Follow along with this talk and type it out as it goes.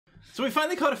So we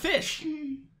finally caught a fish.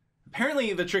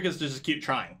 Apparently the trick is to just keep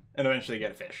trying and eventually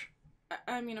get a fish.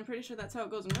 I mean, I'm pretty sure that's how it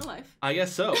goes in real life. I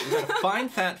guess so. We got a fine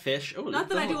fat fish. Oh, not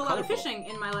that I do a lot of fishing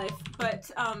in my life, but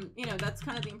you know, that's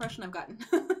kind of the impression I've gotten.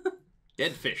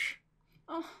 Dead fish.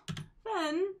 Oh,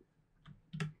 Ben.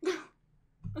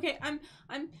 Okay, I'm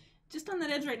just on that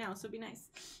edge right now, so be nice.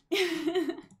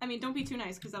 I mean, don't be too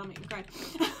nice, because that'll make me cry.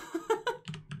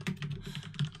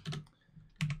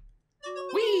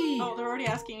 Whee! Oh, they're already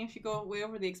asking if you go way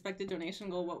over the expected donation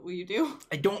goal, what will you do?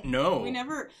 I don't know. We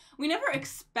never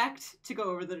expect to go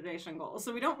over the donation goal,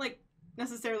 so we don't, like,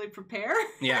 necessarily prepare.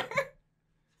 Yeah.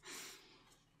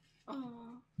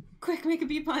 Oh, quick, make a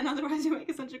bee pun, otherwise you make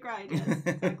Essentia cry. Yes,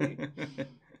 exactly.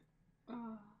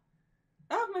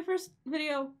 Oh, my first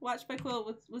video watched by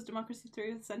Quill was Democracy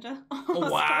 3 with Essentia. Oh,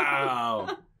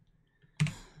 wow.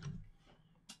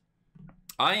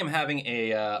 I am having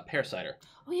a pear cider.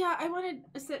 Oh yeah, I wanted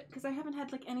a sip because I haven't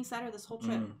had like any cider this whole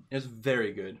trip. It's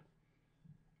very good.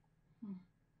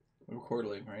 We're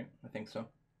quarterly, right? I think so.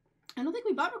 I don't think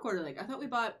we bought Recorder. I thought we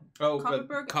bought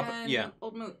Copperberg and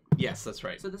Old Moot. Yes, that's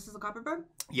right. So this is a Copperberg?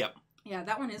 Yep. Yeah,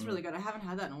 that one is really good. I haven't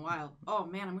had that in a while. Oh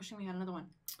man, I'm wishing we had another one.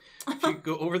 If you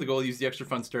go over the goal, use the extra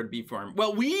funds to start a bee farm.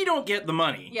 Well, we don't get the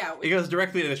money. Yeah. It goes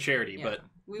directly to the charity, but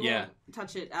we won't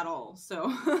touch it at all.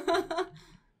 So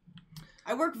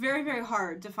I work very, very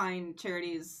hard to find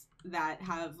charities that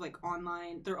have like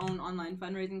their own online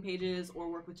fundraising pages,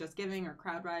 or work with Just Giving or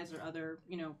CrowdRise or other,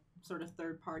 you know, sort of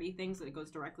third-party things that it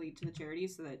goes directly to the charity,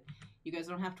 so that you guys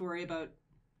don't have to worry about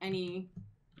any,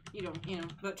 you know,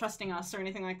 about trusting us or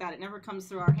anything like that. It never comes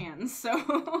through our hands,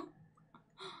 so.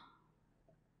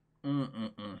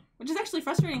 Which is actually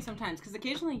frustrating sometimes, because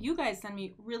occasionally you guys send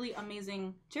me really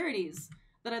amazing charities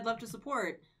that I'd love to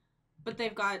support, but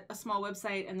they've got a small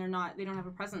website and they don't have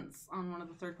a presence on one of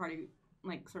the third-party,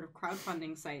 like, sort of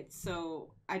crowdfunding sites,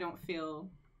 so I don't feel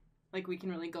like we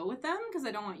can really go with them, because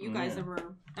I don't want you guys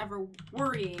ever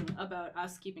worrying about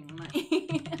us keeping the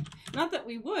money. Not that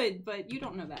we would, but you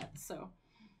don't know that, so.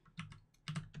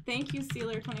 Thank you,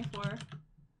 Sealer24.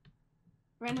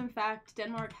 Random fact,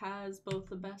 Denmark has both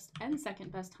the best and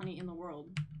second best honey in the world.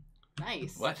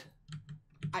 Nice. What?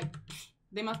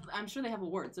 I'm sure they have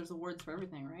awards. There's awards for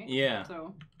everything, right? Yeah.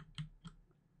 So.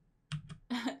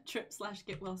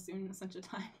 Trip/get well soon, Essentia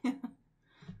time.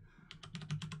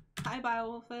 Hi,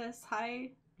 Biowolfus.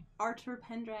 Hi, Arthur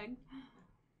Pendrag.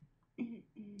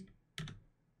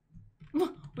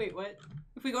 Wait, what?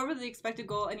 If we go over the expected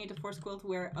goal, I need to force Quill to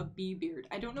wear a bee beard.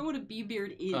 I don't know what a bee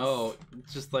beard is. Oh,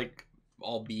 it's just like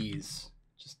all bees.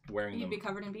 Just wearing them. You'd be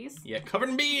covered in bees? Yeah, covered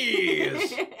in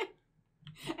bees!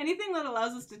 Anything that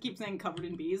allows us to keep saying covered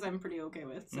in bees, I'm pretty okay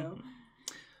with, so.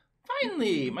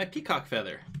 Finally, my peacock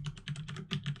feather.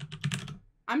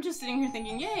 I'm just sitting here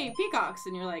thinking, yay, peacocks,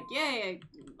 and you're like, yay,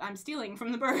 I'm stealing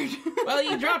from the bird. Well,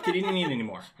 you dropped it. He didn't need it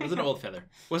anymore. It was an old feather.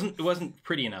 It wasn't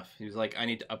pretty enough. He was like, I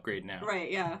need to upgrade now.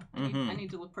 Right, yeah. I need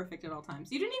to look perfect at all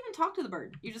times. You didn't even talk to the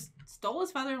bird. You just stole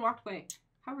his feather and walked away.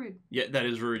 How rude. Yeah, that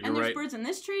is rude. You're and there's right. birds in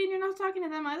this tree, and you're not talking to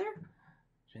them either?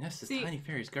 Janessa's tiny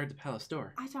fairies guard the palace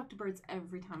door. I talk to birds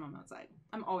every time I'm outside.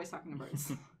 I'm always talking to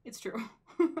birds. It's true.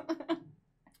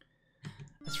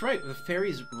 That's right. The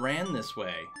fairies ran this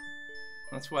way.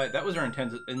 That's why. That was our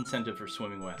incentive for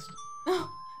swimming west.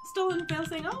 Stolen fail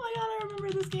saying, oh my god, I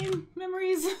remember this game.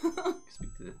 Memories.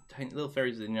 Speak to the tiny little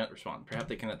fairies that do not respond. Perhaps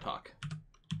they cannot talk.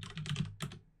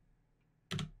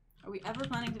 Are we ever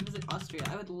planning to visit Austria?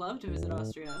 I would love to visit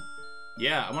Austria.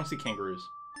 Yeah, I want to see kangaroos.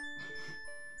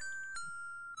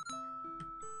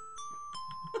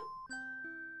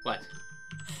 What?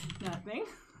 Nothing.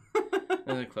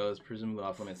 Another closed, presumably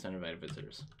off limits to uninvited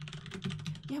visitors.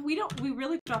 Yeah, we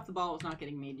really dropped the ball with not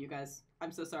getting mead, you guys.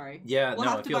 I'm so sorry. Yeah, we'll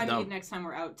no, have to I feel buy dumb. mead next time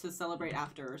we're out to celebrate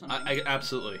after or something.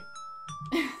 Absolutely.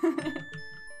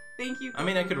 Thank you. I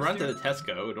mean, I could run to the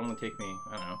Tesco. It would only take me,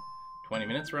 I don't know, 20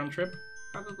 minutes round trip?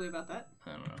 Probably about that.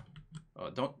 I don't know.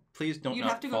 Oh, please don't You'd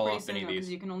not have to fall go off any of these. because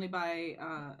you can only buy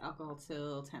alcohol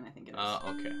till 10, I think it is.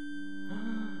 Okay.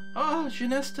 Oh,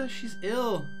 Janesta, she's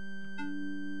ill.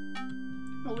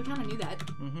 Well, we kind of knew that.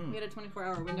 We had a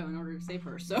 24-hour window in order to save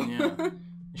her, so. Yeah.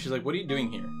 She's like, what are you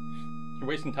doing here? You're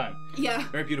wasting time. Yeah.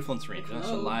 Very beautiful and serene.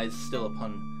 Janesta lies still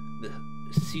upon the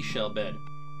seashell bed,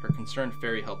 her concerned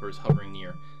fairy helpers hovering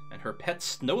near, and her pet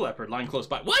snow leopard lying close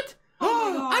by. What?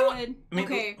 Oh my god.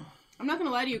 Okay. I'm not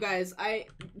gonna lie to you guys.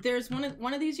 There's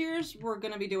one of these years we're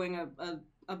gonna be doing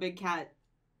a big cat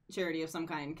charity of some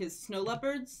kind, because snow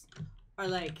leopards are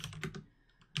like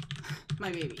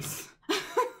my babies.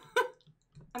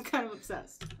 I'm kind of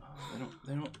obsessed. Oh,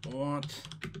 they don't want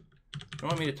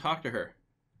me to talk to her.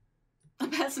 A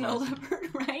pet snow leopard,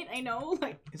 right? I know.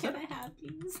 Like, Is can that- I have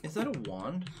these? Is that a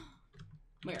wand?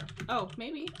 Where? Oh,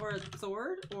 maybe. Or a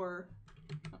sword, or...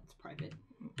 Oh, it's private.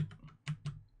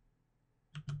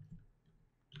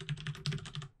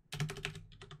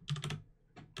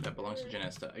 That belongs to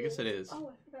Janesta. I guess it is. Oh,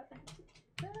 I forgot that.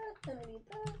 And I need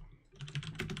that.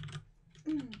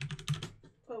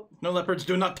 Oh. No, leopards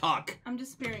do not talk. I'm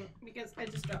disappearing because I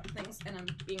just dropped things and I'm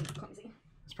being clumsy.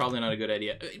 It's probably not a good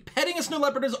idea. Petting a snow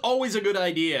leopard is always a good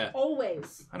idea.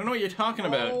 Always. I don't know what you're talking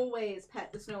about. Always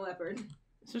pet the snow leopard.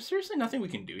 Is there seriously nothing we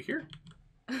can do here?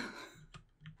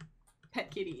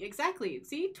 Pet kitty. Exactly.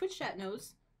 See? Twitch chat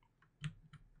knows.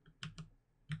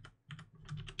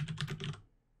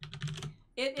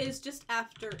 It is just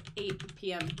after 8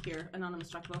 p.m. here, Anonymous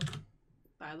Chocobo,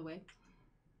 by the way.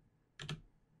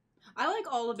 I like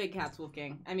all the big cats,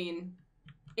 Wolfgang. I mean,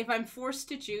 if I'm forced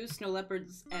to choose, snow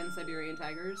leopards and Siberian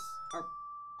tigers are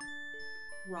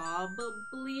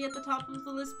probably at the top of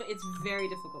the list, but it's very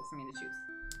difficult for me to choose.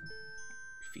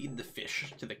 Feed the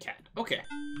fish to the cat. Okay.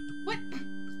 What?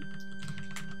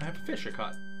 I have a fish I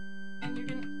caught. And you're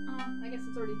gonna... Oh, I guess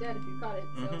it's already dead if you caught it,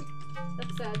 so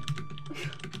that's sad.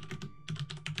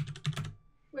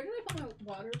 Where did I put my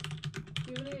water?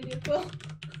 Do you have any idea, Quill?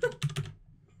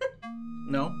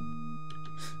 No.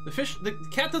 The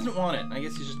cat doesn't want it. I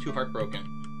guess he's just too heartbroken.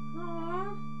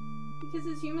 Aww. Because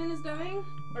his human is dying?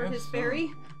 Or Guess his so.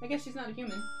 fairy? I guess she's not a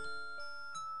human.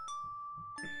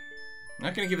 I'm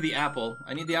not gonna give her the apple.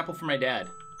 I need the apple for my dad.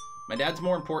 My dad's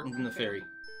more important than the fairy.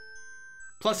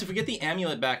 Plus, if we get the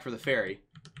amulet back for the fairy,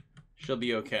 she'll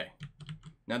be okay.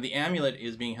 Now, the amulet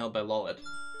is being held by Lollet.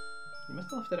 You must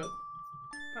have left it out.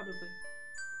 Probably.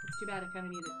 It's too bad, I kind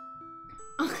of need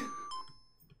it.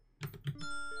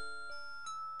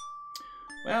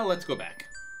 Well, let's go back.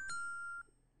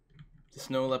 The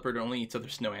snow leopard only eats other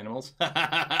snow animals.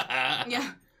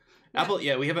 Yeah. Apple,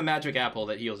 yeah, we have a magic apple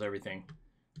that heals everything.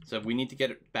 So we need to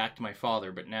get it back to my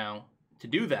father, but now, to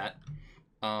do that,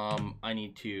 I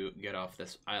need to get off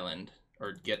this island,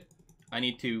 I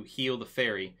need to heal the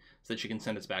fairy so that she can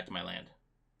send us back to my land.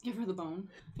 Give her the bone.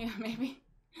 Yeah, maybe.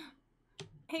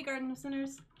 Hey, Garden of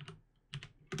Sinners.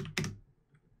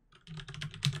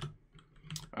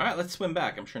 Alright, let's swim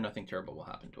back. I'm sure nothing terrible will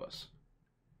happen to us.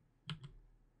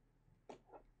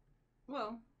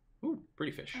 Well, Ooh,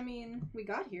 pretty fish. I mean, we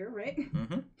got here, right?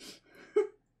 Mm-hmm.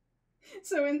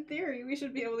 So in theory, we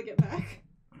should be able to get back.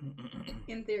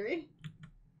 In theory.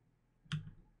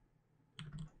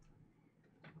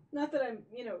 Not that I'm,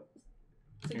 You're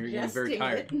getting very suggesting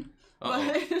tired. it,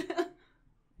 Uh-oh. but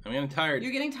I'm getting tired.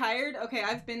 you're getting tired? Okay,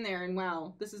 I've been there, and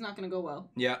wow, this is not going to go well.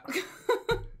 Yeah.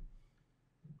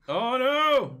 Oh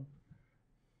no!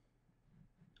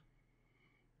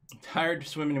 I'm tired to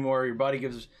swim anymore. Your body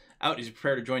gives out as you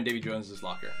prepare to join Davy Jones's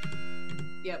locker.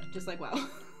 Yep, just like wow.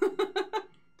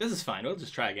 This is fine. We'll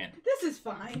just try again. This is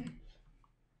fine.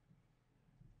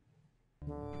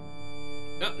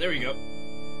 Oh, there we go.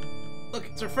 Look,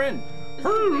 it's our friend.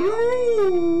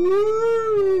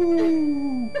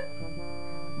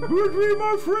 Good be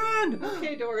my friend.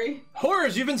 Okay, Dory.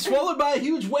 Horrors! You've been swallowed by a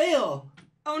huge whale.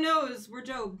 Oh no, we're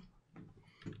Job.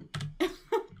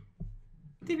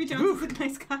 Davy Jones Oof. is a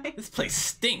nice guy. This place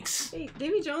stinks. Hey,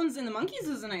 Davy Jones in the Monkeys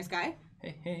is a nice guy.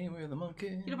 Hey, hey, we're the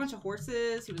monkeys. He had a bunch of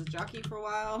horses. He was a jockey for a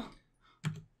while.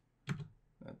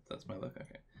 That's my look.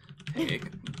 Okay.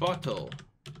 Take bottle.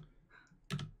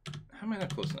 How am I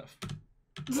not close enough?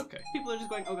 Okay. People are just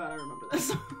going, oh god, I remember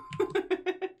this.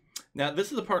 Now,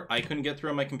 this is the part I couldn't get through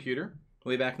on my computer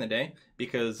way back in the day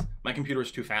because my computer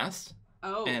was too fast,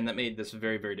 Oh. and that made this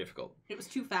very, very difficult. It was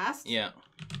too fast? Yeah.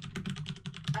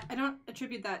 I don't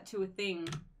attribute that to a thing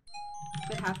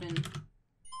that happened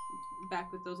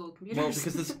back with those old computers. Well,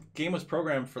 because this game was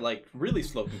programmed for, like, really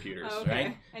slow computers, Oh, okay.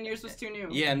 right? And yours was too new.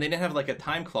 Yeah, and they didn't have, like, a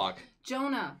time clock.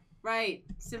 Jonah. Right.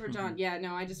 Silver John. Yeah,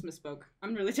 no, I just misspoke.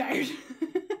 I'm really tired.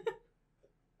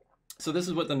 So this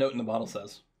is what the note in the bottle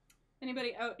says.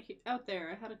 Anybody out there?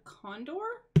 I had a condor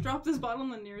drop this bottle in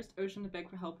the nearest ocean to beg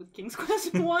for help with King's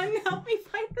Quest 1. Help me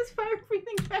fight this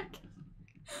fire-breathing dragon.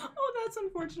 Oh, that's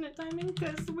unfortunate timing,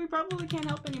 because we probably can't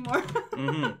help anymore.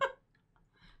 Mm-hmm.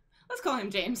 Let's call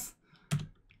him James.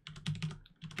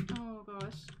 Oh,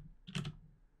 gosh.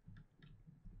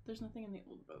 There's nothing in the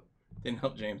old boat. Didn't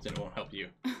help James, and it won't help you.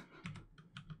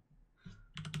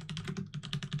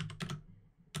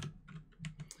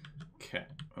 Okay.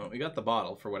 Well, we got the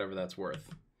bottle for whatever that's worth.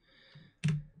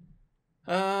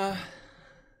 Well,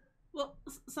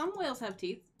 some whales have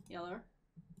teeth. Yeller.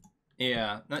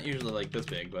 Yeah, not usually like this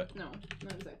big, but No,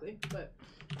 not exactly. But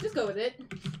just go with it.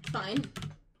 It's fine.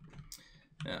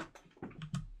 yeah.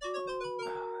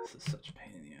 This is such a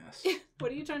pain in the mess.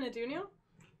 What are you trying to do, Neil?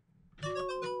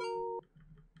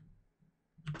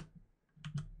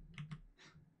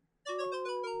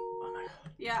 Oh my god.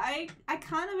 Yeah, I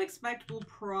kind of expect we'll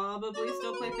probably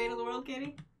still play Fate of the World,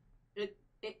 Katie. It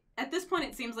at this point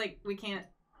it seems like we can't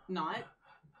not.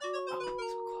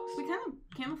 Oh, so We close. kind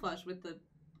of camouflage with the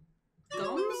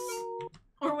gums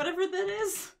or whatever that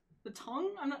is. The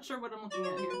tongue? I'm not sure what I'm looking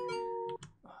at here.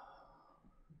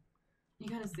 You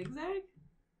got a zigzag?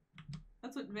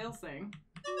 That's what Vale's saying.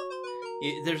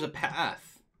 There's a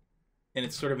path, and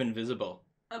it's sort of invisible.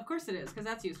 Of course it is, because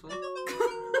that's useful.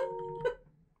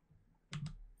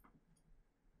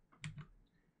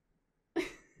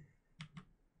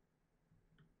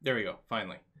 There we go,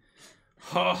 finally.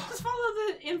 Oh. Just follow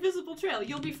the invisible trail.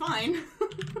 You'll be fine.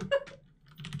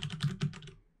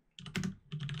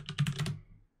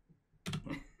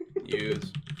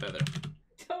 Use feather.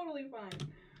 Totally fine.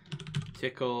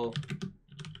 Tickle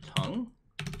tongue?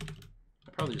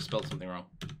 I probably just spelled something wrong.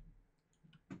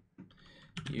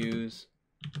 Use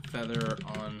feather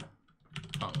on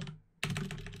tongue.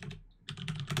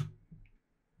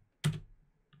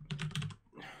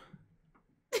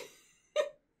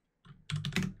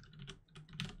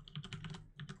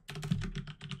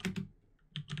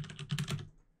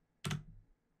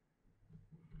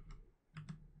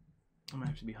 I might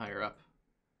have to be higher up.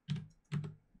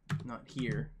 Not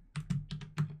here.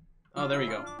 Oh, there we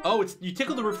go. Oh, it's you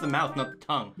tickle the roof of the mouth, not the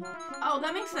tongue. Oh,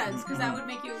 that makes sense, because that would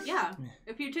make you, yeah.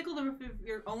 If you tickle the roof of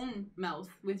your own mouth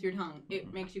with your tongue,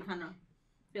 it makes you kind of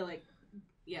feel like,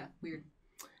 yeah, weird.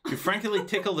 You frankly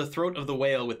tickle the throat of the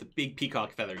whale with the big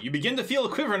peacock feather. You begin to feel a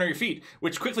quiver under your feet,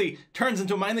 which quickly turns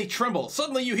into a mighty tremble.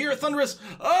 Suddenly you hear a thunderous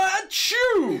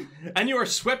achoo! And you are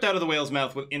swept out of the whale's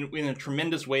mouth in a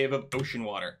tremendous wave of ocean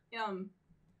water.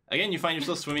 Again, you find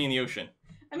yourself swimming in the ocean.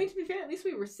 I mean, to be fair, at least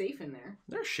we were safe in there.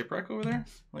 Is there a shipwreck over there?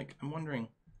 Like, I'm wondering.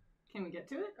 Can we get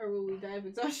to it, or will we die of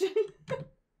exhaustion? I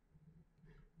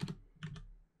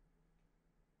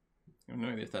have no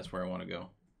idea if that's where I want to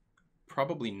go.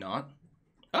 Probably not.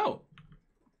 Oh!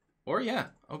 Or yeah,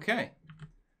 okay.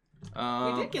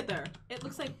 We did get there. It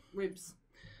looks like ribs.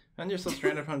 Found yourself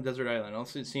stranded upon a desert island.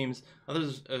 Also, it seems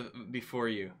others before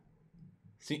you.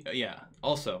 See, yeah.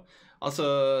 Also,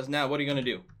 now what are you gonna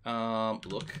do?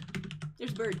 Look.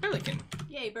 There's bird. Pelican.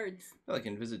 Yay, birds.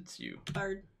 Pelican visits you.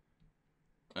 Bird.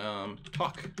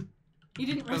 Talk. You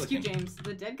didn't rescue Pelican. James,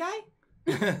 the dead guy?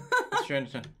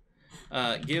 Stranded.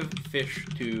 Give fish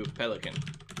to pelican.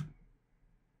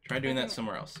 Try doing that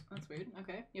somewhere else. That's weird.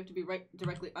 Okay. You have to be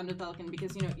directly under the pelican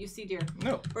because, you know, you see deer.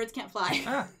 No. Birds can't fly.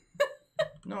 Ah.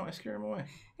 No, I scared him away.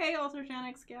 Hey,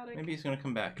 ultrasonic scatic. Maybe he's gonna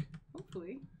come back.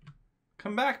 Hopefully.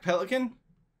 Come back, pelican.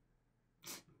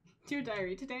 Dear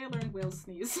diary, today I learned whales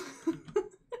sneeze.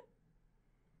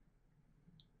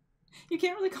 You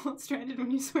can't really call it stranded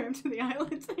when you swam to the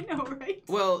island. I know, right?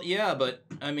 Well, yeah, but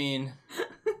I mean,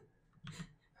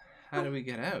 how do we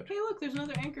get out? Hey, look, there's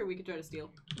another anchor we could try to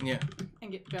steal. Yeah. And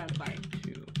get drowned by.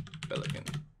 To pelican.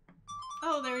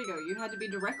 Oh, there you go. You had to be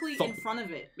directly in front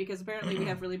of it because apparently we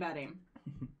have really bad aim.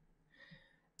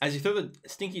 As you throw the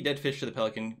stinky dead fish to the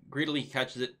pelican, greedily he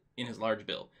catches it in his large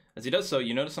bill. As he does so,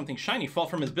 you notice something shiny fall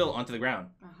from his bill onto the ground.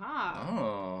 Aha.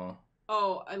 Oh.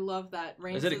 Oh, I love that.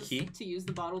 Rain Is it a says key? to use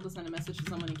the bottle to send a message to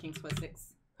someone in King's Quest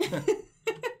 6.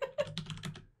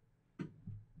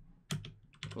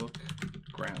 Look.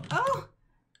 Ground. Oh!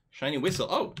 Shiny whistle.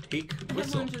 Oh, take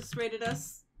whistle. Headwound just raided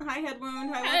us. Hi,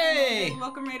 Headwound. Hi, Hey!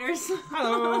 welcome Raiders.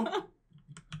 Hello.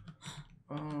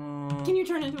 Can you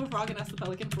turn into a frog and ask the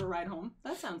pelican for a ride home?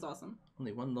 That sounds awesome.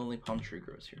 Only one lonely palm tree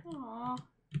grows here. Aww.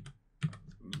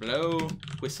 Blow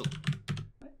whistle.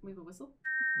 What? We have a whistle?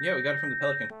 Yeah, we got it from the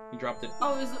pelican. He dropped it.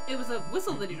 Oh, it was a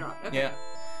whistle that he dropped. Okay. Yeah.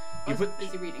 I You was put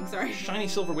busy reading, sorry. shiny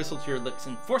silver whistle to your lips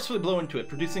and forcefully blow into it,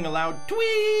 producing a loud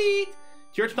tweet.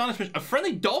 To your astonishment, a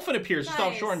friendly dolphin appears just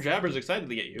Nice. offshore and jabbers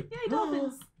excitedly at you. Yay,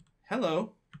 dolphins!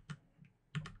 Hello.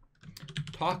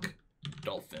 Talk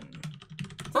dolphin.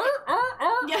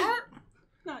 Yeah.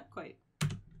 Not quite.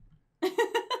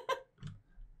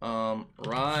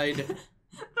 Ride.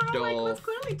 But I'm like, that's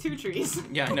clearly two trees.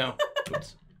 Yeah, I know.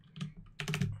 Oops.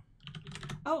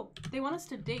 Oh, they want us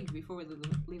to dig before we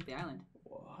leave the island.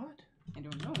 What? I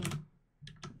don't know.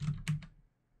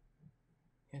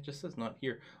 Yeah, it just says not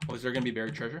here. Oh, is there gonna be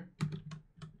buried treasure?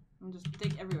 I'm just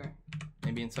dig everywhere.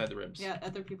 Maybe inside the ribs. Yeah,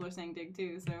 other people are saying dig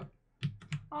too, so.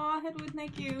 Aw, Headwood,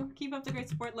 thank you. Keep up the great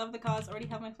support. Love the cause. Already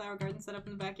have my flower garden set up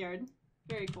in the backyard.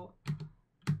 Very cool.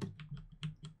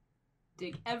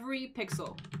 Dig every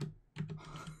pixel.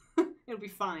 It'll be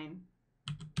fine.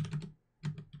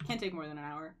 Can't take more than an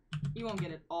hour. You won't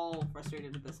get it all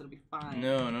frustrated with this. It'll be fine.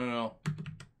 No.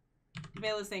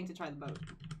 Vale is saying to try the boat.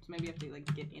 maybe you have to like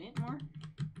get in it more.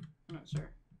 I'm not sure.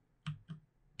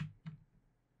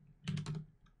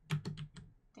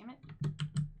 Damn it.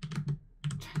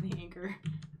 Try the anchor.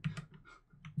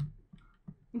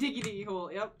 Diggy diggy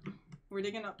hole, yep. We're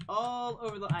digging up all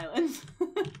over the island.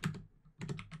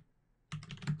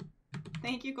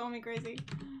 Thank you, call me crazy.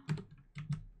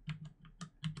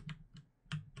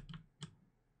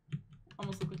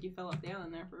 Almost looked like you fell off the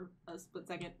island there for a split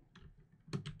second.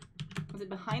 Was it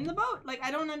behind the boat? Like,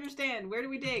 I don't understand. Where do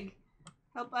we dig?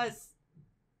 Help us.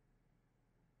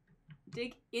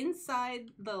 Dig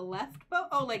inside the left boat?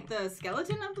 Oh, like the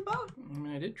skeleton of the boat? I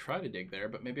mean, I did try to dig there,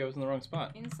 but maybe I was in the wrong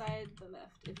spot. Inside the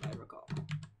left, if I recall.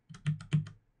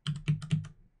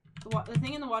 The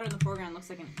thing in the water in the foreground looks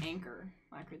like an anchor.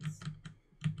 Backwards.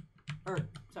 Or,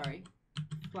 sorry.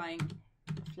 Flying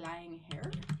hair?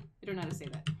 I don't know how to say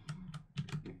that.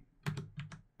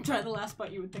 Try the last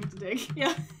spot you would think to dig.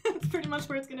 Yeah, that's pretty much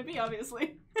where it's going to be,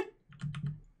 obviously.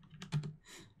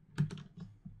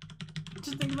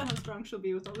 Just think about how strong she'll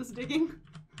be with all this digging.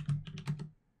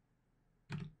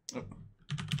 Oh.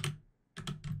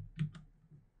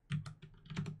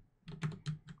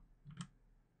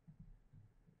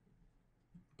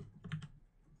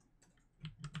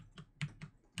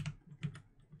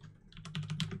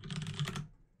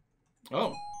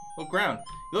 Oh, look around.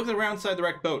 You look around inside the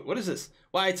wrecked boat. What is this?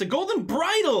 Why, it's a golden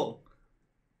bridle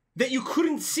that you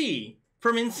couldn't see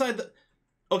from inside the...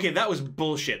 Okay, that was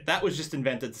bullshit. That was just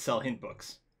invented to sell hint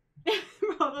books.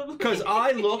 Probably. Because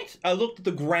I looked at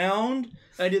the ground,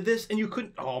 I did this, and you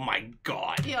couldn't... Oh my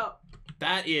god. Yeah.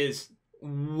 That is...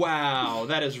 Wow,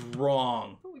 that is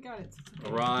wrong. Oh, we got it.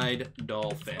 Ride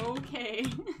dolphin. Okay.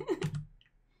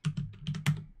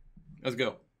 Let's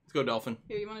go. Let's go, dolphin.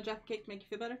 Here, you want a Jaffa cake to make you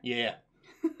feel better? Yeah.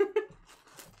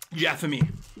 Jaffa me.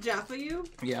 Jaffa you?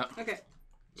 Yeah. Okay.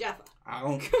 Jaffa.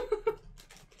 Ow.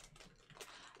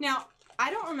 Now, I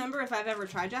don't remember if I've ever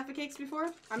tried Jaffa cakes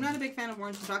before. I'm not a big fan of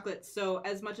orange and chocolate, so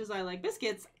as much as I like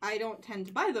biscuits, I don't tend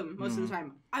to buy them most of the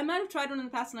time. I might have tried one in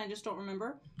the past and I just don't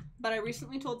remember. But I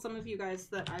recently told some of you guys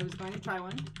that I was going to try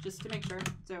one, just to make sure.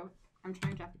 So, I'm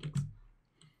trying Jaffa cakes.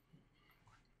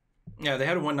 Yeah, they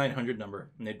had a 1-900 number,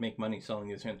 and they'd make money selling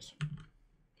these hints.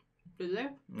 Did they?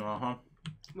 Uh-huh.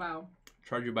 Wow.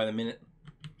 Charge you by the minute.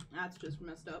 That's just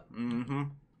messed up. Mm-hmm.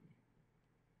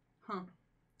 Huh.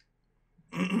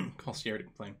 Call Sierra to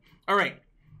complain. All right.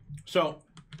 So,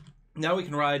 now we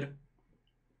can ride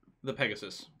the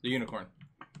Pegasus, the unicorn.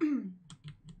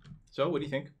 So, what do you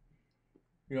think?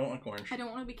 You don't like orange. I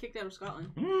don't want to be kicked out of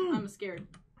Scotland. Mm. I'm scared.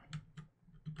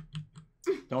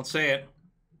 Don't say it.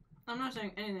 I'm not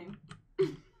saying anything.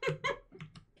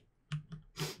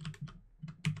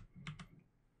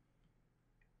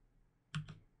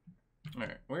 All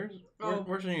right.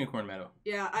 Where's the unicorn meadow?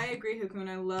 Yeah, I agree, Hukun.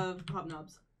 I love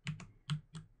hobnobs.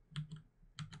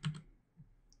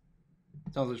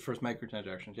 Sounds like his first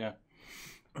microtransactions, yeah.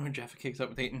 Oh, Jaffa Cake's up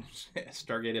with 8 and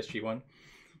Stargate SG-1.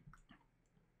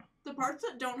 The parts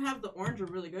that don't have the orange are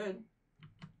really good.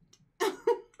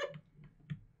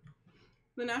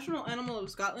 The national animal of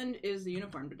Scotland is the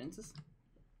unicorn, Bedensis.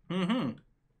 Mm-hmm.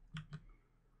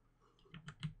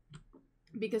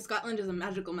 Because Scotland is a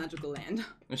magical, magical land.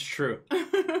 It's true.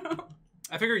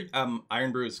 I figure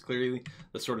Iron Brew is clearly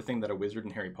the sort of thing that a wizard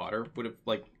in Harry Potter would have,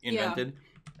 like, invented. Yeah.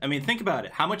 I mean, think about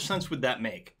it. How much sense would that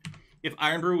make? If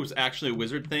Iron Brew was actually a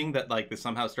wizard thing that, like, they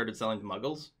somehow started selling to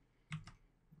muggles?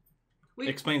 It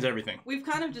explains everything. We've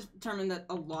kind of just determined that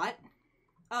a lot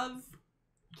of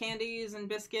candies and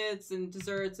biscuits and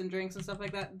desserts and drinks and stuff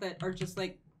like that that are just,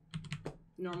 like,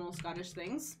 normal Scottish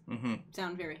things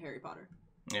sound very Harry Potter.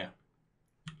 Yeah.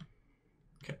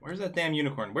 Okay, where's that damn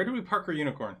unicorn? Where do we park our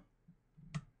unicorn?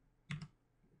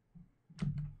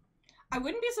 I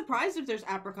wouldn't be surprised if there's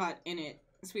apricot in it,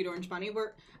 Sweet Orange Bunny.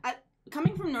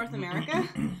 Coming from North America,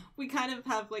 we kind of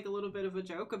have, like, a little bit of a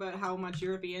joke about how much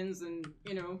Europeans and,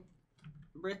 you know,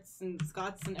 Brits and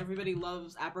Scots and everybody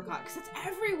loves apricot, because it's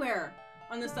everywhere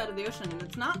on this side of the ocean, and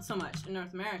it's not so much in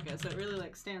North America, so it really,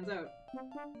 like, stands out.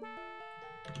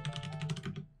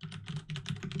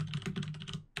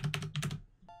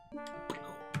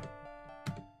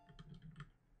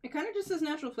 It kind of just says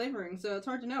natural flavoring, so it's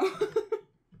hard to know.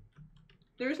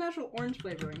 There is natural orange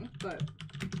flavoring, but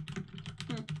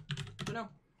I don't know.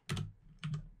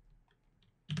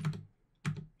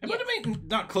 It would have been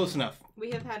not close enough.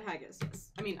 We have had haggis,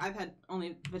 yes. I mean, I've had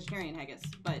only vegetarian haggis,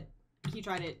 but he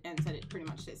tried it and said it pretty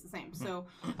much tastes the same, so...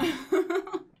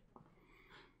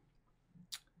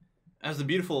 As the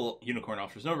beautiful unicorn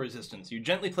offers no resistance, you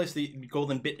gently place the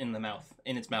golden bit in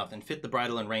its mouth, and fit the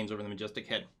bridle and reins over the majestic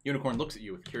head. Unicorn looks at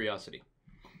you with curiosity.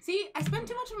 See, I spend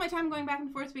too much of my time going back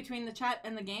and forth between the chat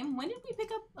and the game. When did we pick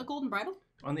up a golden bridle?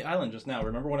 On the island just now.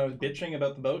 Remember when I was bitching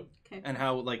about the boat? Okay. And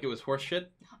how, like, it was horse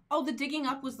shit? Oh, the digging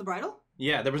up was the bridle?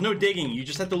 Yeah, there was no digging. You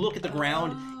just had to look at the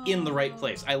ground in the right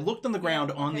place. I looked on the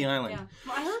ground on the island. Yeah.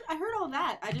 Well, I heard all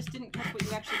that. I just didn't catch what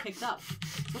you actually picked up.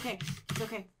 It's okay. It's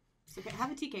okay. It's okay.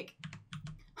 Have a tea cake.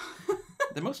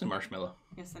 They're mostly marshmallow.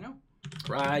 Yes, I know.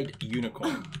 Fried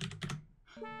unicorn.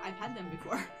 I've had them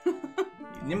before.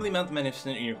 You nimbly mount the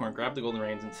magnificent unicorn, grab the golden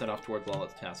reins, and set off towards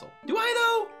Lollet's castle. Do I,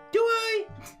 though? Do I?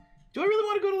 Do I really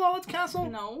want to go to Lollet's castle?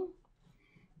 No.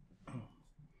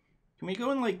 Can we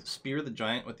go and, like, spear the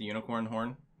giant with the unicorn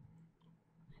horn?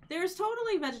 There's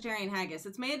totally vegetarian haggis.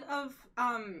 It's made of,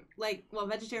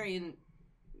 vegetarian,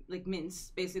 like,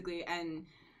 mince, basically, and,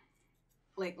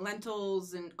 like,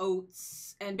 lentils and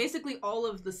oats, and basically all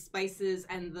of the spices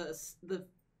and the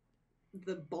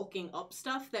bulking up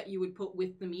stuff that you would put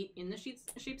with the meat in the sheep's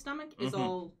stomach is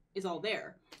all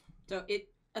there. So it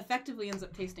effectively ends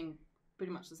up tasting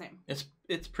pretty much the same.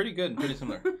 It's pretty good, pretty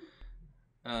similar.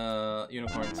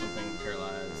 Unicorn something,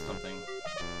 paralyzed something.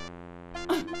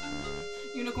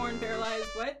 Unicorn paralyzed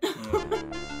what?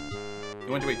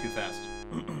 You went way too fast.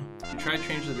 You try to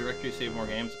change the directory to save more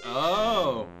games.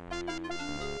 Oh!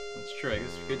 That's true, I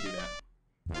guess we could do that.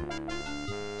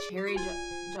 Cherry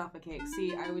Jaffa cake.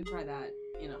 See, I would try that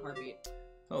in a heartbeat.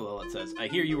 Oh, well, it says, I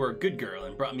hear you were a good girl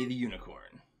and brought me the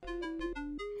unicorn.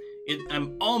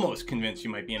 I'm almost convinced you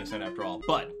might be innocent after all,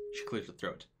 but she clears her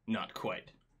throat. Not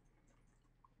quite.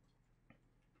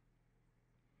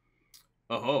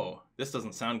 Oh, this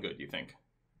doesn't sound good, you think?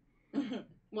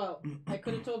 Well, I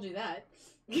could have told you that.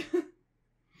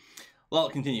 Well,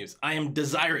 it continues. I am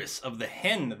desirous of the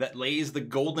hen that lays the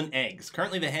golden eggs.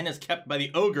 Currently, the hen is kept by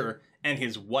the ogre and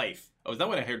his wife. Oh, is that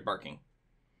what I heard barking?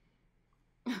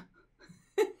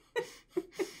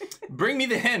 Bring me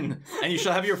the hen, and you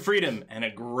shall have your freedom and a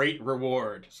great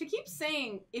reward. She keeps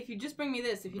saying, if you just bring me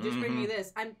this, if you just bring me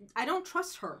this. I don't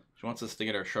trust her. She wants us to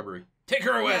get our shrubbery. Take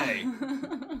her away!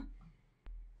 Yeah.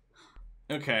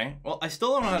 Okay, well, I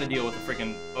still don't know how to deal with the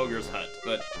freaking ogre's hut,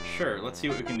 but sure, let's see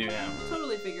what we can do now.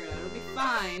 Totally figure it out. It'll be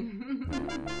fine.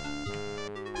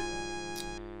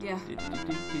 Yeah.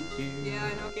 Yeah,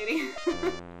 I know, Katie.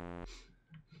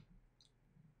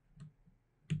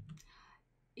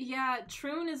 Yeah,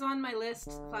 Troon is on my list,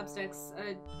 Flapsticks.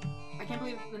 I can't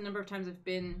believe the number of times I've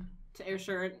been to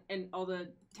Ayrshire and all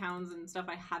the towns and stuff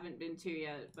I haven't been to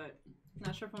yet, but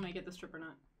not sure if we'll make it this trip or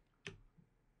not.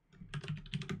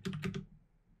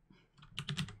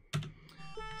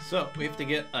 So, we have to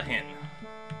get a hen.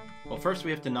 Well, first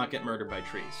we have to not get murdered by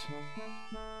trees,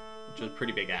 which is a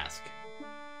pretty big ask.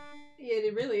 Yeah,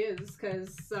 it really is,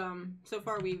 because so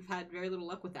far we've had very little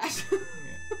luck with that.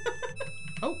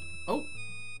 Yeah. Oh!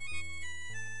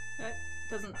 That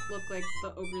doesn't look like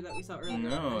the ogre that we saw earlier.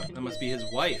 No, that must be his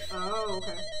wife. Oh,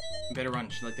 okay. You better run.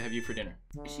 She'd like to have you for dinner.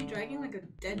 Is she dragging like a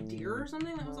dead deer or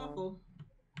something? That was awful.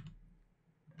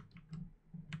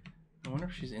 I wonder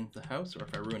if she's in the house or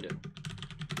if I ruined it.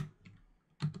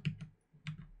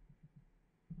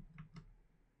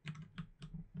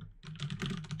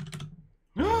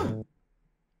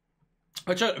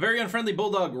 Watch out, a very unfriendly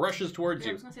bulldog rushes towards Yeah, I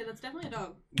you. was gonna say, that's definitely a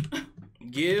dog.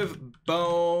 Give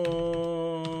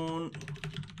bone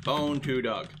to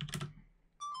dog.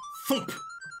 Thump!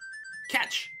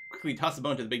 Catch! Quickly toss the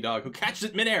bone to the big dog, who catches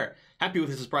it midair. Happy with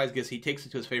his surprise gift, he takes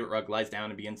it to his favorite rug, lies down,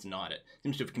 and begins to gnaw at it.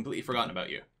 Seems to have completely forgotten about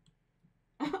you.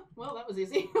 Well, that was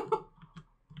easy.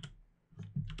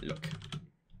 Look.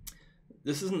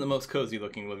 This isn't the most cozy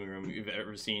looking living room you've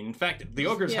ever seen. In fact, the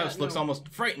ogre's house looks almost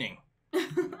frightening. Okay,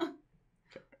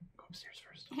 go upstairs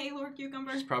first. Hey, Lord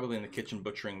Cucumber. She's probably in the kitchen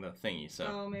butchering the thingy, so...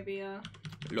 Oh, maybe,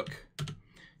 Look.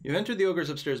 You've entered the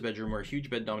ogre's upstairs bedroom where a huge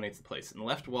bed dominates the place. In the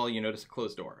left wall, you notice a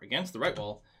closed door. Against the right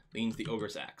wall leans the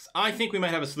ogre's axe. I think we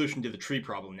might have a solution to the tree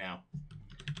problem now.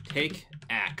 Take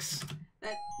axe.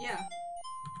 That, yeah.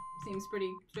 Seems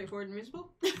pretty straightforward and reasonable.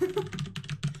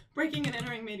 Breaking and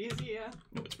entering made easy, yeah.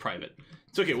 No, it's private.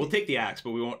 It's okay, we'll take the axe,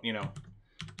 but we won't, you know,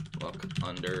 look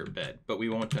under bed. But we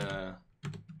won't,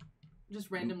 just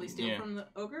randomly steal from the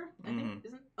ogre, I think?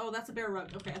 Isn't? Oh, that's a bare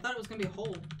rug. Okay, I thought it was going to be a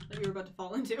hole that we were about to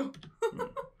fall into.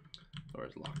 Door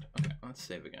is locked. Okay, let's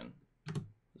save again.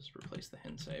 Just replace the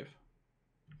hen save.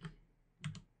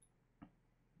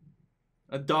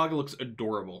 A dog looks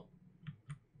adorable.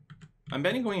 I'm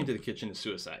betting going into the kitchen is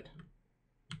suicide.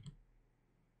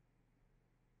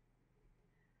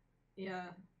 Yeah,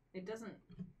 it doesn't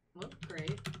look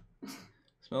great.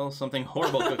 Smells something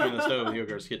horrible cooking in the stove of the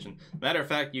ogre's kitchen. Matter of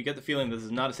fact, you get the feeling this is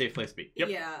not a safe place to be. Yep.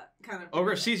 Yeah, kind of.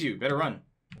 Ogre sees you. Better run.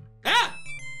 Ah!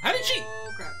 How did she? Oh,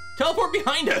 crap. Teleport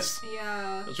behind us!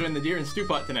 Yeah. I'll join the deer and stew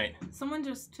pot tonight. Someone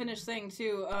just finished saying,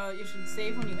 too, you should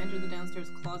save when you enter the downstairs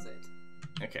closet.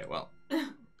 Okay, well. A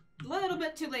little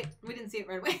bit too late. We didn't see it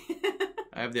right away.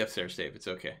 I have the upstairs save. It's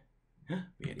okay.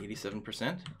 We had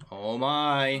 87%. Oh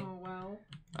my. Oh, wow.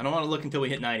 I don't want to look until we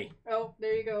hit 90. Oh,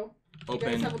 there you go. Open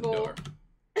you guys have a goal. door.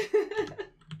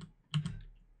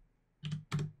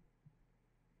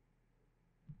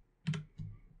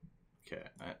 Okay,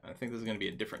 I think this is going to be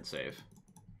a different save.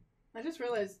 I just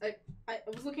realized I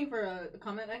was looking for a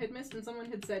comment I had missed, and someone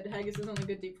had said haggis is only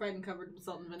good deep fried and covered with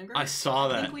salt and vinegar. I saw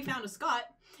that. I think we found a Scot.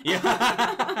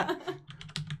 Yeah.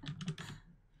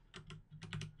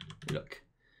 Look.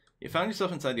 You found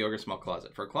yourself inside the ogre's small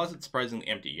closet. For a closet surprisingly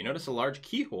empty, you notice a large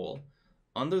keyhole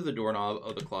under the doorknob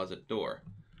of the closet door.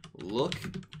 Look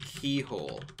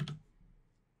keyhole.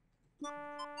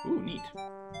 Ooh, neat.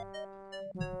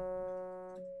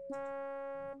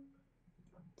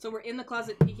 So we're in the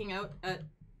closet peeking out at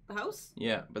the house?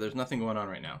 Yeah, but there's nothing going on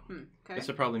right now. Okay. Guess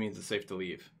it probably means it's safe to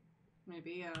leave.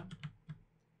 Maybe,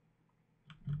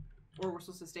 or we're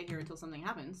supposed to stay here until something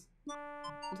happens.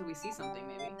 Until we see something,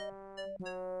 maybe.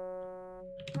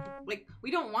 Like, we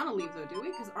don't want to leave, though, do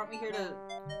we? Because aren't we here to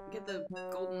get the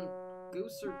golden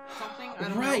goose or something? I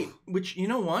don't Right, know. which, you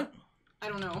know what? I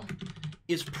don't know.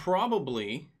 Is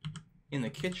probably in the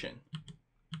kitchen.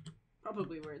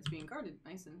 Probably where it's being guarded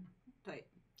nice and tight.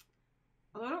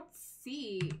 Although I don't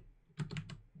see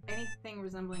anything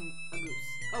resembling a goose.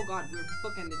 Oh god, we're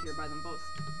bookended here by them both.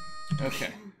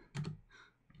 Okay.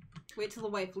 Wait till the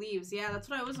wife leaves. Yeah, that's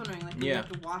what I was wondering. Like, we Yeah. have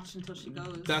to watch until she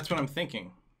goes. That's what I'm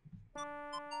thinking.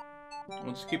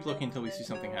 We'll just keep looking until we see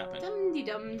something happen.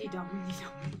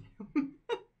 Dum-de-dum-de-dum-de-dum.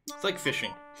 It's like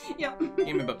fishing. Yep.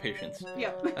 Game about patience.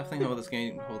 Yep. Definitely how this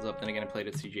game holds up. Then again, I played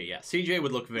at CJ. Yeah, CJ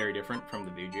would look very different from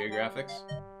the VGA graphics.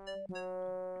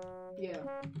 Yeah.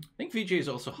 I think VGA is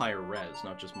also higher res,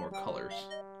 not just more colors.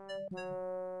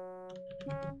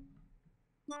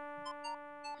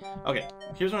 Okay,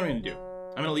 here's what I'm going to do.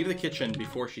 I'm going to leave the kitchen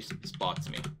before she spots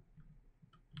me.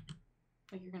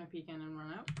 Like you're gonna peek in and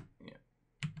run out? Yeah.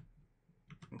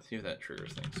 Let's see if that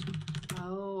triggers things.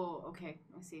 Oh, okay.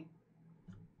 I see.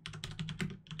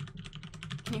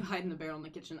 Can you hide in the barrel in the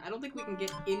kitchen? I don't think we can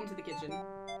get into the kitchen.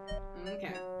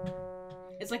 Okay.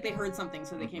 It's like they heard something,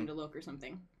 so they came to look or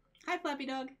something. Hi, Flappy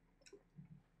Dog.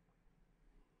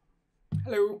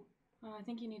 Hello. I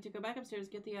think you need to go back upstairs,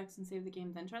 get the axe, and save the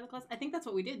game, then try the class. I think that's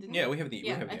what we did, didn't Yeah, we? we have the. Yeah, we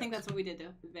have the I think axe. that's what we did to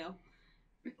Vale.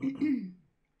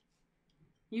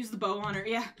 Use the bow on her.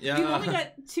 Yeah. Yeah. We've only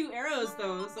got 2 arrows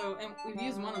though, so and we've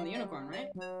used one on the unicorn, right?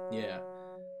 Yeah.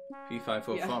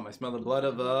 P545. Yeah. I smell the blood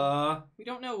of We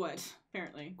don't know what,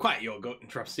 apparently. Quiet, you old goat,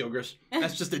 interrupts the ogress.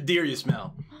 That's just a deer you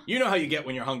smell. You know how you get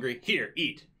when you're hungry. Here,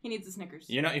 eat. He needs a Snickers.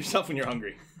 You're not yourself when you're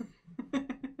hungry.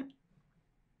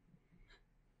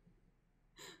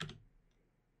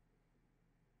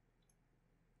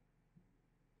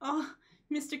 Oh,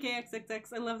 Mr.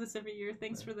 KXXX, I love this every year.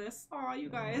 Thanks for this. Aw, you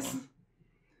guys.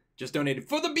 Just donated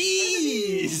for the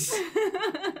bees!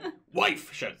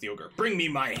 Wife, shouts the ogre, bring me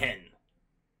my hen.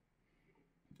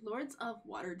 Lords of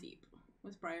Waterdeep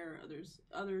with Briar, others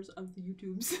of the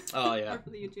YouTubes. Oh, yeah. Or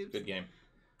for the YouTubes. Good game.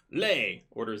 Lay,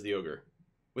 orders the ogre.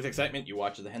 With excitement, you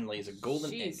watch as the hen lays a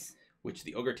golden egg, Jeez. which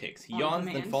the ogre takes. He On yawns,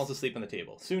 then demand. falls asleep on the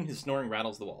table. Soon his snoring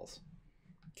rattles the walls.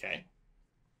 Okay.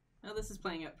 Now this is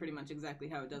playing out pretty much exactly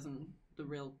how it does in the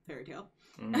real fairy tale.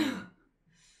 Mm.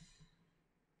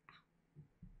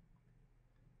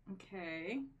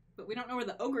 Okay. But we don't know where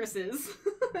the ogress is.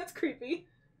 That's creepy.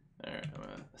 Alright, I'm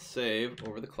gonna save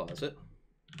over the closet.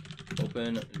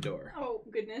 Open door. Oh,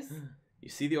 goodness. You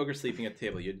see the ogre sleeping at the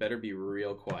table. You'd better be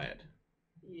real quiet.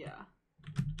 Yeah.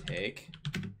 Take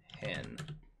hen.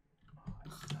 Oh,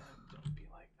 don't be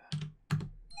like that.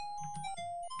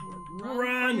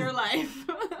 Run! For your life.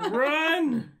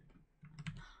 Run!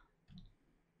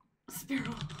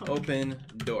 Sparrow. Open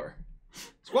door.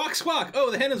 Squawk, squawk!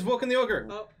 Oh, the hen has woken the ogre.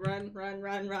 Oh, run. I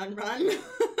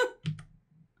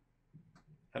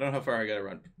don't know how far I gotta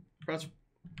run. Press.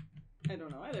 I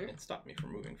don't know either. It stopped me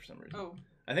from moving for some reason. Oh.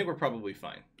 I think we're probably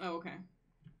fine. Oh, okay.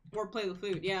 Or play the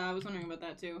flute. Yeah, I was wondering about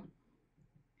that too.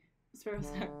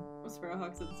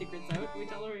 Sparrowhawk said the secret's out. We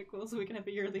tolerate Quill so we can have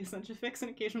a yearly Essentia fix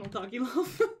and occasional doggy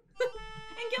love.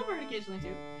 And Gilbert occasionally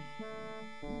too.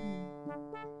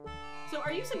 So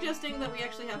are you suggesting that we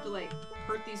actually have to, like,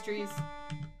 hurt these trees?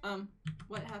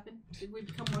 What happened? Did we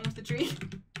become one with the tree?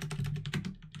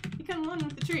 Become one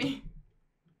with the tree.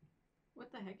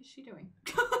 What the heck is she doing?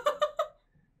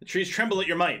 The trees tremble at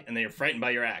your might, and they are frightened by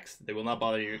your axe. They will not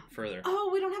bother you further. Oh,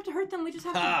 we don't have to hurt them. We just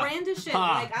have Ha! to brandish it.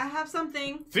 Ha! Like, I have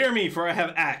something. Fear me, for I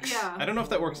have axe. Yeah. I don't know if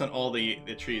that works on all the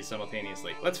trees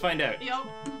simultaneously. Let's find out. Yup.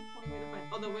 One way to find.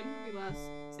 Although, when did we last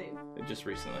save? Just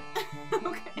recently.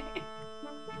 Okay.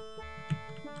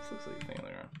 This looks like a thing on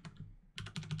the ground.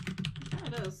 Yeah,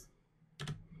 it does.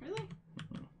 Really?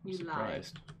 You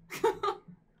Surprised. lied.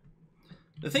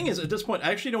 The thing is, at this point,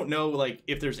 I actually don't know, like,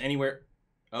 if there's anywhere...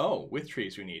 Oh, with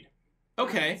trees we need.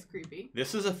 Okay. That's creepy.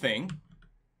 This is a thing.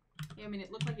 Yeah, I mean,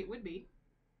 it looked like it would be.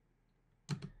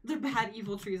 They're bad,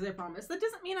 evil trees, I promise. That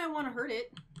doesn't mean I want to hurt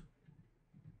it.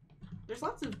 There's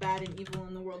lots of bad and evil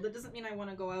in the world. That doesn't mean I want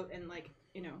to go out and, like,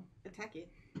 you know, attack it.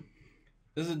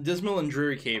 This is a dismal and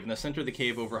dreary cave. In the center of the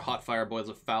cave, over a hot fire, boils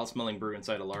a foul-smelling brew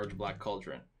inside a large black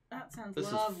cauldron. That sounds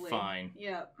This lovely. is fine.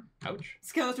 Yep. Ouch.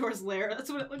 Skeletor's lair. That's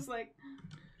what it looks like.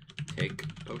 Take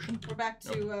potion. We're back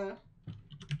to,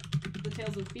 the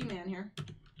Tales of Bee-Man here.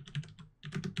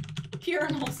 Pure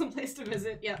and wholesome place to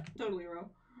visit. Yep, totally, Ro.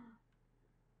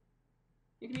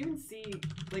 You can even see,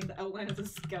 like, the outline of the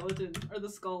skeleton, or the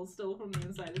skull still from the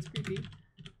inside. It's creepy.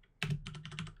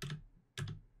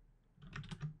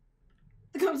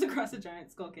 It comes across a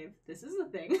giant skull cave. This is a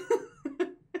thing. I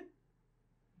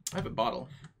have a bottle.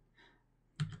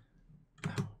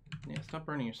 Ow. Yeah, stop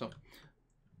burning yourself.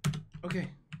 Okay.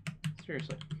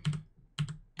 Seriously.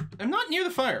 I'm not near the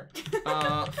fire.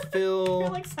 Fill You're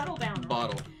like, settle down.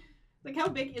 bottle. Like, how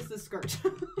big is this skirt?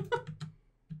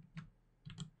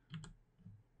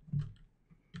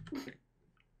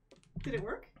 Did it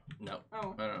work? No.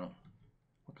 Oh. I don't know.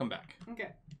 I'll come back. Okay.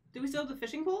 Do we still have the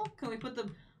fishing pole? Can we put the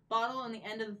bottle on the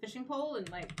end of the fishing pole and,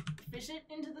 like, fish it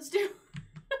into the stew?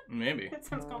 Maybe. That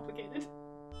sounds complicated.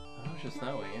 Oh, it's just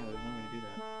that way. Yeah, there's no way to do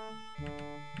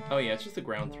that. Oh, yeah, it's just the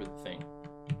ground through the thing.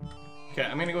 Okay,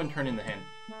 I'm gonna go and turn in the hen.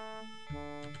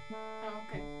 Oh,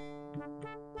 okay.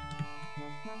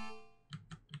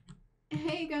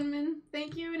 Hey, Gunman.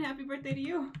 Thank you and happy birthday to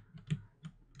you.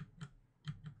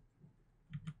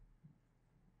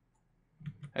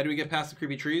 How do we get past the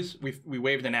creepy trees? We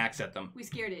waved an axe at them. We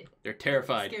scared it. They're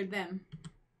terrified. We scared them.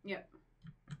 Yep.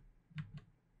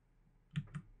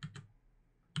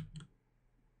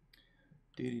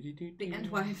 The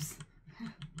Endwives.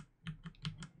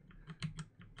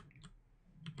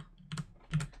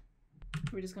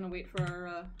 We're just gonna wait for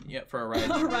our, Yeah, for a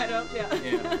ride. our ride up, yeah.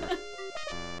 Yeah.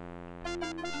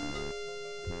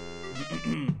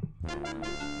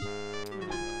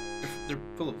 They're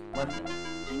full of marshmallows.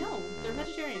 I know. They're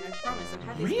vegetarian, I promise. I've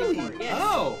had these Really? before. Yes.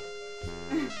 Oh!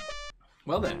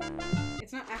 Well then.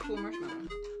 It's not actual marshmallow.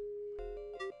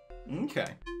 Okay.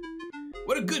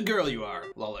 What a good girl you are,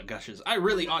 Lala gushes. I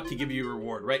really ought to give you a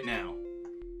reward right now.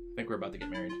 I think we're about to get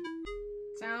married.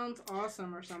 Sounds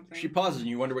awesome or something. She pauses and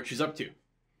you wonder what she's up to.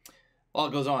 Lala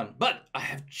goes on, but I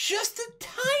have just the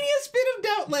tiniest bit of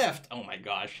doubt left. Oh my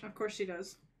gosh. Of course she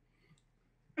does.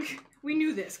 We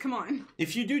knew this, come on.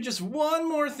 If you do just one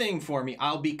more thing for me,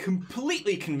 I'll be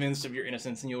completely convinced of your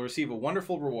innocence and you'll receive a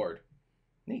wonderful reward.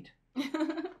 Neat.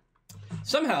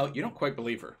 Somehow, you don't quite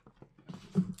believe her.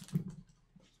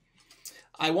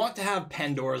 I want to have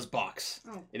Pandora's box.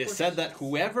 Oh, It is said that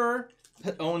whoever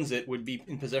owns it would be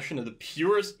in possession of the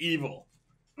purest evil.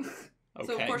 Okay.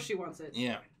 So of course she wants it.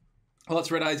 Yeah. While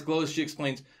its red eyes glow, she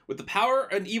explains, with the power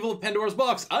and evil of Pandora's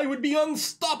box, I would be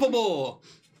unstoppable!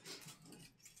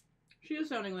 She is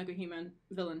sounding like a He-Man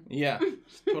villain. Yeah,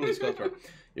 totally Skeletor.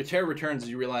 Your terror returns as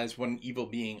you realize what an evil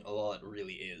being Alola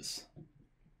really is.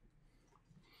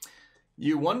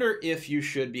 You wonder if you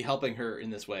should be helping her in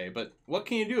this way, but what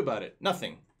can you do about it?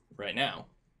 Nothing. Right now.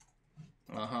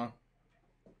 Uh-huh.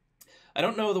 I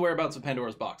don't know the whereabouts of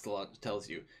Pandora's box, Alola tells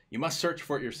you. You must search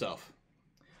for it yourself.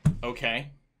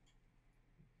 Okay.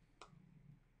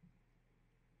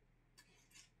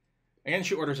 Again,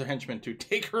 she orders her henchmen to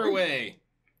take her away.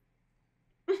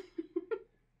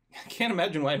 I can't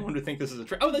imagine why anyone would think this is a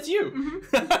trick. Oh, that's you!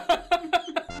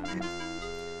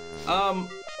 Mm-hmm.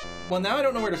 Well, now I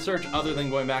don't know where to search other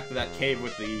than going back to that cave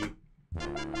with the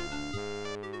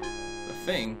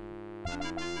thing.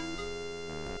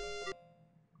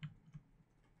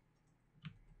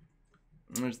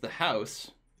 And there's the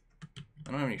house.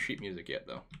 I don't have any sheet music yet,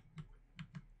 though.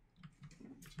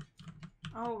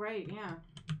 Oh, right, yeah.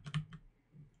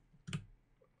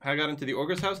 How I got into the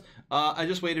ogre's house? I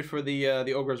just waited for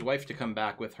the ogre's wife to come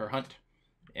back with her hunt.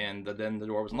 And then the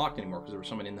door wasn't locked anymore because there was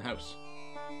someone in the house.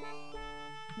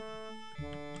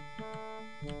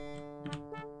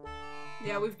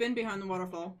 Yeah, we've been behind the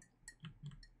waterfall.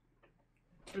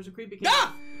 There's a creepy cave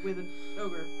with an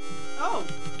ogre. Oh!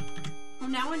 Well,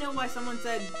 now I know why someone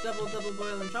said double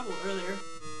boil and trouble earlier.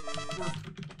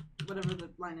 Or whatever the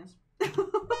line is.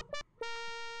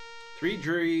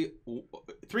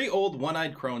 Three old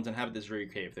one-eyed crones inhabit this dreary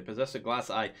cave. They possess a glass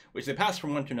eye, which they pass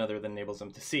from one to another, that enables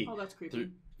them to see. Oh, that's creepy.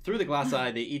 Through the glass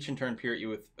eye, they each in turn peer at you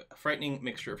with a frightening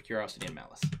mixture of curiosity and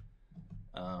malice.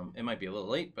 It might be a little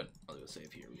late, but I'll do a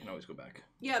save here. We can always go back.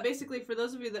 Yeah, basically, for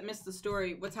those of you that missed the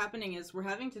story, what's happening is we're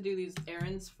having to do these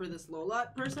errands for this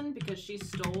Lolot person because she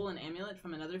stole an amulet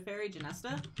from another fairy,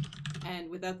 Genesta.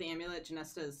 And without the amulet,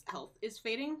 Genesta's health is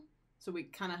fading. So we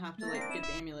kind of have to, like, get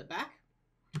the amulet back.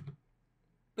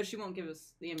 But she won't give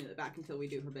us the amulet back until we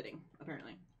do her bidding,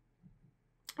 apparently.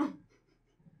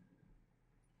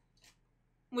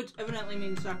 Which evidently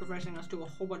means sacrificing us to a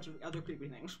whole bunch of other creepy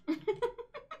things.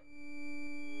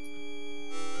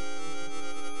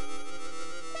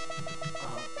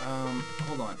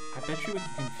 Hold on. I bet you would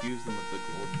confuse them with the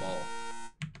gold ball.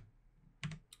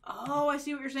 Oh, I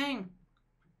see what you're saying.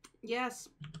 Yes.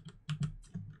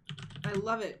 I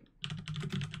love it.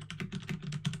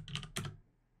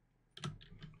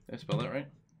 Did I spell that right?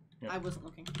 Yep. I wasn't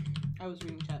looking. I was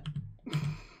reading chat.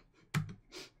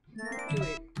 Too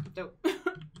late. Dope.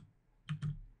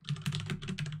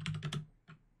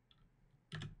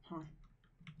 Huh.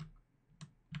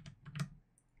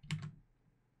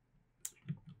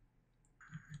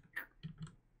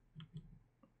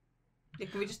 Yeah,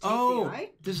 can we just take the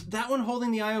eye? Is that one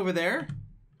holding the eye over there?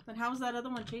 Then how is that other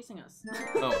one chasing us?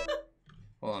 Oh.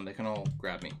 Hold on, they can all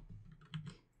grab me.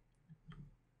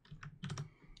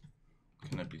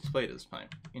 Cannot be displayed as fine.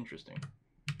 Interesting.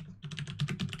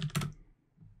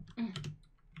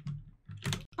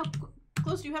 How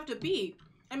close do you have to be?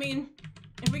 I mean,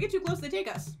 if we get too close, they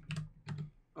take us.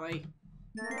 Oi.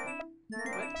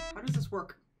 What? How does this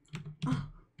work?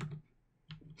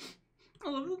 I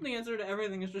love that the answer to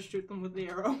everything is just shoot them with the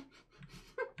arrow.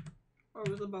 Or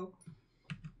with the bow.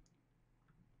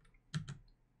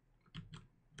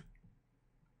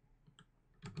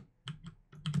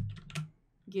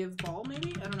 Give ball,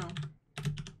 maybe? I don't know.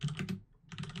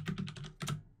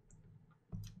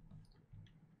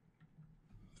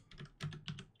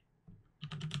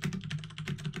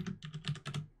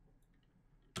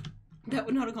 That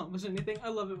would not accomplish anything. I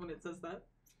love it when it says that.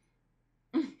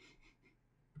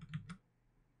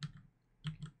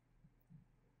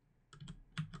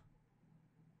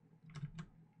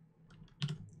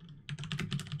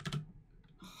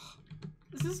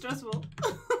 This is stressful.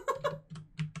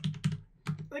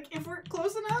 Like, if we're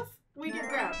close enough, we get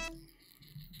grabbed.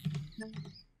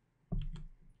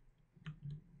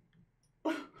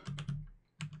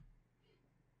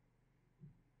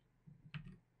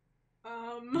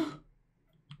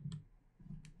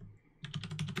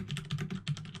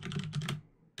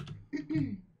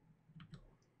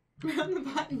 Round the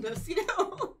button, does you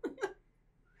know?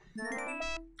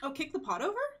 Oh, kick the pot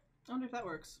over? I wonder if that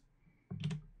works.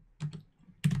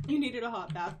 You needed a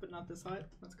hot bath, but not this hot.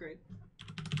 That's great.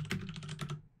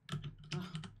 Ugh,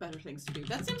 better things to do.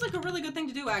 That seems like a really good thing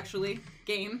to do, actually.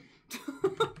 Game.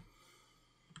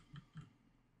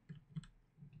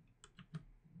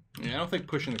 Yeah, I don't think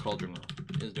pushing the cauldron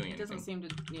is doing anything. It doesn't seem to,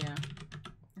 yeah.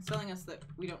 It's telling us that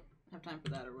we don't have time for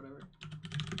that or whatever.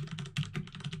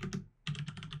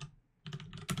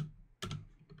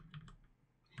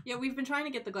 Yeah, we've been trying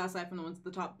to get the glass eye from the ones at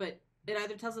the top, but it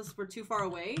either tells us we're too far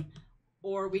away,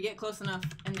 or we get close enough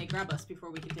and they grab us before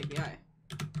we can take the eye.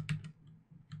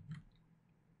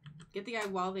 Get the eye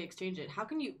while they exchange it. How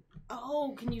can you...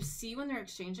 Oh, can you see when they're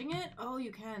exchanging it? Oh,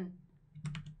 you can.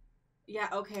 Yeah,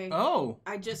 okay. Oh.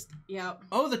 I just... Yeah.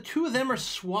 Oh, the two of them are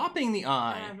swapping the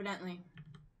eye. Evidently.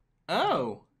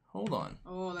 Oh. Hold on.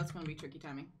 Oh, that's going to be tricky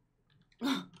timing.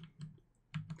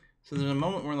 So there's a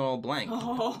moment where they're all blank.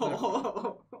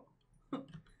 Oh.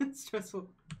 It's stressful.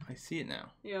 I see it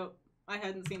now. Yep. I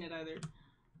hadn't seen it either.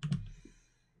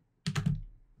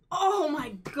 Oh my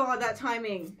god, that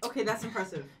timing. Okay, that's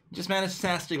impressive. Just managed to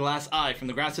snatch the glass eye from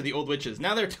the grasp of the old witches.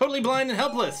 Now they're totally blind and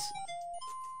helpless.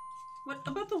 What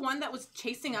about the one that was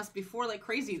chasing us before like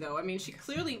crazy, though? I mean, she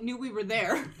clearly knew we were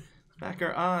there. Back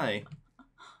her eye.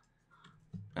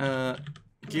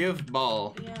 Give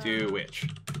ball to witch.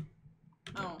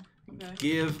 Oh, okay.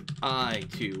 Give eye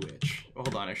to witch. Oh,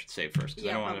 hold on, I should save first, because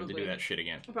I don't want him to do that shit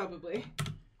again. Probably.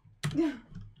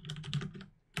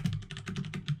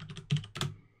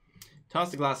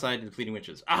 Toss the glass eye to the fleeting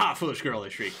witches. Aha, foolish girl, they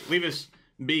shriek. Leave us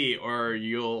be, or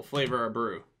you'll flavor our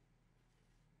brew.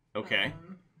 Okay.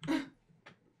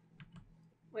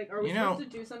 Like, are we supposed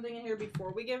to do something in here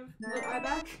before we give the eye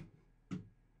back?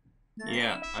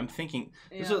 Yeah, I'm thinking.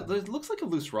 Yeah. So there looks like a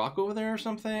loose rock over there or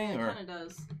something. Yeah, it kind of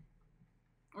does.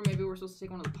 Or maybe we're supposed to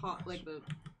take one of the like the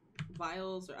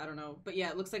vials, or I don't know. But yeah,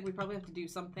 it looks like we probably have to do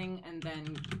something and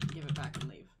then give it back and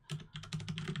leave.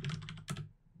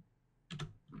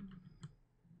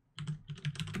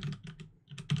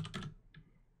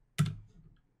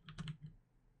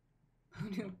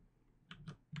 knew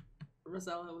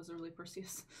Rosella was really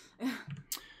Perseus.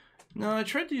 No, I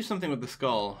tried to do something with the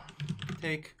skull.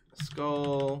 Take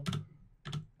skull.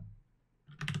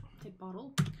 Take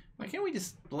bottle. Why can't we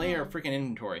display our freaking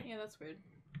inventory? Yeah, that's weird.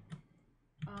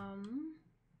 Can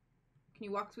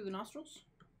you walk through the nostrils?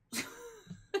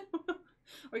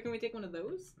 Or can we take one of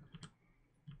those?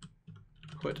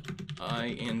 Put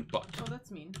eye in butt. Oh,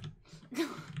 that's mean.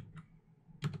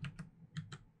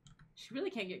 She really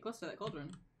can't get close to that cauldron.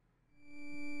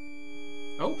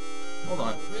 Oh, hold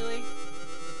on. Really?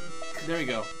 There you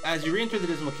go. As you re-enter the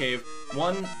dismal cave,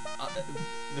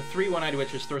 the three one-eyed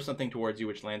witches throw something towards you,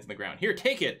 which lands in the ground. Here,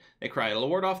 take it! They cry. It'll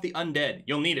ward off the undead.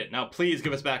 You'll need it. Now, please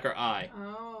give us back our eye.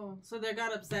 Oh, so they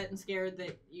got upset and scared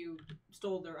that you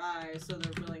stole their eye, so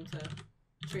they're willing to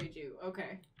trade you.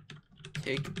 Okay.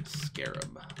 Take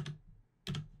scarab.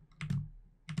 I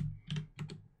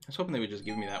was hoping they would just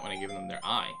give me that when I give them their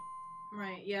eye.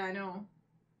 Right. Yeah, I know.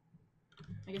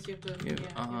 I guess you have to Give yeah,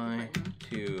 eye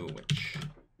to witch.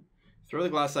 Throw the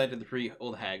glass eye to the three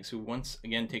old hags, who once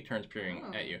again take turns peering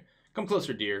at you. Come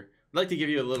closer, dear. I'd like to give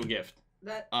you a little gift.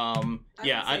 That.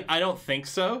 Yeah, I don't think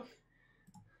so.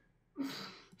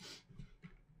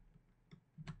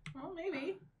 Well,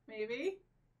 maybe. Maybe.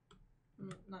 I'm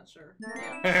not sure.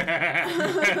 Yeah.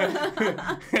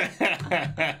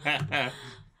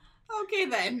 Okay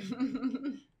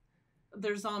then.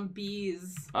 They're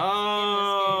zombies.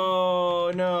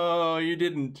 Oh no, you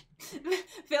didn't.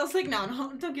 Fail's like,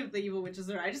 no, don't give the evil witches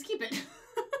their eye. Just keep it.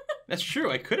 That's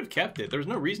true. I could have kept it. There was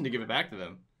no reason to give it back to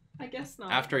them. I guess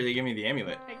not. After they give me the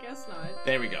amulet. I guess not.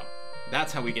 There we go.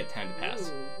 That's how we get time to pass.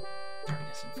 Ooh.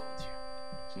 Darkness enfolds you.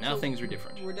 So now things are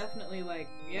different. We're definitely like,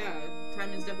 yeah,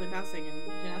 time is definitely passing, and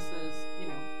Janessa is,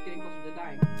 getting closer to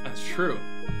dying. That's true.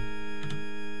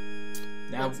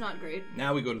 Now, That's not great.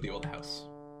 Now we go to the old house.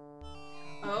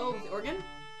 Oh, the organ?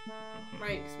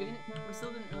 Right, because we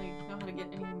still didn't really know how to get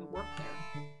anything to work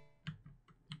there.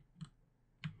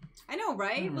 I know,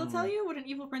 right? We'll tell you what an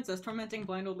evil princess tormenting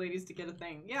blind old ladies to get a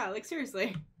thing. Yeah, like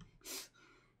seriously.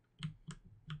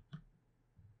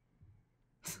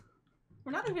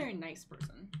 We're not a very nice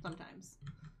person sometimes.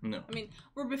 No. I mean,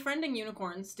 we're befriending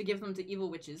unicorns to give them to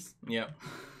evil witches. Yep.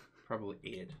 Probably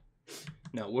id.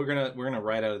 No, we're gonna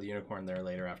ride out of the unicorn there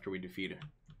later after we defeat it.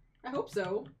 I hope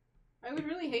so. I would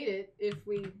really hate it if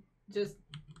we just...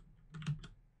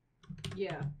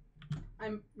 Yeah.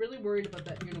 I'm really worried about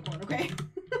that unicorn, okay?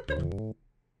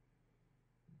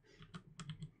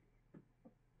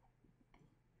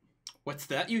 What's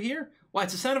that you hear? Why,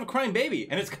 it's the sound of a crying baby,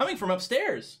 and it's coming from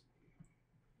upstairs.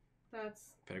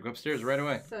 That's... Better go upstairs right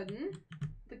away. sudden.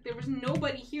 Like, there was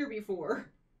nobody here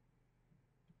before.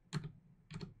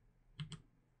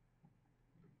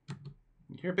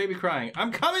 You hear baby crying.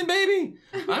 I'm coming, baby!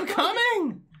 I'm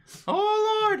coming!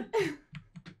 Oh, Lord! This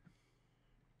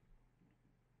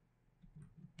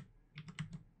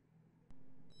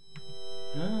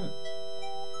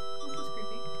is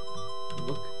creepy.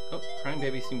 Look. Oh, crying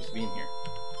baby seems to be in here.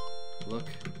 Look,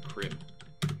 crib.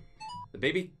 The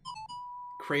baby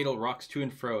cradle rocks to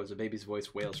and fro as a baby's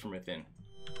voice wails from within.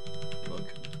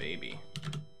 Look, baby.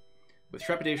 With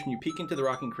trepidation, you peek into the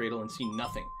rocking cradle and see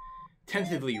nothing.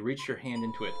 Tentatively, you reach your hand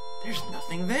into it. There's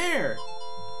nothing there!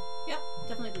 Yep,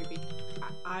 definitely creepy.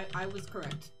 I was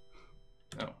correct.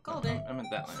 Oh, Called it. I meant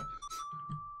that lamp.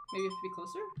 Maybe you have to be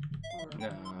closer? Or... No, I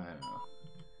don't know.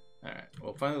 Alright,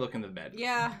 we'll finally look in the bed.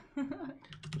 Yeah.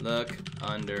 Look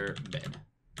under bed.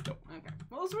 Nope. Okay.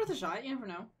 Well, it's worth a shot. You never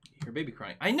know. You hear baby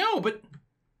crying. I know, but...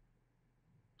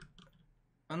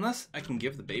 Unless I can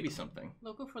give the baby something.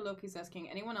 Loco for Loki's asking,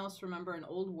 anyone else remember an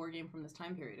old war game from this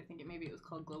time period? I think maybe it was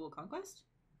called Global Conquest?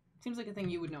 Seems like a thing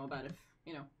you would know about if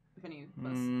any of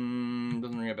us.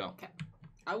 Doesn't ring a bell. Okay.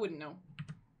 I wouldn't know.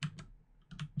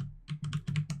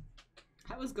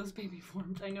 How was Ghost Baby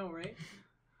formed? I know, right?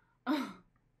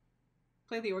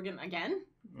 Play the organ again?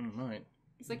 Right.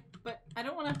 He's like, but I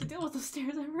don't want to have to deal with those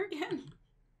stairs ever again.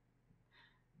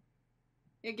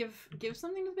 Yeah, give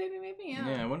something to the baby, maybe?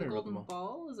 Yeah, I wonder the about golden the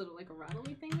ball? Is it like a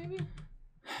rattly thing, maybe?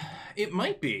 It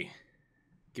might be.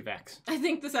 Give X. I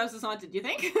think this house is haunted, you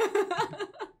think?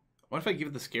 What if I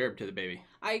give the scarab to the baby?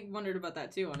 I wondered about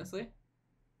that too, honestly.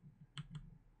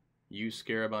 Use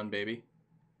scarab on baby?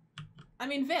 I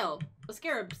mean, Veil. A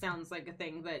scarab sounds like a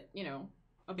thing that,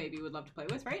 a baby would love to play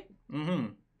with, right?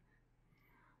 Mm-hmm.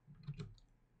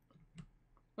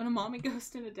 When a mommy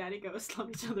ghost and a daddy ghost love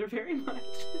each other very much.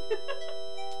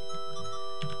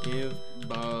 Give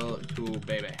ball to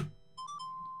baby.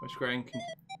 Which crying can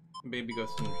baby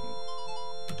ghost in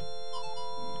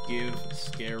Give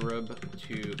scarab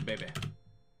to baby.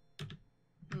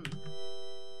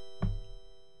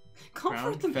 Call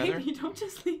Crown, the feather. baby. Don't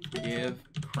just leave it. Give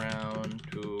crown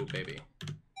to baby.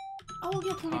 Oh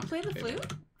yeah, can we Talk play the baby.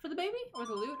 flute for the baby, or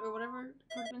the lute, or whatever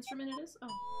sort of instrument it is? Oh.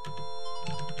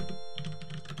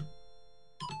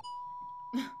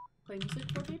 Play music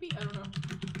for baby? I don't know.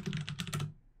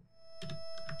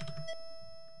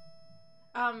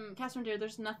 Catherine dear,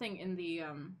 there's nothing in the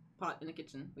pot in the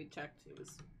kitchen. We checked. It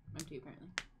was empty apparently.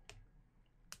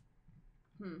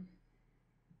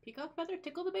 Peacock feather?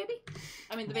 Tickle the baby?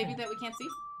 I mean the baby that we can't see?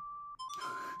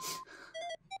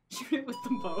 Shoot it with the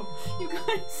bow. You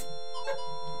guys.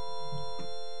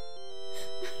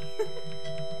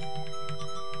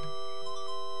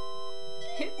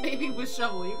 Hit baby with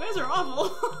shovel. You guys are awful.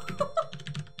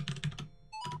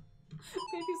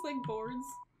 Baby's like boards.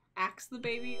 Axe the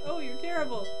baby. Oh, you're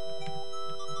terrible.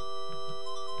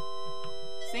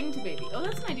 Sing to baby. Oh,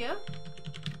 that's an idea.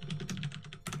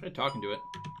 Try talking to it.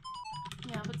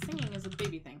 Yeah, but singing is a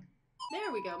baby thing.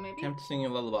 There we go, maybe. Attempt to sing a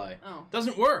lullaby. Oh.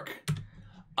 Doesn't work!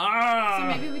 Ah! So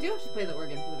maybe we do have to play the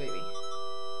organ for the baby.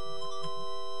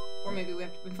 Or maybe we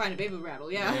have to find a baby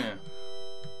rattle, yeah.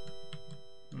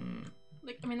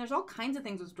 Like, I mean, there's all kinds of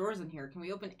things with drawers in here. Can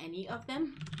we open any of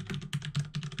them?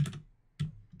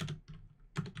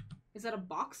 Is that a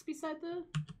box beside the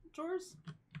drawers?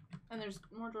 And there's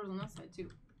more drawers on that side, too.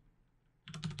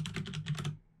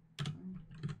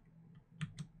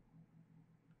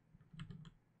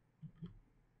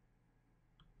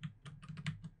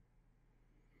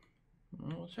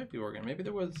 Well, we'll check the organ. Maybe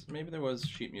there was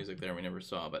sheet music there we never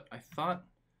saw, but I thought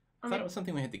it was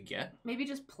something we had to get. Maybe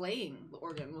just playing the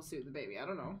organ will suit the baby. I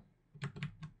don't know.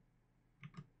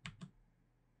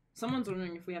 Someone's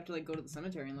wondering if we have to like go to the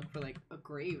cemetery and look for like a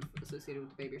grave associated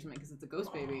with the baby or something because it's a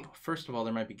ghost baby. First of all,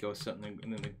 there might be ghosts in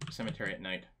the cemetery at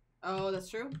night. Oh, that's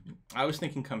true. I was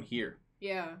thinking come here.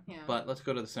 Yeah, yeah. But let's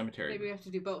go to the cemetery. Maybe we have to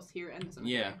do both here and the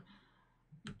cemetery.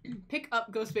 Yeah. Pick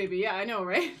up ghost baby. Yeah, I know,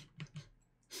 right?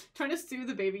 Trying to sue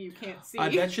the baby you can't see. I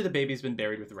bet you the baby's been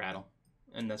buried with rattle,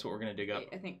 and that's what we're gonna dig up.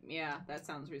 I think, yeah, that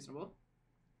sounds reasonable.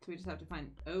 So we just have to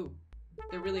find. Oh,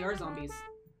 there really are zombies.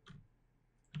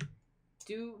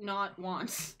 Do not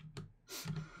want.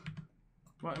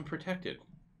 Well, I'm protected.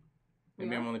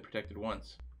 Maybe I'm only protected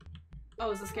once.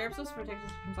 Oh, is the scarab supposed to protect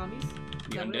us from zombies? The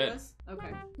Is that what it undead. was?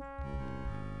 Okay.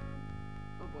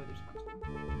 Oh boy, there's a bunch of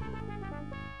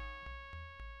them.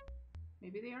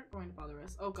 Maybe they aren't going to bother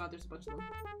us. Oh god, there's a bunch of them.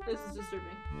 This is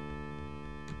disturbing.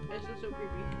 It's just so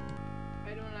creepy.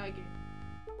 I don't like it.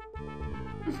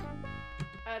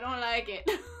 I don't like it.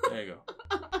 There you go.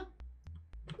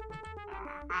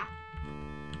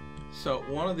 So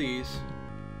one of these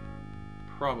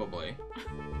probably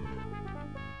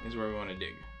is where we want to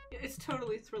dig. It's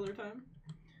totally thriller time.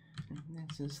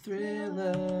 This is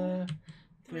thriller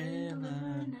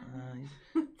night.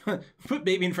 Put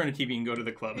baby in front of TV and go to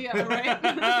the club. Yeah, right?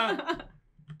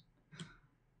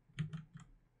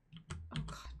 Oh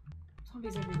god.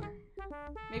 Zombies everywhere.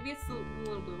 Maybe it's the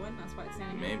little blue one, that's why it's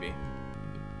standing there. Maybe.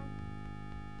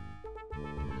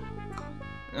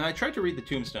 And I tried to read the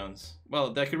tombstones.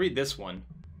 Well, I could read this one.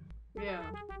 Yeah.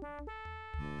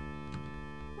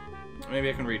 Maybe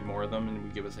I can read more of them and we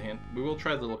give us a hint. We will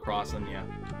try the little cross and yeah.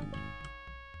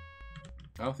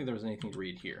 I don't think there was anything to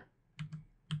read here.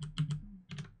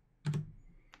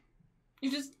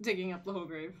 You're just digging up the whole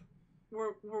grave.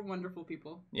 We're wonderful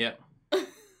people. Yeah.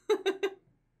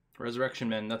 Resurrection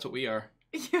men, that's what we are.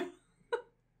 Yeah.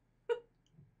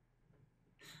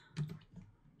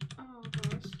 Oh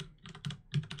gosh.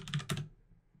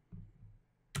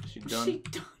 She done. She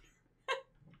done.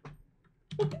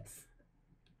 What?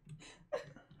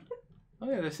 Oh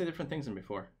yeah, they say different things than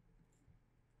before.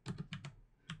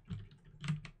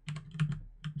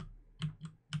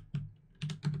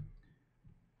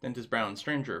 Dentist Brown,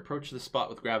 stranger, approach the spot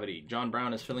with gravity. John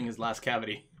Brown is filling his last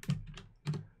cavity.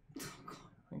 I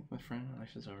think my friend,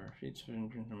 lashes over. Sheets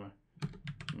into my.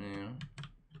 Yeah.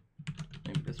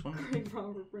 Maybe this one? Grave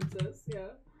robber princess,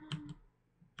 yeah.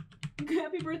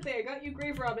 Happy birthday, I got you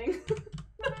grave robbing.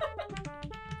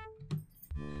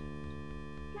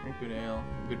 Drink good ale,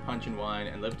 good punch and wine,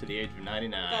 and live to the age of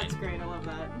 99. That's great, I love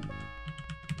that.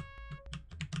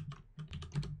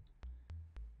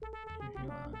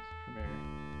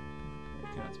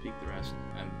 I cannot speak the rest,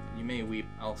 and you may weep,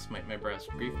 I'll smite my breast,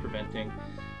 grief preventing.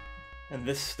 And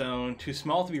this stone, too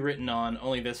small to be written on,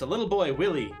 only this, a little boy,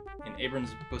 Willie, in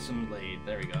Abram's bosom laid.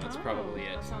 There we go, that's probably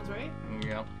it. That sounds right.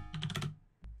 Yep.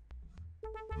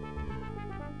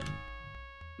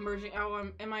 Merging. Oh,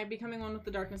 am I becoming one with the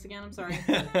darkness again? I'm sorry.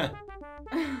 I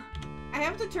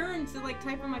have to turn to like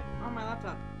type on my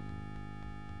laptop.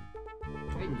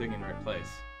 I'm digging in the right place.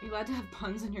 Are you allowed to have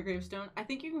puns in your gravestone? I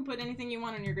think you can put anything you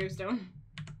want on your gravestone.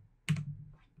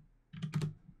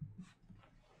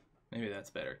 Maybe that's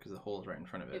better because the hole is right in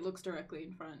front of it. It looks directly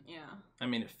in front, yeah. I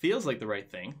mean, it feels like the right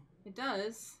thing. It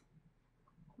does.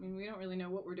 I mean, we don't really know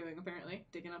what we're doing, apparently.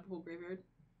 Digging up a whole graveyard.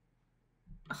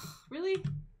 Ugh, really?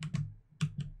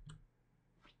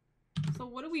 So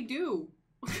what do we do?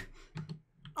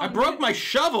 I broke my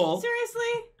shovel!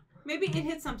 Seriously? Maybe it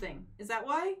hit something. Is that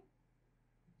why?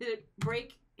 Did it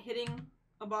break hitting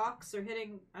a box or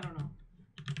hitting... I don't know.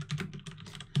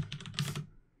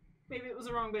 Maybe it was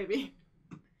the wrong baby.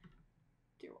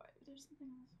 Dear wife, there's something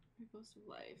else. Repose of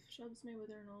life. Shrubs may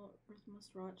wither and all earth must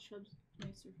rot. Shrubs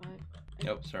may survive.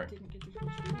 Nope, sorry. Didn't get to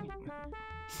finish reading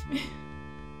it.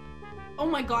 Oh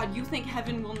my god, you think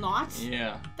heaven will not?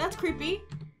 Yeah. That's creepy.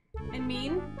 And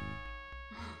mean.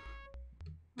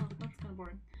 Oh, that's kind of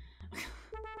boring.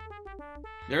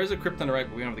 There is a crypt on the right,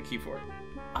 but we don't have the key for it.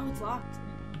 Oh, it's locked.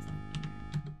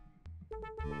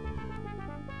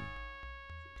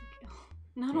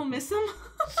 None will miss him?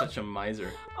 Such a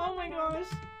miser. Oh my gosh.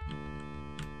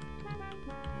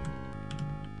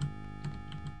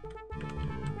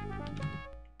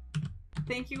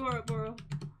 Thank you, Ouroboros.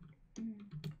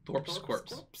 Thorpe's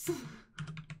corpse.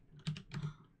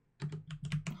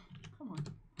 Come on.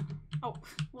 Oh,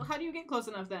 well, how do you get close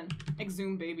enough then?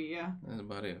 Exhume baby, yeah. That's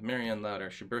about it. Marianne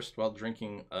Louder. She burst while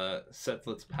drinking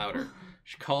Sethlitz powder.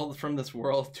 She called from this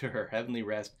world to her heavenly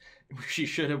rest. She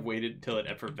should have waited till it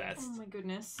effervesced. Oh my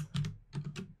goodness.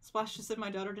 Splash just said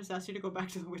my daughter just asked you to go back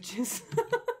to the witches.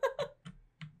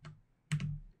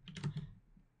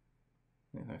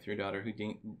 With your daughter who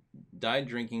died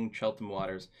drinking Cheltenham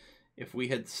waters. If we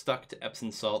had stuck to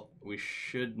Epsom salt, we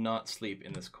should not sleep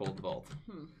in this cold vault.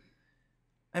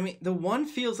 I mean, the one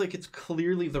feels like it's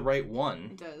clearly the right one.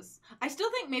 It does. I still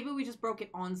think maybe we just broke it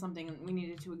on something and we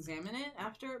needed to examine it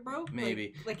after it broke.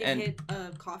 Maybe. Like it hit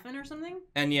a coffin or something?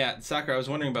 And yeah, Sakura, I was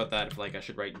wondering about that, if like I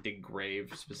should write dig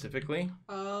grave specifically.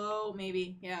 Oh,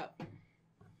 maybe. Yeah.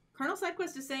 Colonel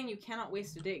Sidequest is saying you cannot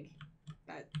waste a dig.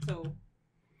 So...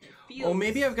 Feels... Oh,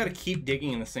 maybe I've got to keep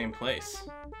digging in the same place.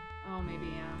 Oh, maybe,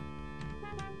 yeah.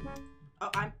 Oh,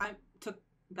 I took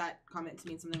that comment to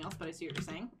mean something else, but I see what you're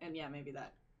saying. And yeah, maybe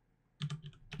that.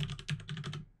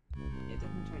 Yeah,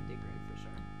 definitely try to dig grave for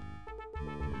sure.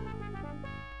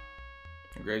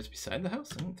 Are graves beside the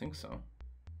house? I don't think so.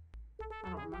 I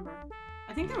don't remember.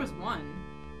 I think there was one.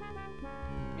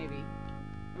 Maybe.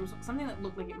 There was something that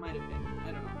looked like it might have been.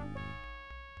 I don't know.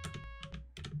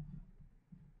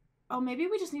 Oh, maybe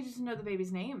we just needed to know the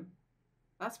baby's name.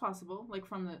 That's possible, like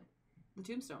from the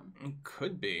tombstone. It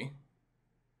could be.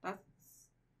 That's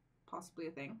possibly a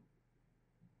thing.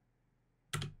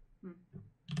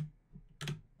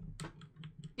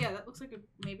 Yeah, that looks like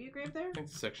maybe a grave there. I think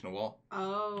it's a section of wall.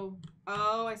 Oh,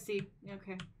 I see.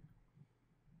 Okay.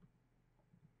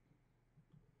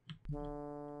 So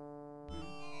a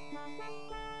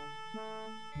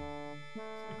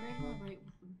grave on the right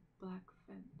with the black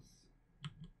fence.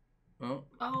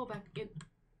 Oh, back it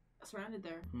surrounded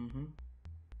there. Mm-hmm.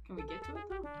 Can we get to it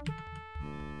though?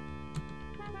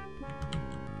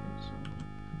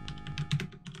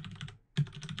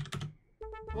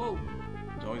 Whoa.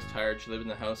 I was always tired. She lived in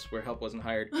the house where help wasn't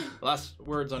hired. The last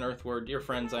words on earth were, "Dear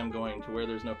friends, I'm going to where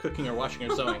there's no cooking or washing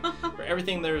or sewing. For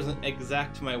everything there is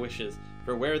exact to my wishes.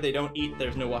 For where they don't eat,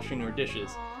 there's no washing nor dishes.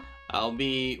 Aww. I'll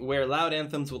be where loud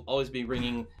anthems will always be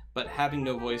ringing, but having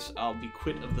no voice, I'll be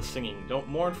quit of the singing. Don't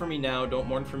mourn for me now, don't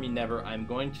mourn for me never. I'm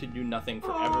going to do nothing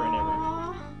forever and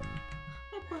ever."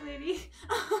 That poor lady.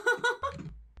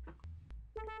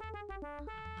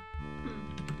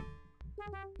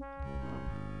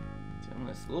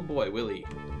 This little boy, Willie.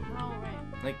 Oh, right.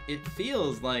 Like, it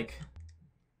feels like...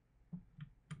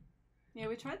 Yeah,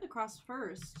 we tried the cross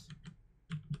first.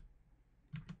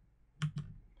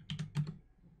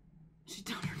 She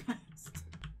done her best.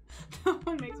 That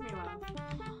one makes me laugh.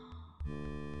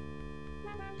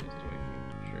 Just waking,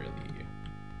 surely you.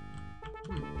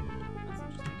 That's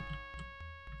interesting.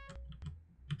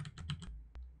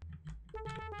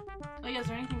 Oh yeah, is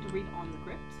there anything to read on the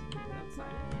crypt? Maybe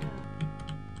outside it, yeah.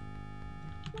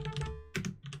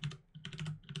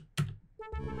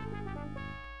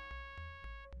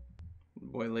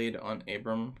 Boy laid on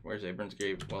Abram. Where's Abram's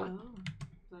grave? Well, Oh,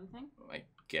 is that a thing? I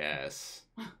guess.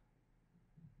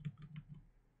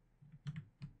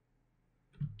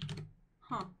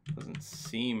 Huh. Doesn't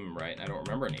seem right. I don't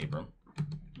remember an Abram.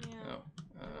 Yeah.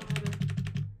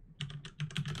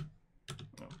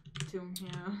 No. Tomb,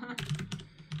 yeah.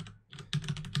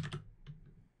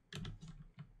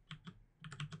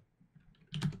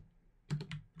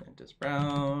 Prentice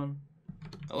Brown.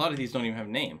 A lot of these don't even have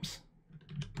names.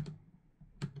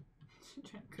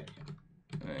 Good.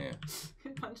 Oh, yeah.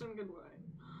 Punch him goodbye.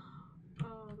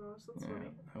 Oh gosh. that's Yeah,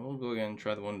 funny. I will go again and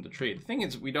try the one with the tree. The thing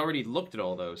is, we'd already looked at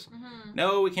all those. Mm-hmm.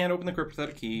 No, we can't open the crypt without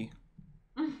a key.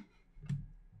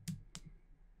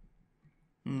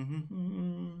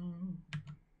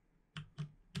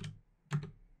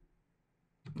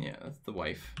 Yeah, that's the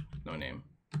wife. No name.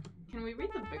 Can we read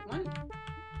the big one?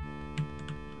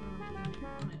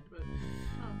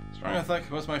 Strong athletic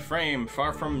was my frame,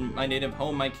 far from my native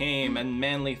home I came, and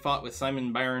manly fought with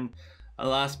Simon Byron,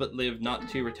 alas but lived not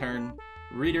to return.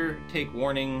 Reader, take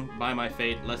warning by my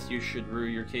fate, lest you should rue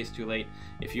your case too late.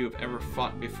 If you have ever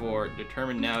fought before,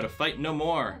 determined now to fight no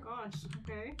more. Oh gosh,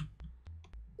 okay.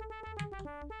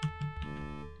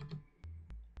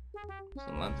 So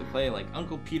I'll have to play like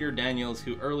Uncle Peter Daniels,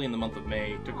 who early in the month of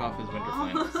May took off his winter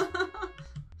flannels.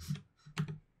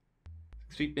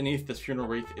 6 feet beneath this funeral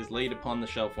wreath is laid upon the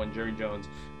shelf one Jerry Jones,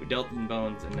 who dealt in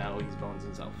bones, and now he's bones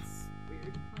himself. That's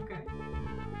weird. Okay.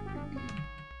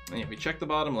 And yeah, we check the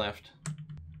bottom left.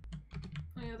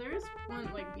 Oh yeah, there is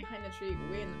one like behind the tree,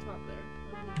 way in the top there.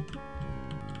 I don't know.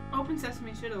 Open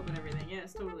sesame should open everything.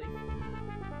 Yes, totally.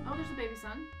 Oh, there's a baby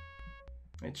son.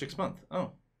 It's 6 months.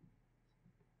 Oh.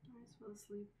 Nice, fell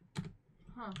asleep.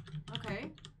 Huh. Okay.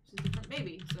 She's a different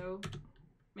baby, so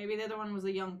maybe the other one was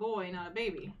a young boy, not a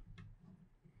baby.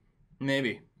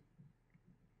 Maybe.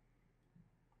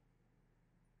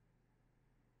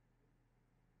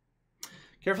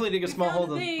 Carefully dig a We small found hole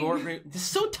the in the thing. board. This is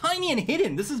so tiny and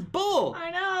hidden. This is bull.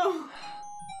 I know!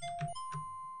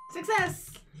 Success!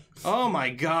 Oh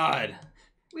my god.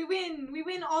 We win! We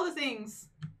win all the things!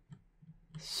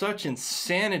 Such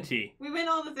insanity. We win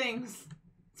all the things!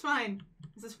 It's fine.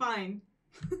 This is fine.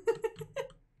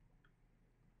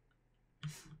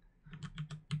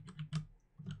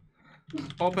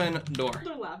 Open door.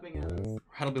 They're laughing at us.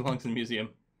 Rattle belongs in the museum.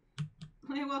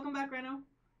 Hey, welcome back, Reno.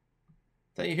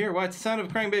 That you hear? Why, it's the sound of a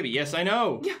crying baby. Yes, I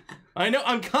know. I know.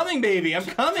 I'm coming, baby. I'm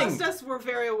coming. Trust us, we're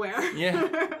very aware. Yeah.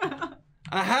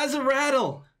 I has a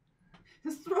rattle.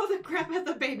 Just throw the crap at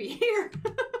the baby. Here.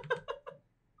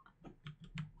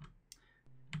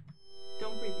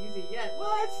 Don't breathe easy yet.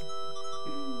 What?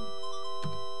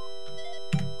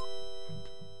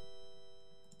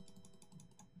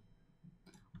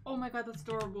 Oh my god, that's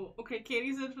adorable. Okay,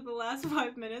 Katie said for the last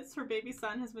 5 minutes, her baby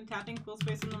son has been tapping Quill's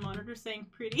face on the monitor saying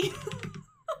pretty.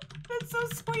 That's so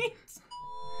sweet.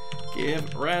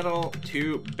 Give rattle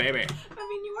to baby. I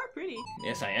mean, you are pretty.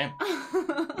 Yes, I am.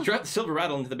 You drop the silver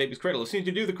rattle into the baby's cradle. As soon as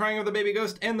you do, the crying of the baby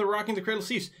ghost and the rocking the cradle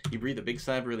cease. You breathe a big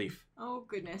sigh of relief. Oh,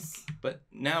 goodness. But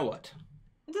now what?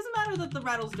 It doesn't matter that the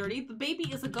rattle's dirty. The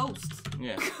baby is a ghost.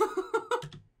 Yeah.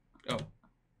 Oh.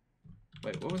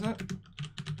 Wait, what was that?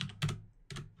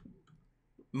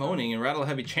 Moaning and rattle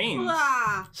heavy chains.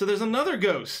 Blah. So there's another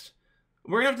ghost.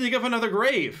 We're gonna have to dig up another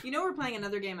grave. You know we're playing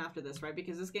another game after this, right?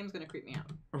 Because this game's gonna creep me out.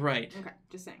 Right. Okay,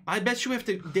 just saying. I bet you have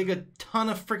to dig a ton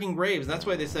of freaking graves. That's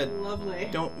why they said Lovely.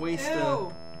 don't waste Ew.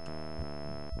 a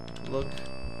look.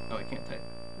 Oh, I can't type.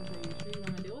 Okay, you sure you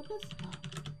want to deal with this?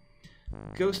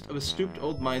 Ghost of a stooped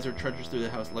old miser trudges through the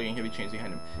house, lugging heavy chains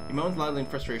behind him. He moans loudly in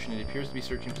frustration and he appears to be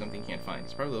searching for something he can't find.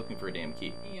 He's probably looking for a damn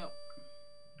key. Yep.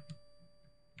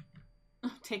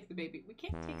 Oh, take the baby. We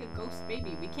can't take a ghost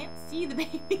baby. We can't see the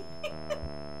baby.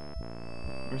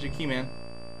 Where's your key, man?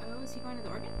 Oh, is he going to the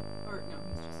organ? Or no,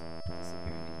 he's just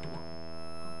disappearing into the wall.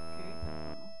 Okay, that's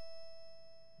normal.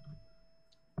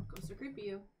 Ghosts are creepy,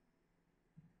 you.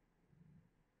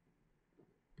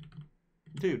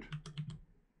 Dude.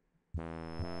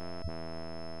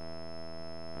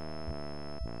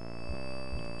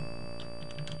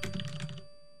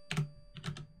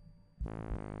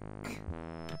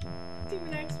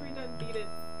 Demon X redone beat it.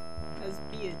 As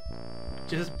be it.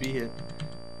 Just be it.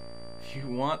 If you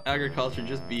want agriculture,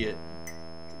 just be it. To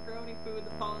grow any food,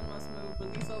 the pollen must move.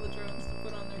 Release all the drones to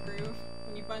put on their groove.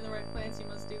 When you find the right plants, you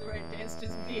must do the right dance.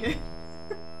 Just be it.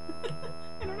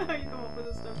 I don't know how you come up with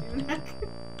this stuff, Demon X.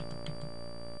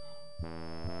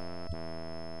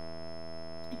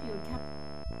 If you had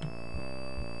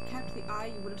kept the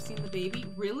eye, you would have seen the baby.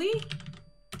 Really?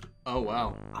 Oh,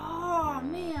 wow. Oh,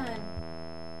 man.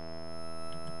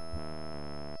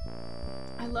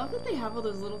 I love that they have all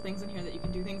those little things in here that you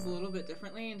can do things a little bit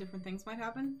differently and different things might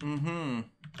happen. Mm-hmm.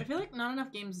 I feel like not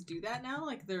enough games do that now.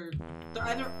 Like they're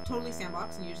either totally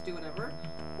sandbox and you just do whatever,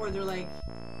 or they're like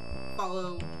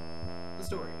follow the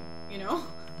story, you know?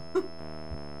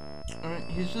 Alright,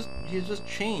 he's just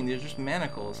chained. There's just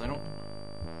manacles.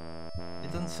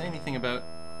 It doesn't say anything about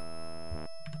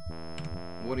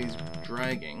what he's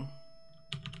dragging.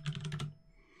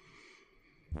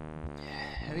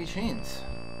 Heavy chains.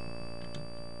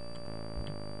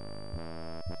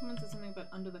 Someone said something about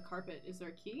under the carpet. Is there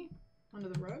a key? Under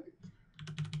the rug?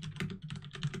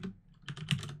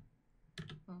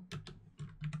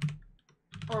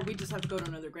 Or we just have to go to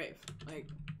another grave. Like,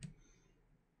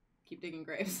 keep digging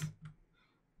graves.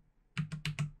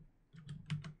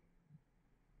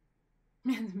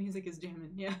 Man, the music is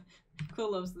jamming. Yeah.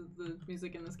 Quill loves the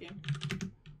music in this game.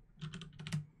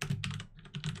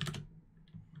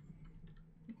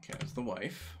 Okay, that's the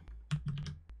wife.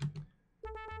 Oh,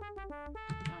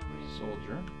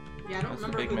 Soldier. yeah, I don't That's the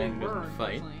remember big who man they who were, doesn't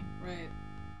fight. unfortunately. Right.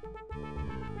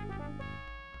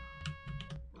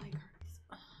 Like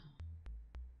her.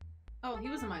 Oh, he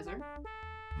was a miser.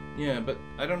 Yeah, but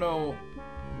I don't know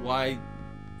why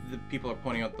the people are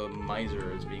pointing out the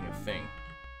miser as being a thing.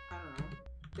 I don't know.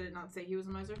 Did it not say he was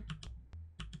a miser?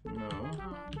 No.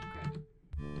 Oh, okay.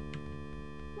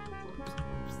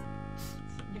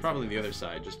 Probably the other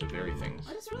side, just to vary things.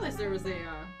 I just realized there was a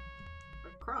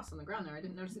cross on the ground there. I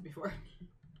didn't notice it before.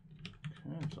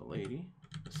 There's a lady.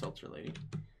 A seltzer lady.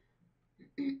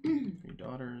 3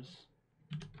 daughters.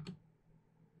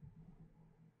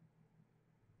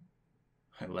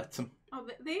 I lets him. Oh,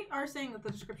 they are saying that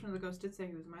the description of the ghost did say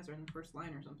he was a miser in the first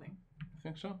line or something. I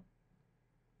think so.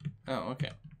 Oh,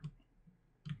 okay.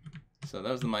 So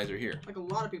that was the miser here. Like a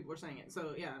lot of people were saying it,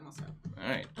 so yeah, I must have.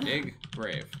 Alright, dig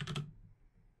grave.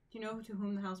 Do you know to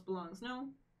whom the house belongs? No,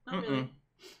 not really.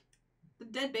 The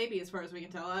dead baby, as far as we can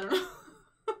tell. I don't know.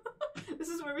 This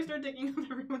is where we start digging up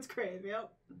everyone's grave,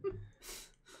 yep.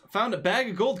 Found a bag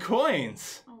of gold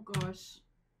coins! Oh gosh.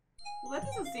 Well, that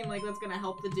doesn't seem like that's gonna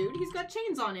help the dude. He's got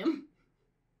chains on him.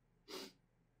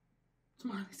 It's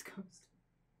Marley's ghost.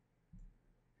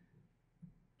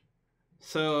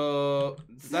 So,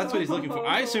 that's what he's looking for.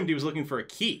 I assumed he was looking for a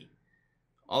key.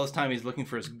 All this time he's looking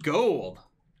for his gold.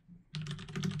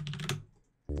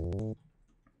 Come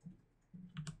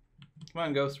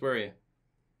on, ghost, where are you?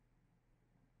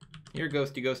 Here,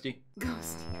 ghosty, ghosty.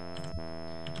 Ghost.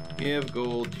 Give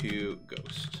gold to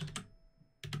ghost.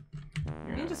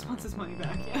 He just wants his money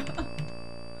back, yeah.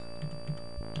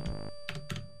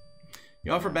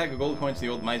 You offer a bag of gold coins to the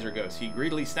old miser ghost. He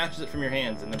greedily snatches it from your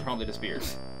hands and then promptly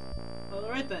disappears.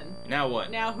 Alright then. Now what?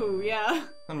 Now who, yeah.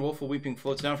 Then Woeful Weeping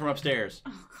floats down from upstairs.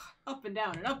 Oh god. Up and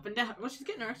down and up and down. Well, she's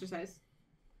getting her exercise.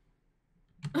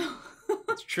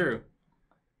 It's true.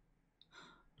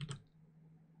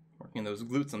 Working those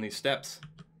glutes on these steps.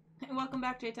 And welcome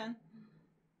back, J10.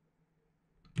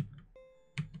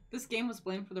 This game was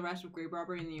blamed for the rash of grave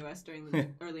robbery in the US during the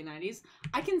early 90s.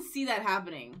 I can see that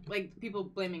happening. Like, people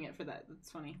blaming it for that. That's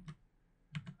funny.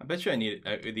 I bet you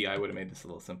the eye would have made this a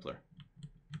little simpler.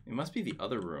 It must be the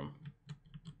other room.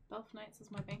 Belf Knight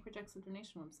says my bank rejects the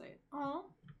donation website. Oh,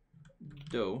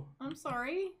 Doe. I'm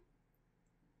sorry.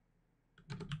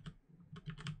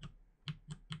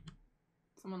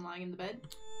 Someone lying in the bed?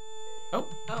 Oh.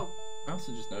 Oh. I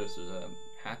also just noticed there's a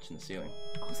hatch in the ceiling.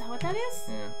 Oh, is that what that is?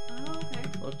 Yeah. Oh, okay.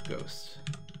 Look, ghost.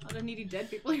 A lot of needy dead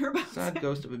people here about Sad it.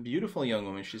 ghost of a beautiful young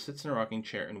woman. She sits in a rocking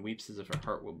chair and weeps as if her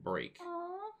heart will break. Aww.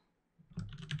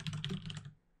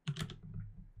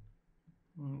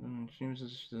 She was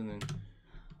just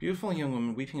beautiful young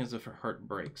woman weeping as if her heart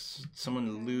breaks.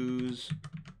 Someone lose.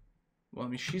 Well, I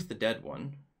mean, she's the dead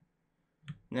one.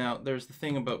 Now, there's the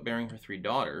thing about bearing her 3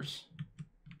 daughters.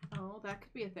 Oh, that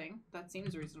could be a thing. That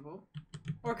seems reasonable.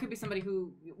 Or it could be somebody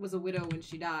who was a widow when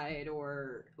she died,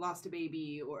 or lost a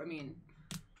baby, or I mean,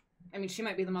 she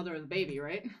might be the mother of the baby,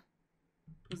 right?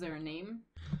 Was there a name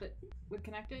that would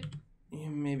connect it? Yeah,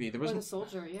 maybe there was the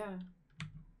soldier, yeah.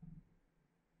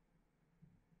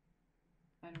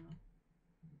 I don't know.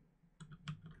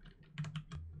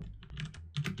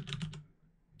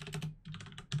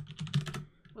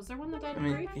 Was there one that died I of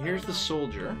mean, grief? here's the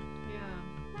soldier. Yeah.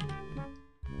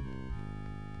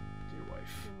 Dear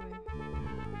wife.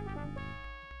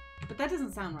 But that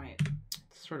doesn't sound right. It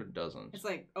sort of doesn't. It's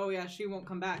like, oh yeah, she won't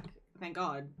come back. Thank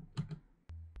God.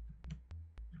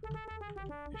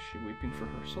 Is she weeping for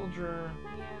her soldier?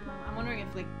 Yeah. I'm wondering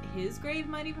if, like, his grave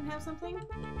might even have something?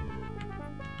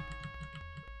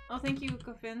 Oh, thank you,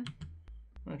 Kofin.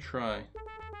 I'm gonna try.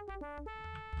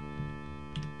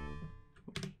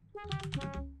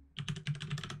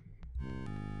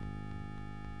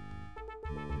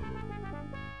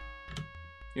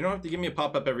 You don't have to give me a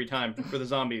pop-up every time for the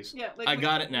zombies. Yeah, like I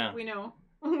got it now. We know.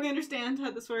 We understand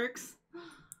how this works.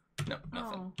 No,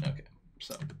 nothing. Oh. Okay,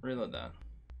 so reload that.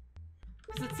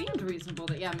 Because it seemed reasonable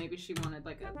that, yeah, maybe she wanted,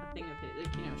 like, a thing of his.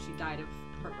 Like, you know, she died of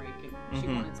heartbreak and she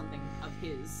wanted something of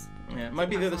his. Yeah, it might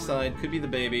be the other side. Could be the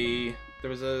baby. There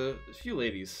was a few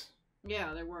ladies.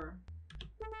 Yeah, there were.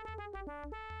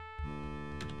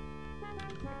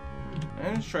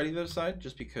 I'm gonna try the other side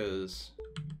just because.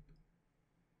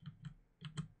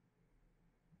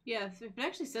 Yeah, if it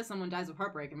actually says someone dies of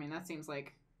heartbreak, I mean, that seems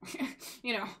like,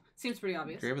 you know, Seems pretty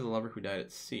obvious. Grave of the lover who died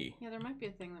at sea. Yeah, there might be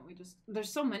a thing that we just...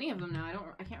 There's so many of them now,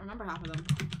 I can't remember half of them.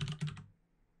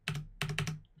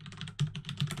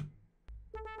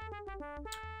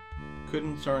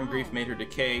 Couldn't sorrow and grief Oh. made her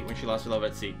decay when she lost her love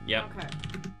at sea. Yep. Okay.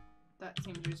 That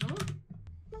seems reasonable.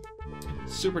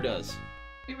 Super does.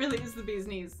 It really is the bee's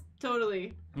knees.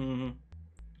 Totally. Mm-hmm.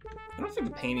 I don't think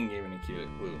the painting gave any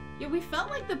clue. Yeah, we felt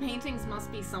like the paintings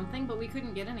must be something, but we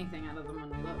couldn't get anything out of them when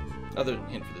we looked. Other than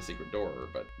hint for the secret door,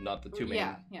 but not the two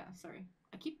main. Yeah, sorry.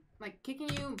 I keep, like, kicking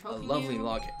you and A poking lovely you.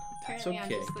 locket. That's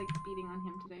Apparently okay. I'm just, like, beating on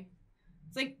him today.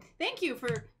 It's like, thank you for,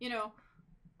 you know,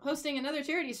 hosting another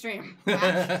charity stream.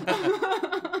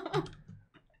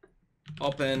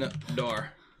 Open door.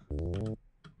 Oh,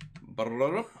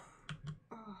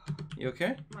 You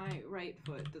okay? my right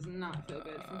foot does not feel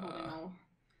good from holding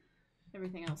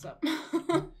everything else up.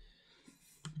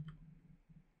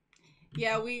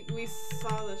 Yeah, we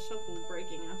saw the shuffle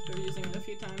breaking after using it a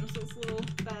few times, so it's a little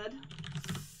bad.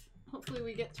 Hopefully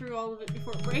we get through all of it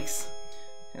before it breaks.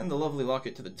 And the lovely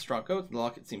locket to the distraught goat. The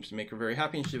locket seems to make her very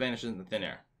happy and she vanishes in the thin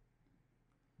air.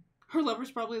 Her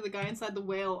lover's probably the guy inside the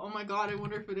whale. Oh my god, I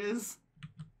wonder if it is.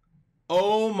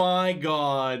 Oh my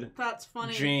god. That's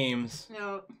funny. James.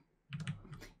 Yeah.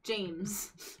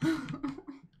 James.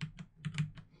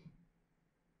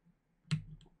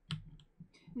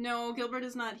 No, Gilbert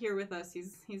is not here with us.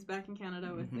 He's back in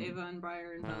Canada with Ava and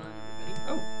Briar and Bella and everybody.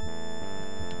 Oh.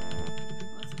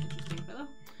 Well, that's an interesting fellow.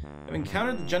 I've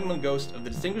encountered the gentleman ghost of the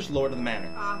distinguished lord of the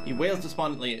manor. Ah, He wails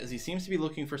despondently as he seems to be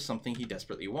looking for something he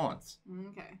desperately wants.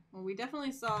 okay. Well, we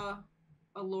definitely saw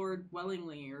a Lord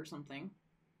Wellingley or something.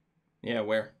 Yeah,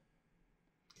 where?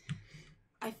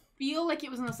 I feel like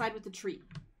it was on the side with the tree.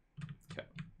 Okay.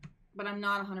 But I'm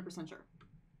not 100% sure.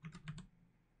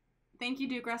 Thank you,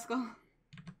 Duke Rascal.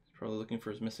 He's probably looking for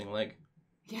his missing leg.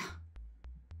 Yeah.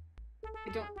 I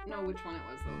don't know which one it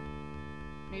was,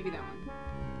 though. Maybe that one.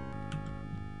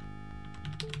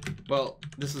 Well,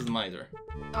 this is the miser.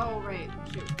 Oh, right.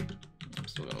 Shoot. I'm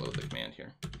still gonna load the command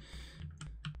here.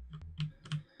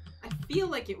 I feel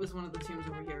like it was one of the tombs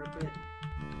over here, but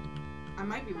I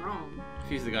might be wrong. If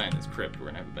he's the guy in this crypt, we're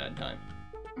gonna have a bad time.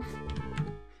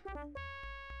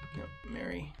 Yep,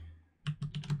 Mary.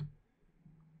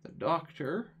 The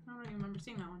doctor. I don't even remember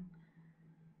seeing that one.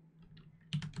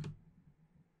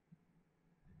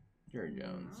 Jerry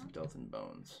Jones, Death and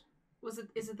Bones.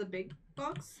 Is it the big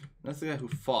box? That's the guy who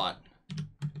fought.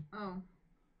 Oh.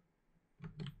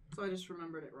 So I just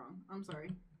remembered it wrong. I'm sorry.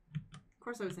 Of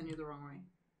course I would send you the wrong way.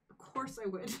 Of course I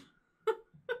would.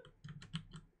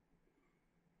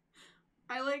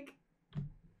 I, like,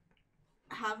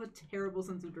 have a terrible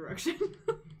sense of direction.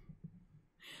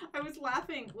 I was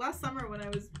laughing last summer when I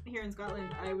was here in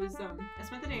Scotland. I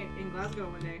spent the day in Glasgow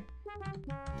one day.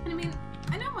 And I mean,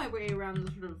 I know my way around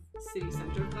the sort of city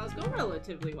center of Glasgow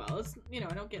relatively well. It's, you know,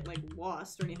 I don't get like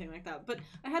lost or anything like that. But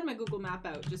I had my Google map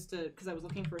out just to, because I was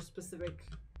looking for specific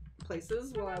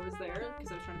places while I was there,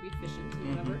 because I was trying to be efficient and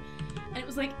whatever. And it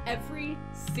was like every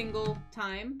single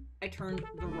time I turned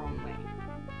the wrong way.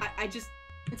 I just,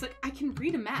 it's like I can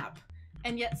read a map.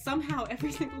 And yet somehow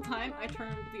every single time I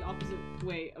turned the opposite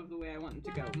way of the way I wanted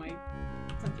to go. My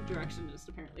sense of direction just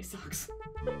apparently sucks.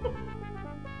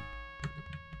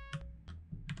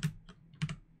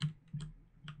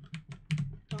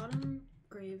 Bottom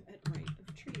grave at right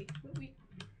of tree.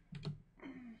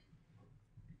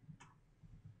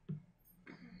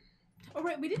 Oh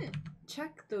right, we didn't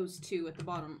check those two at the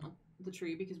bottom of the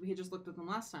tree because we had just looked at them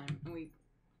last time, and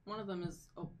one of them is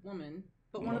a woman,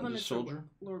 but one of them is soldier.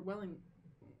 Lord Wellingley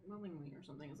or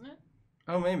something, isn't it?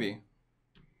 Oh, maybe.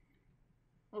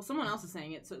 Well, someone else is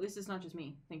saying it, so at least it's not just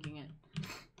me thinking it.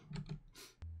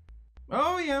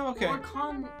 Oh, yeah, okay.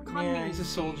 Lord Yeah, he's a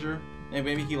soldier. And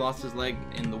maybe he lost his leg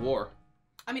in the war.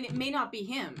 I mean, it may not be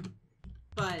him,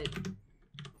 but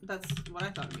that's what I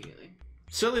thought immediately.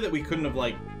 Silly that we couldn't have,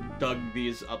 like, dug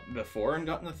these up before and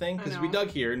gotten the thing, because we dug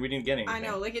here and we didn't get anything. I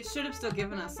know, like, it should have still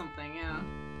given us something, yeah.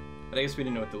 But I guess we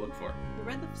didn't know what to look for. We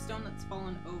read the stone that's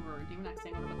fallen over. Demonac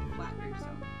saying what about the flat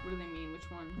gravestone? What do they mean? Which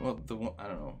one? Well, the one, I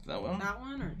don't know. That one? That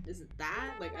one? Or is it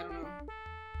that? Like, I don't know.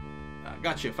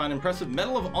 Gotcha. Found impressive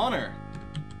Medal of Honor.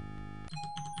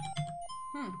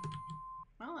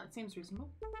 Well, that seems reasonable.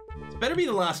 It better be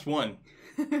the last one.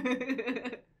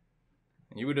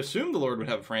 You would assume the Lord would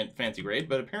have a fancy grade,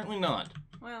 but apparently not.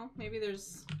 Well, maybe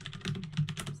there's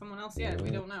someone else yet. We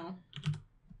don't know.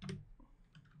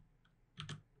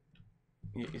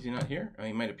 Is he not here? Oh,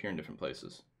 he might appear in different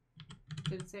places.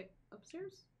 Did it say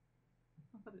upstairs?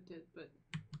 I thought it did, but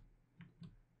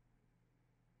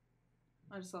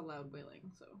I just saw loud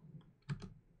wailing, so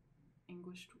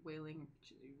anguished wailing.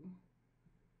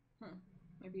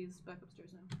 Maybe he's back upstairs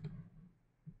now.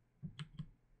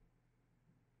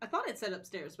 I thought it said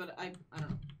upstairs, but I don't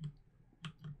know.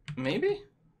 Maybe?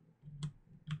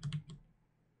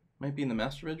 Might be in the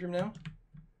master bedroom now?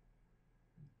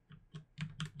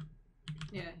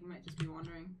 Yeah, he might just be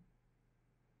wandering.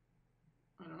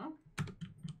 I don't know.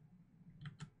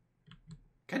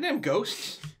 Goddamn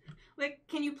ghosts. Like,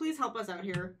 can you please help us out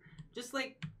here? Just,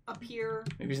 like, appear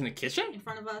Maybe he's in the kitchen? in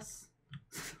front of us.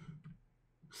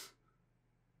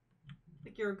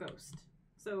 Like, you're a ghost.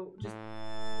 So, just...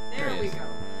 There There he we is. go.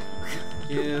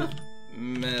 Give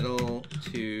metal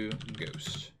to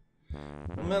ghost.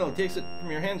 Metal takes it from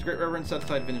your hands, great reverence,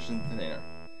 satisfied, finishes in thin air.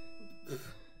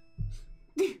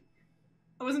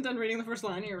 I wasn't done reading the first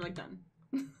line, you were, like, done.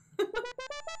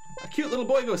 A cute little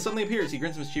boy ghost suddenly appears. He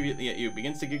grins mischievously at you,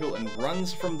 begins to giggle, and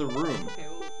runs from the room. Okay,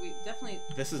 well, we definitely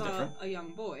This is saw different. a young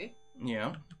boy.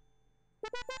 Yeah.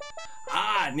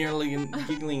 Ah, nearly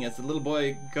giggling as the little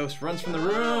boy ghost runs from the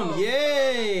room. Oh.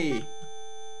 Yay!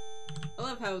 I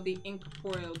love how the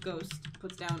incorporeal ghost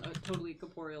puts down a totally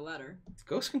corporeal ladder.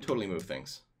 Ghosts can totally move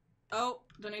things. Oh,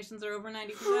 donations are over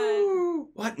 90%.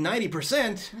 What,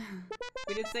 90%?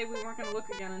 We did say we weren't going to look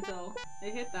again until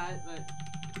they hit that, but...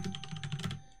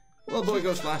 Little boy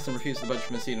ghost laughs and refuses to budge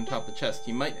from his seat on top of the chest.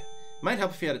 He might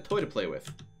help if he had a toy to play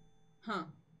with. Huh.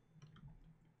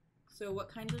 So what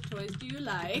kinds of toys do you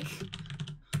like?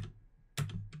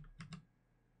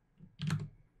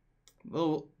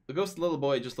 The ghost little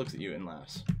boy just looks at you and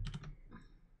laughs.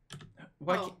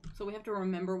 Why Oh, so we have to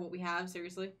remember what we have,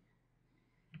 seriously?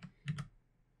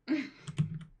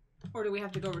 Or do we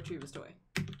have to go retrieve his toy?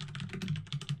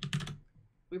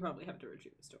 We probably have to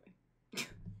retrieve his toy.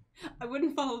 I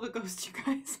wouldn't follow the ghost, you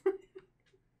guys.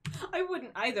 I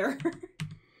wouldn't either.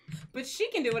 But she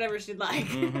can do whatever she'd like.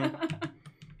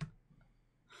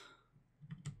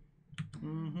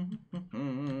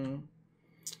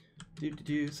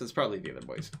 So it's probably the other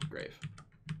boy's grave.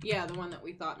 Yeah, the one that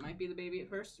we thought might be the baby at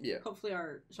first. Yeah. Hopefully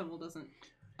our shovel doesn't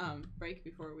break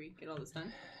before we get all this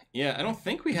done. Yeah, I don't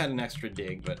think we had an extra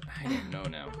dig, but I don't know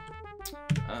now.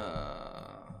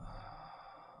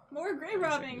 More grave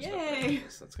robbing, yay!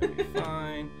 So that's gonna be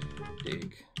fine.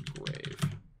 Dig grave.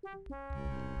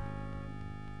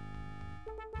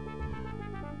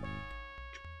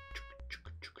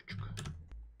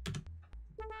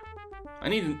 I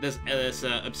need this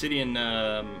obsidian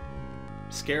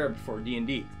scarab for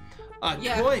D&D. A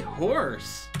Yeah. toy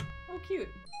horse. Oh, cute.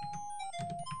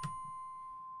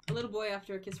 A little boy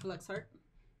after a kiss for Lex heart.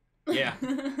 Yeah.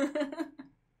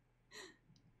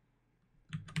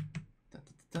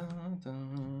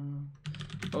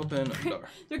 Open door.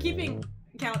 They're keeping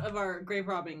count of our grave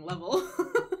robbing level.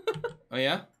 Oh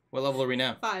yeah? What level are we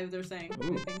now? 5, they're saying.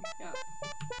 Ooh. I think. Yeah.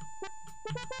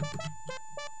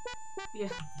 Yeah.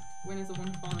 When is the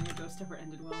one following a ghost ever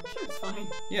ended well? Sure, it's fine.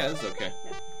 Yeah, this is okay.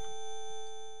 Yeah.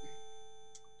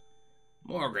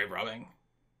 More grave robbing.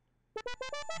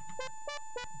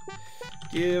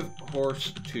 Give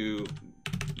horse to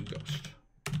ghost.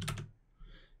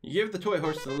 You give the toy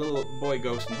horse to the little boy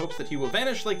ghost in hopes that he will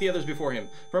vanish like the others before him.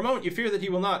 For a moment, you fear that he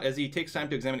will not, as he takes time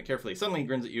to examine it carefully. Suddenly, he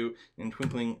grins at you and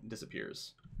twinkling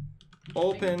disappears.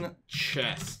 Open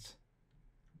chest.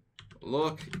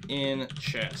 Look in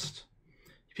chest.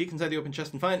 You peek inside the open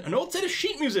chest and find an old set of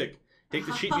sheet music. Take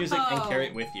the sheet music and carry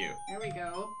it with you. There we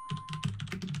go.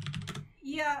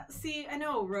 Yeah, see, I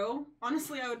know, Ro.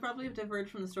 Honestly, I would probably have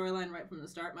diverged from the storyline right from the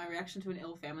start. My reaction to an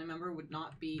ill family member would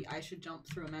not be, I should jump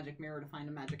through a magic mirror to find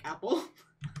a magic apple.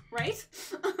 Right?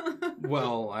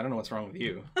 Well, I don't know what's wrong with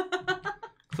you.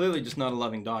 Clearly just not a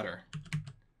loving daughter.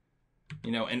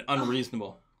 You know, and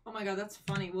unreasonable. Oh my god, that's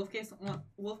funny.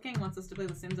 Wolfgang wants us to play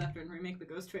The Sims after and remake the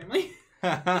Ghost Family.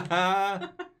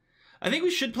 I think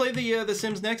we should play the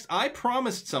Sims next. I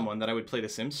promised someone that I would play The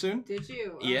Sims soon. Did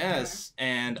you? Yes,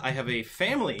 and I have a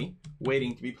family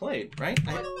waiting to be played, right?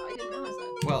 I didn't realize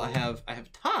that. Well, I have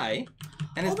Ty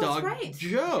and his dog right.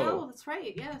 Joe. That's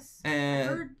right, yes. And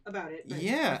I heard about it, but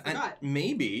yeah, I forgot. and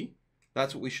maybe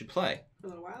that's what we should play. For a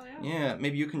little while, yeah. Yeah,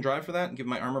 maybe you can drive for that and give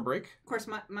my arm a break. Of course,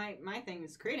 my thing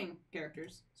is creating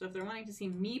characters. So if they're wanting to see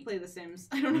me play The Sims,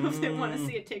 I don't know if they want to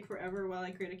see it take forever while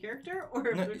I create a character, or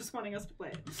if No. they're just wanting us to play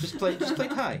it. Just play Ty.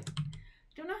 I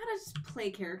don't know how to just play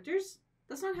characters.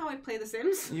 That's not how I play The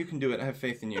Sims. You can do it. I have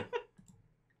faith in you.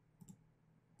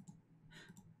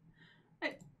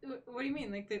 What do you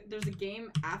mean? Like, there's a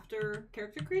game after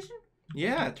character creation?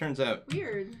 Yeah, it turns out.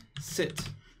 Weird. Sit.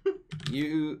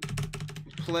 You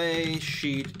play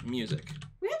sheet music.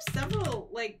 We have several,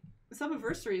 like,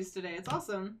 sub-anniversaries today. It's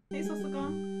awesome. Hey,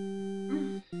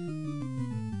 Soslicon.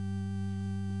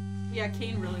 Yeah,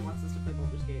 Kane really wants us to play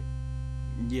Baldur's Gate.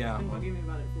 Yeah. Been bugging me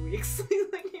about it for weeks. He's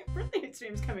like, your birthday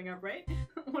stream's coming up, right?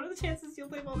 What are the chances you'll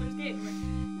play Baldur's Gate? I'm like,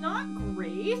 not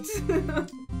great.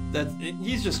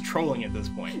 He's just trolling at this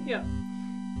point. Yeah.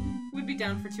 We'd be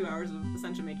down for 2 hours of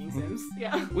Essentia making Sims.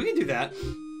 Yeah. We can do that.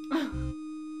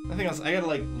 Nothing else. I gotta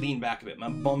like lean back a bit. My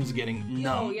bum's getting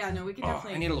numb. Oh yeah, no, we can Oh,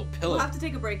 definitely. I need a little pillow. We'll have to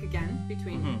take a break again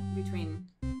between.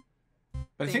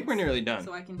 But I think we're nearly done.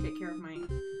 So I can take care of my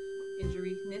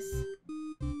injury-ness.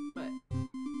 But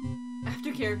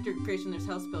after character creation, there's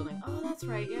house building. Oh, that's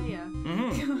right. Yeah, yeah.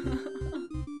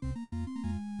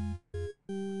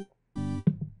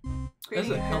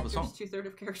 Creating a hell of a character's song. 2/3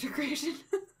 of character creation.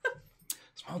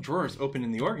 Small drawers open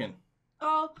in the organ.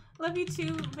 Oh, love you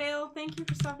too, Vale. Thank you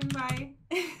for stopping by.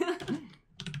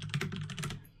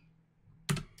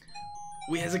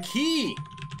 We has a key.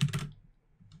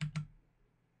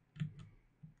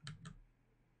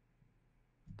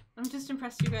 I'm just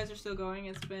impressed you guys are still going.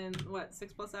 It's been, what,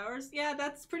 6+ hours? Yeah,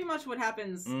 that's pretty much what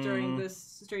happens during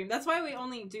this stream. That's why we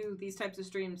only do these types of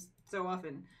streams so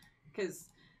often. Because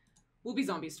we'll be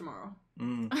zombies tomorrow.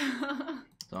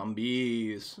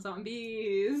 Zombies.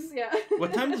 Zombies, yeah.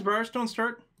 What time does Briarstone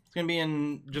start? It's gonna be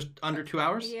in just under 2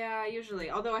 hours? Yeah,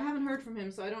 usually. Although I haven't heard from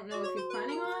him, so I don't know if he's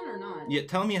planning on or not. Yeah,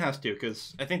 tell him he has to,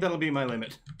 because I think that'll be my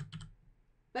limit.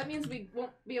 That means we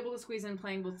won't be able to squeeze in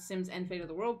playing both Sims and Fate of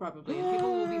the World, probably. And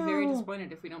people will be very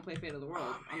disappointed if we don't play Fate of the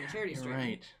World on the charity stream.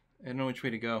 Right. I don't know which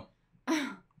way to go.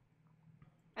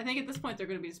 I think at this point they're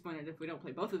going to be disappointed if we don't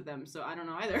play both of them, so I don't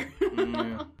know either.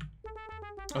 Yeah.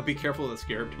 Oh, be careful of the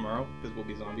scarab tomorrow, because we'll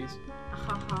be zombies.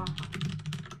 Haha.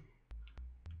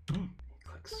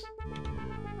 Clicks.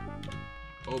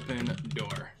 Open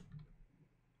door.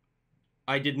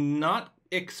 I did not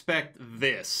expect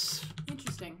this.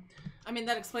 Interesting. I mean,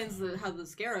 that explains how the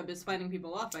scarab is fighting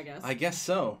people off, I guess. I guess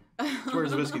so.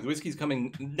 Where's the whiskey? The whiskey's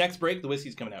coming. Next break, the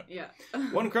whiskey's coming out. Yeah.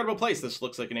 One incredible place. This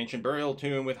looks like an ancient burial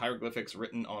tomb with hieroglyphics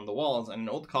written on the walls and an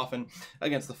old coffin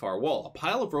against the far wall. A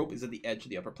pile of rope is at the edge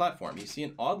of the upper platform. You see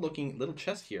an odd-looking little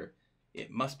chest here. It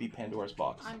must be Pandora's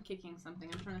box. I'm kicking something.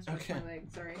 I'm trying to stretch my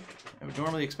leg. Sorry. I would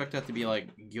normally expect that to be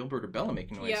like Gilbert or Bella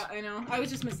making noise. Yeah, I know. I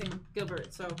was just missing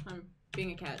Gilbert, so I'm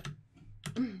being a cat.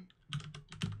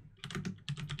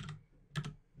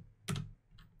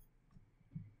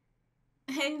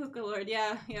 Hey, Hookah Lord.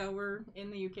 Yeah, we're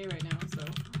in the UK right now, so.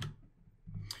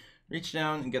 Reach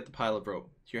down and get the pile of rope.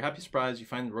 To your happy surprise, you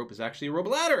find the rope is actually a rope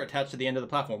ladder attached to the end of the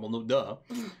platform. Well, no duh.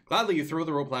 Gladly, you throw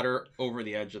the rope ladder over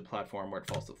the edge of the platform where it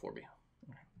falls to the floor behind.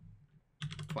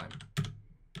 Climb.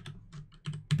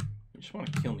 You just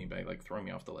want to kill me by like throwing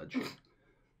me off the ledge.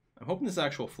 I'm hoping this is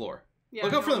actual floor. Yeah,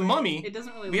 Look out for the mummy. It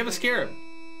doesn't really. We have a like scarab.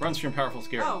 Runs from powerful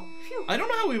scarab. Oh, phew. I don't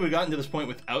know how we would have gotten to this point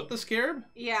without the scarab.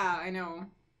 Yeah, I know.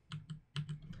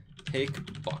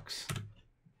 Take box.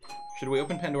 Should we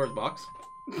open Pandora's box?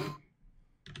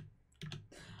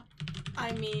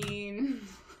 I mean.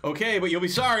 Okay, but you'll be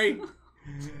sorry.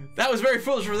 That was very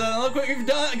foolish for that. Look what you've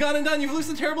gone and done. You've loosed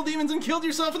the terrible demons and killed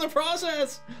yourself in the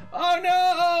process. Oh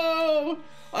no!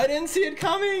 I didn't see it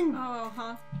coming. Oh,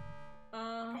 huh.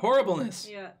 Horribleness.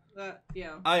 Yeah,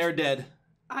 yeah. I are dead.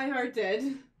 I are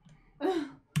dead.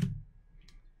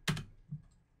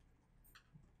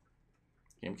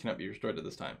 Game cannot be restored at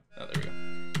this time. Oh, there we go.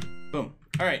 Boom.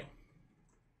 All right. I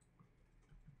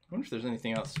wonder if there's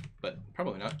anything else, but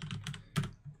probably not.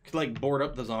 Could like board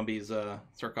up the zombies'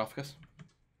 sarcophagus.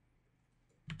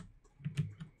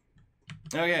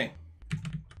 Okay.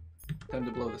 Time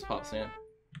to blow this pop sand.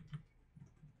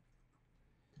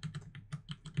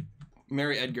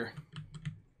 Marry Edgar.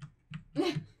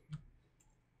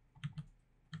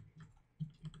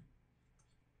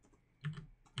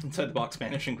 Inside the box,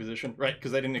 Spanish Inquisition. Right,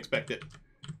 because I didn't expect it.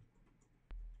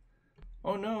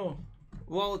 Oh no.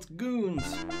 Well, it's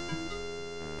goons.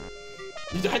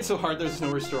 You died so hard there's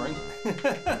no restoring.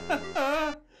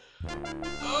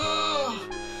 Oh.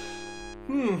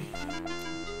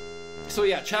 So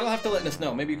yeah, chat will have to let us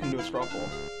know. Maybe you can do a straw poll.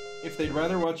 If they'd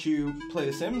rather watch you play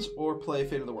The Sims or play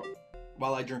Fate of the World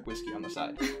while I drink whiskey on the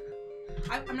side.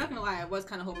 I'm not gonna lie, I was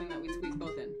kind of hoping that we'd squeeze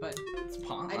both in, but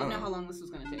I didn't know how long this was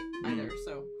gonna take either,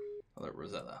 so. Hello,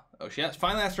 Rosella. Oh, she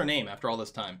finally asked her name after all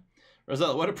this time.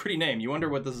 Rosella, what a pretty name. You wonder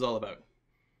what this is all about.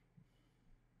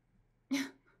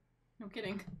 No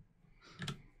kidding.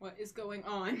 What is going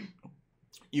on?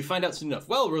 You find out soon enough.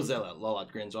 Well, Rosella,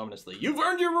 Lolot grins ominously. You've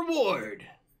earned your reward!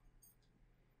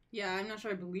 Yeah, I'm not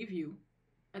sure I believe you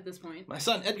at this point. My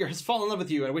son Edgar has fallen in love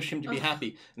with you, and I wish him to be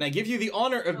happy. And I give you the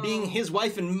honor of being his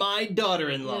wife and my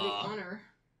daughter-in-law. The honor.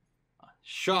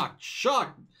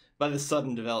 Shocked by this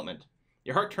sudden development.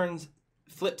 Your heart turns,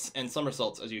 flips, and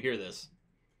somersaults as you hear this.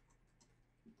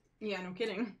 Yeah, no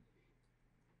kidding.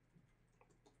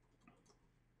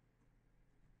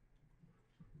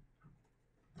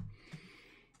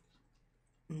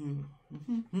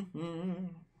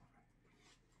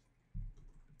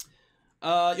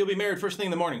 You'll be married first thing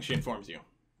in the morning, she informs you.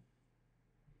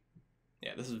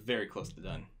 Yeah, this is very close to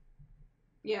done.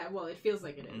 Yeah, well, it feels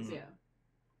like it is, yeah.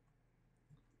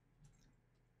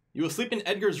 You will sleep in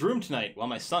Edgar's room tonight while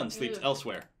my son sleeps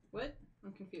elsewhere. What?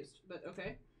 I'm confused, but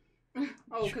okay.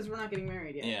 Oh, because we're not getting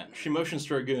married yet. Yeah, she motions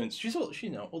to her goons. She's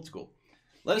old school.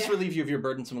 Let us relieve you of your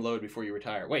burdensome load before you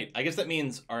retire. Wait, I guess that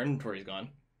means our inventory's gone.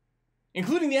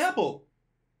 Including the apple!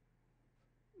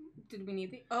 Did we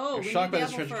need the... Oh, You're we shocked need by the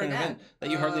this apple treasure for turn that. event that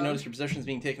you hardly notice your possessions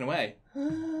being taken away.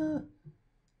 To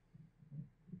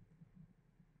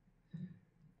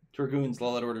her goons,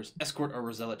 Lollet orders, escort our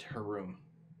Rosella to her room.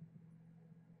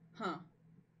 Huh.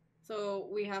 So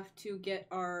we have to get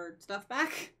our stuff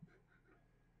back?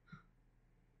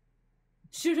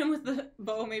 Shoot him with the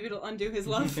bow, maybe it'll undo his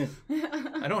love.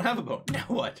 I don't have a bow. Now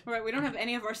what? Alright, we don't have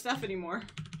any of our stuff anymore.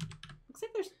 Looks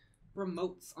like there's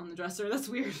remotes on the dresser. That's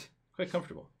weird. Quite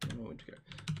comfortable.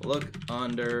 Look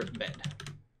under bed.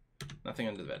 Nothing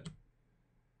under the bed.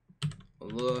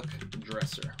 Look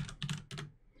dresser.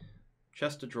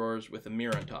 Chest of drawers with a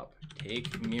mirror on top.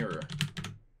 Take mirror.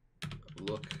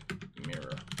 Look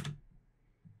mirror.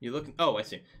 You look... Oh, I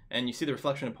see. And you see the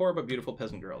reflection of poor but beautiful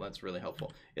peasant girl. That's really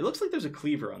helpful. It looks like there's a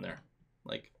cleaver on there.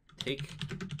 Like, take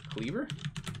cleaver?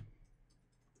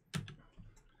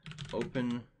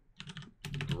 Open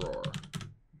drawer.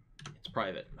 It's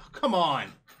private. Oh, come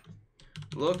on!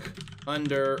 Look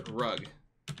under rug.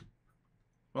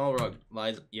 Small rug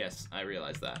lies... Yes, I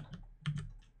realize that.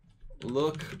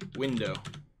 Look window.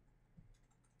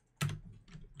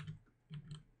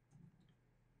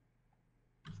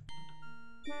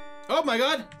 Oh my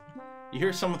god! You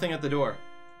hear something at the door.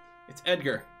 It's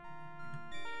Edgar.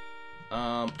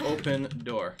 Open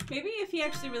door. Maybe if he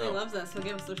actually really loves us, he'll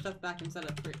give us our stuff back and set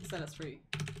us free.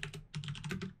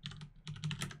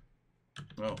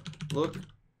 Oh, look.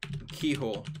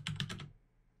 Keyhole.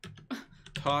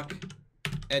 Talk.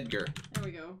 Edgar. There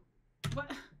we go.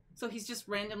 What? So he's just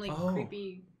randomly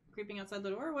creeping outside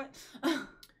the door, or what?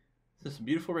 This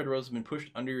beautiful red rose has been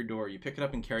pushed under your door. You pick it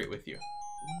up and carry it with you.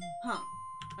 Huh.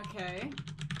 Okay.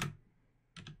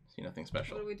 See nothing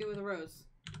special. What do we do with a rose?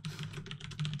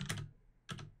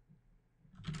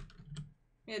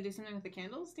 Yeah, do something with the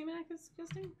candles, Demonac is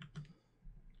suggesting?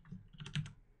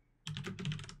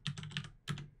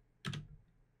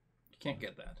 You can't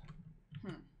get that.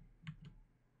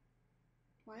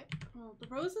 What? Well, the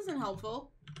rose isn't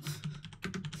helpful.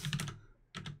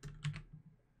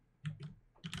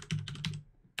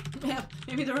 Yeah,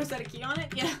 maybe the rose had a key on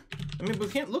it? Yeah. I mean, we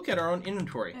can't look at our own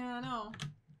inventory. Yeah, I know.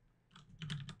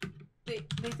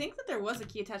 They think that there was a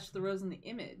key attached to the rose in the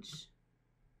image.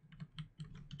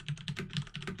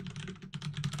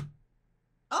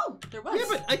 Oh, there was. Yeah,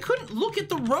 but I couldn't look at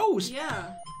the rose.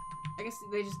 Yeah. I guess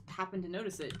they just happened to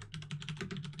notice it.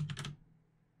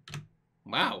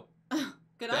 Wow.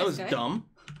 Good that eyes, was guy. dumb.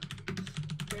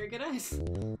 Very good eyes.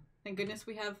 Thank goodness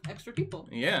we have extra people.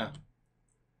 Yeah.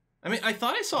 I mean, I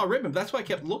thought I saw a ribbon, but that's why I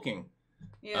kept looking.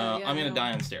 Yeah, I'm gonna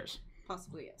die on stairs.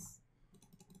 Possibly, yes.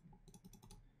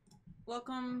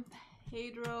 Welcome,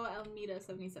 Pedro Almeida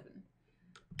 77.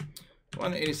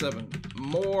 187.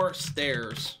 More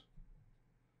stairs.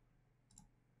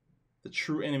 The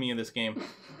true enemy of this game.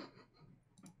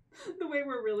 The way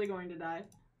we're really going to die.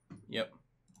 Yep.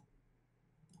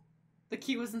 The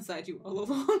key was inside you all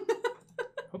along.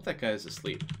 Hope that guy is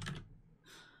asleep.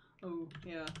 Oh,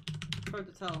 yeah. Hard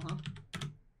to tell, huh?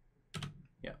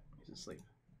 Yeah, he's asleep.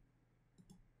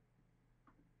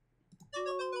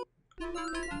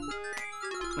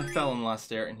 I fell on the last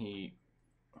stair and he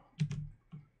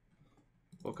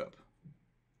woke up.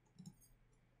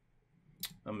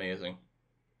 Amazing.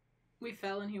 We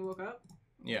fell and he woke up?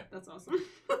 Yeah. That's awesome.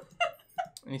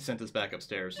 And he sent us back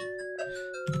upstairs.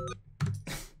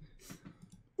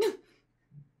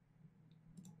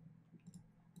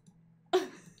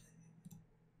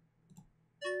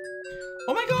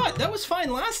 Oh my god, that was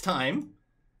fine last time.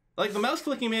 Like, the mouse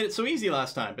clicking made it so easy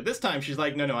last time, but this time she's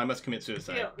like, no, I must commit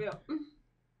suicide. Yeah.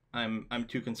 I'm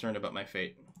too concerned about my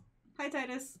fate. Hi,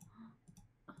 Titus.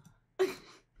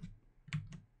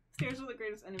 Stairs are the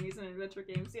greatest enemies in adventure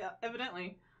games. Yeah,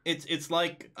 evidently. It's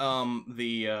like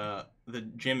the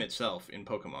gym itself in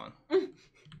Pokemon.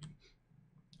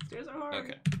 Stairs are hard.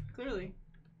 Okay. Clearly.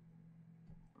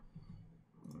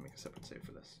 Let me make a separate save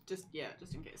for this. Just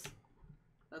in case.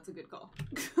 That's a good call.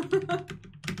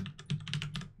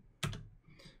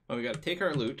 Well, we gotta take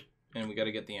our loot, and we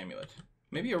gotta get the amulet.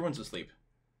 Maybe everyone's asleep.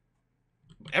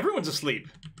 Everyone's asleep!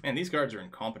 Man, these guards are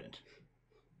incompetent.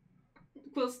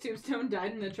 Quill's tombstone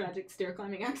died in a tragic stair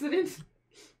climbing accident.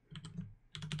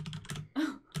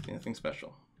 See nothing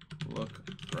special. Look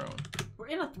throne. We're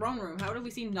in a throne room. How do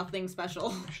we see nothing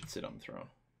special? I should sit on the throne.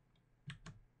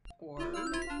 Or...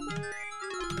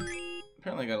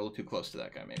 Apparently I got a little too close to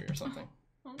that guy, maybe, or something.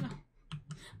 Oh no.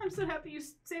 I'm so happy you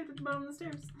saved at the bottom of the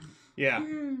stairs. Yeah.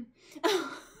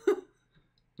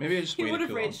 Maybe I just He waited would have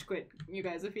too long. rage quit, you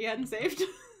guys, if he hadn't saved.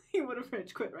 He would have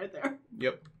rage quit right there.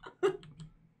 Yep.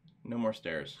 No more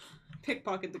stairs.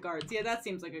 Pickpocket the guards. Yeah, that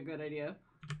seems like a good idea.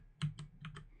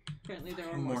 Apparently there are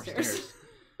Fucking more stairs.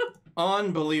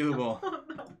 Unbelievable. Oh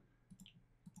no.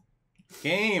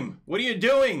 Game, what are you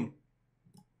doing?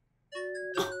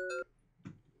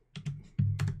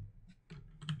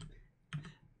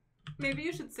 Maybe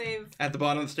you should save... At the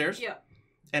bottom of the stairs? Yeah.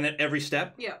 And at every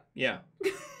step? Yeah. Yeah.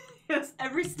 Yes,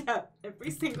 every step.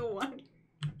 Every single one.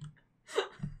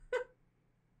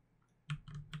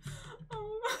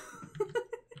 Oh.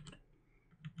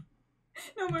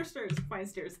 No more stairs. Find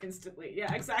stairs instantly.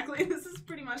 Yeah, exactly. This is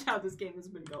pretty much how this game has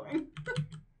been going.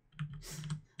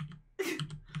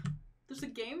 There's a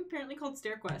game apparently called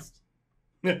Stair Quest.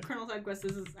 Colonel Side Quest.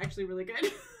 This is actually really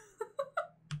good.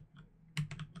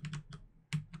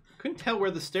 Couldn't tell where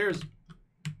the stairs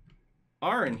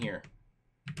are in here.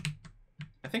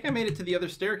 I think I made it to the other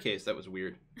staircase. That was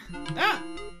weird. Ah!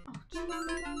 Oh, jeez.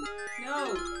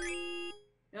 No.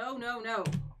 No, no, no.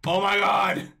 Oh my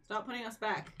god! Stop putting us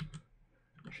back.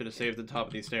 I should have saved the top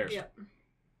of these stairs. Yep.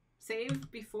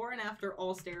 Save before and after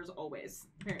all stairs always,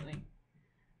 apparently.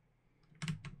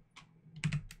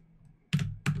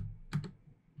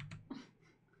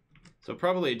 So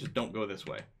probably just don't go this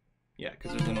way. Yeah,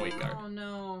 because there's an await guard. Oh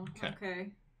no. 'Kay.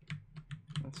 Okay.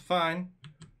 That's fine.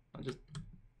 I'll just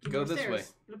go More this stairs. way.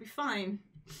 It'll be fine.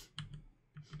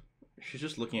 She's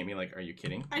just looking at me like, are you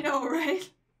kidding? I know, right?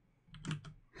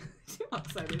 She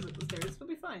walks sideways up the stairs. It'll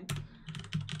be fine.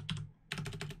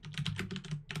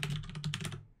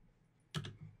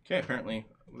 Okay, apparently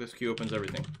this key opens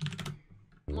everything.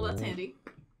 Well, that's handy.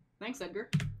 Thanks, Edgar.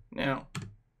 Now,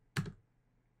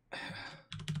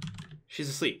 she's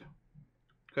asleep.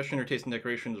 Question her taste in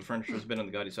decorations of furniture has been on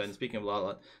the gaudy side, and speaking of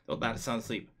la, they'll bat is sound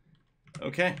asleep.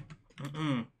 Okay.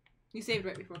 You saved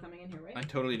right before coming in here, right? I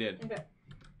totally did. Okay.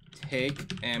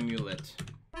 Take amulet.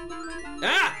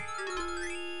 Ah!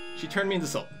 She turned me into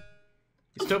salt.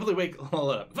 You stupidly wake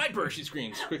Lola up. Viper, she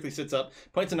screams. Quickly sits up,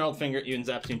 points a gnarled finger at you, and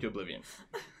zaps you into oblivion.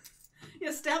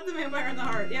 Yeah, stab the vampire in the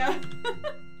heart, yeah.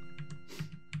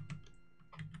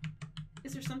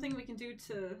 Is there something we can do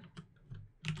to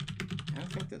I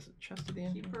don't think there's a chest at the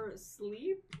end. keep her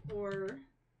asleep, or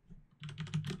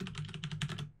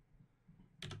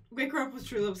wake her up with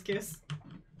True Love's kiss?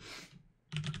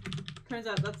 Turns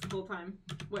out that's the whole time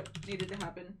what needed to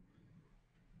happen.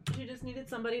 She just needed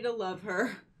somebody to love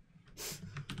her.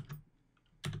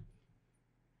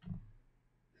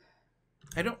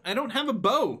 I don't have a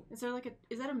bow. Is there like a,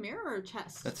 is that a mirror or a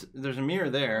chest? There's a mirror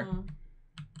there. Oh.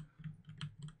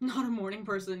 Not a morning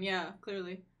person, yeah,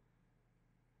 clearly.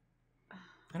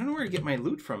 I don't know where to get my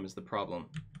loot from is the problem.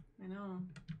 I know.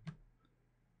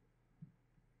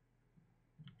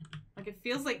 Like, it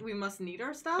feels like we must need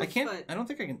our stuff, I can't. but... I don't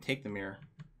think I can take the mirror.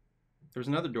 There's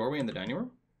another doorway in the dining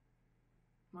room.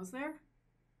 Was there?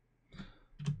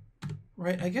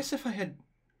 Right. I guess if I had.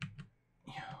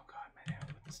 Oh God, my hand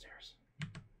with the stairs.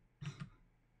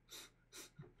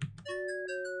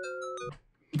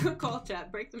 Good call,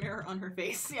 chat. Break the mirror on her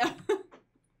face. Yeah.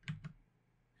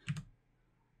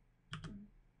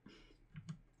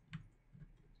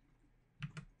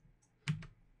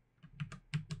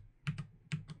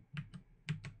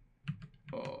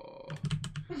 Oh.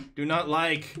 Do not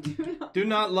like. Do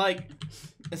not like.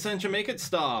 Essentia, make it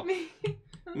stop.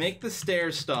 Make the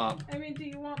stairs stop. I mean, do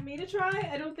you want me to try?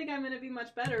 I don't think I'm gonna be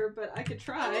much better, but I could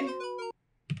try.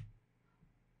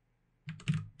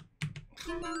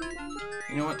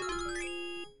 You know what?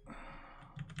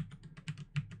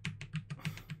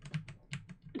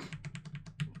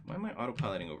 Why am I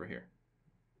autopiloting over here?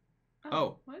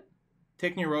 Oh. What?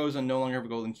 Taking your rose and no longer have a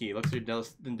golden key. Looks like you're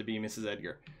destined to be Mrs.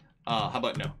 Edgar. How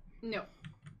about no? No.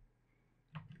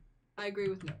 I agree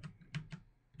with no.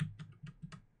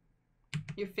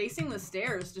 You're facing the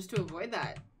stairs just to avoid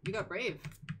that. You got brave.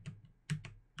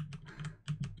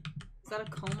 Is that a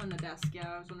comb on the desk? Yeah,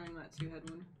 I was wondering that too, head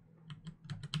wound.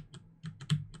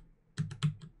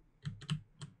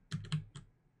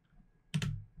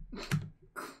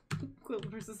 Quilt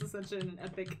versus Essentia in an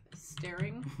epic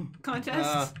staring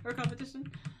contest or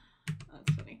competition.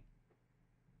 That's funny.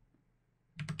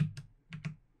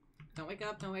 Don't wake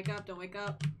up, don't wake up, don't wake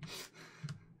up.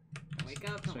 Don't wake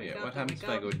up, don't So wake yeah, up. what don't happens wake if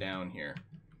I up. go down here?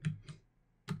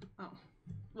 Oh.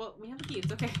 Well, we have a key,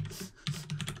 it's okay.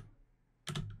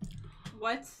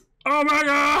 What Oh my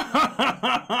god!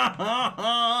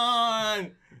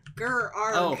 Arg.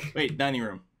 Oh, wait, dining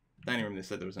room. Dining room, they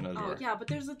said there was another Oh, door. yeah, but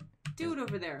there's a dude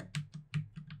over there.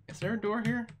 Is there a door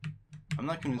here? I'm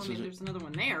not Well, convinced. I mean, there's another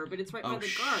one there, but it's right by the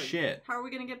guard. Shit. How are we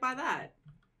gonna get by that?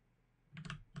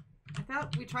 I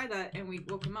thought we tried that and we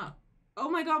woke him up. Oh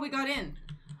my god, we got in.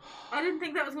 I didn't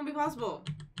think that was gonna be possible.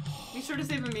 Be sure to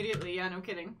save immediately. Yeah, no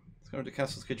kidding. Let's go to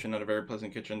Castle's kitchen, not a very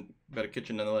pleasant kitchen, but a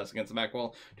kitchen nonetheless. Against the back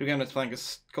wall, 2 cabinets flank a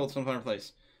cold stone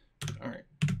fireplace. Alright.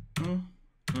 The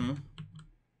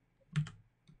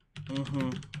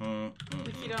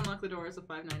key to unlock the door is a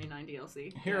 $5.99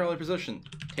 DLC. Here, early position.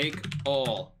 Take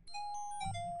all.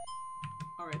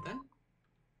 Alright then.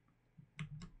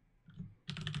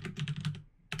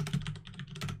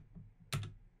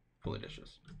 Fully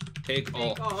dishes. Take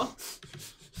all. Take all.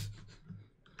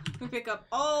 We pick up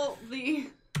all the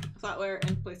flatware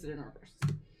and place it in reverse.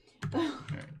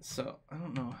 Alright, so I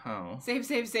don't know how. Save,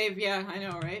 save, save. Yeah, I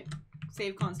know, right?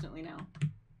 Save constantly now.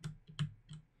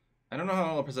 I don't know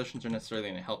how all possessions are necessarily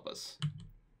going to help us.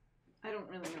 I don't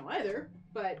really know either,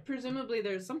 but presumably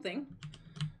there's something.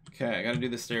 Okay, I gotta do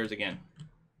the stairs again.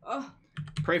 Oh,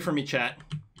 Pray for me, chat.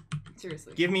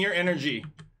 seriously. Give me your energy.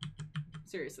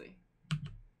 Seriously.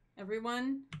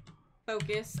 Everyone,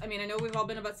 focus. I mean, I know we've all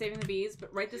been about saving the bees,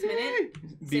 but right this minute,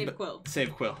 save Quill.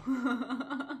 Save Quill.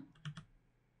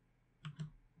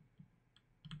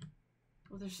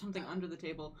 Well, there's something under the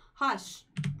table. Hush!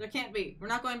 There can't be. We're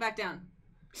not going back down.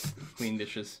 Clean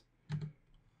dishes.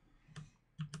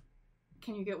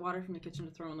 Can you get water from the kitchen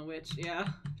to throw on the witch? Yeah, I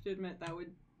have to admit that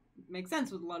would make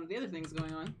sense with a lot of the other things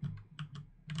going on.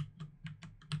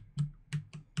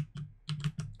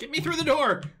 Get me through the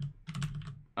door!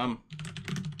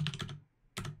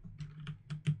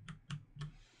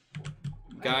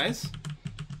 Guys?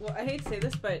 Well, I hate to say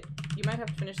this, but you might have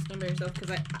to finish this one by yourself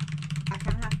because I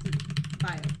kind of have to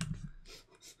buy it.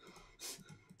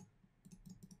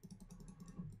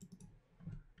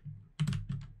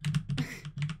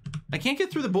 I can't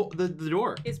get through the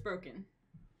door. It's broken.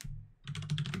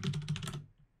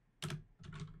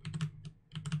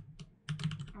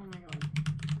 Oh my god.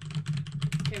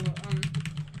 Okay, well,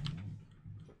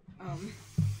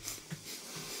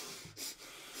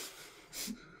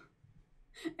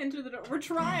 enter the door. We're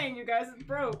trying, you guys. It's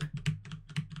broke.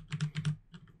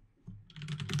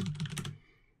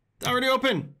 It's already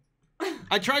open.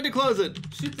 I tried to close it.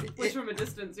 Shoot the witch from a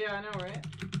distance. Yeah, I know, right?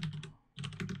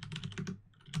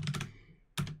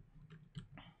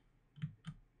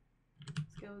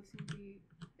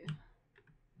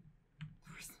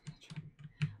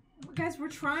 Guys, we're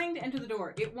trying to enter the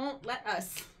door. It won't let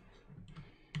us.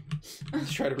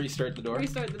 Let's try to restart the door.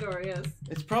 Restart the door, yes.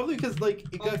 It's probably because, like,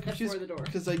 it got Alt confused. F4 the door.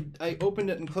 Because I opened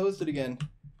it and closed it again.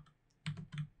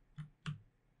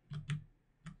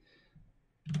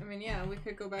 I mean, yeah, we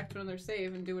could go back to another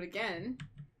save and do it again.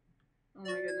 Oh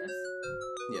my goodness.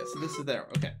 Yeah, so this is there.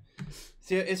 Okay.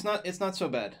 See, it's not so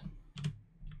bad.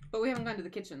 But we haven't gone to the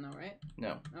kitchen, though, right?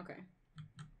 No. Okay.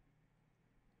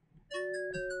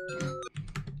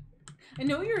 I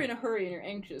know you're in a hurry and you're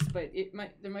anxious, but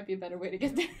there might be a better way to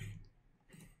get there.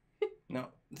 No,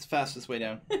 it's the fastest way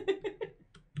down.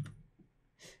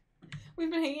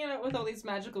 We've been hanging out with all these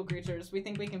magical creatures. We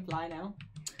think we can fly now.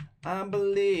 I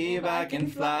believe I can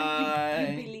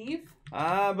fly. You believe?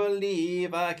 I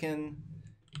believe I can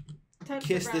Touch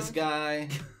kiss the this ground.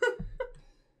 guy.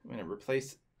 I'm gonna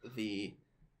replace the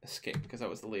escape because that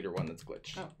was the later one that's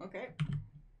glitched. Oh, okay.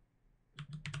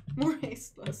 More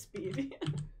haste, less speed.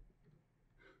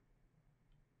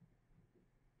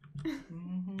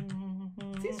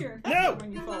 It's easier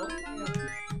when you fall. Yeah.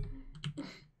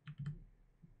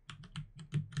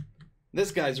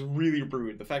 This guy's really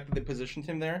rude. The fact that they positioned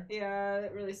him there. Yeah,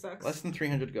 that really sucks. Less than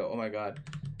 300 to go. Oh my god.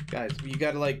 Guys, you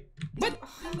gotta like... What?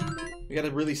 We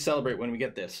gotta really celebrate when we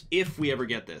get this. If we ever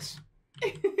get this.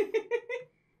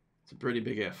 It's a pretty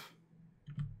big if.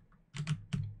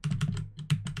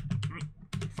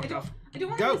 Fuck off. I don't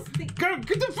want Go! to miss the... Go!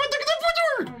 Get the foot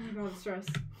door! Oh my god, stress.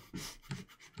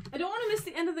 I don't want to miss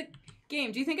the end of the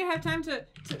game. Do you think I have time to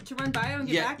run bio and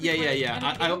get back?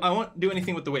 Yeah. I won't do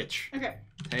anything with the witch. Okay.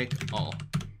 Take all.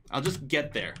 I'll just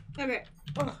get there. Okay.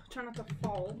 Oh, try not to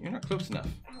fall. You're not close enough.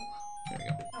 Ow. There we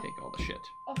go. Take all the shit.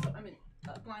 Also, I'm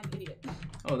a blind idiot.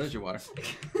 Oh, there's your water.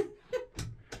 We're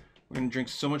gonna drink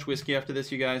so much whiskey after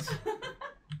this, you guys.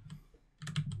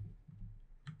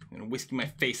 I'm gonna whiskey my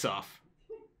face off.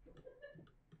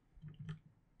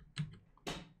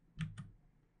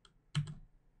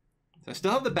 So I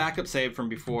still have the backup save from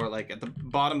before, like at the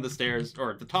bottom of the stairs, or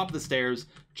at the top of the stairs,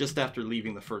 just after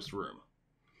leaving the first room.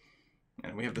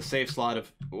 And we have the save slot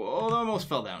of... Oh, that almost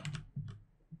fell down.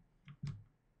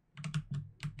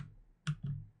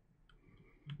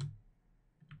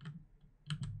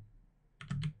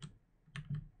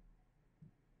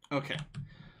 Okay.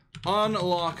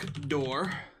 Unlock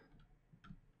door.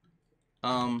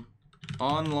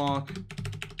 Unlock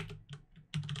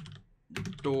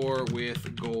door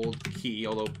with gold key,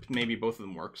 although maybe both of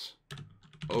them works.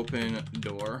 Open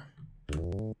door.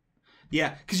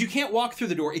 Yeah, because you can't walk through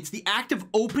the door. It's the act of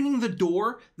opening the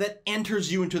door that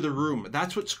enters you into the room.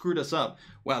 That's what screwed us up.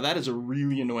 Wow, that is a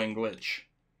really annoying glitch.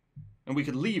 And we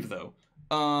could leave, though.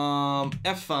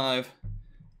 F5.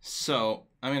 So,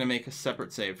 I'm going to make a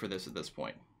separate save for this at this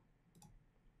point.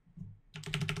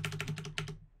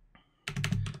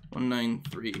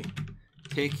 193.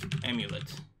 Take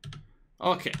amulet.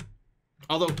 Okay.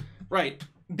 Although, right,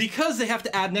 because they have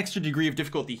to add an extra degree of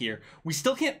difficulty here, we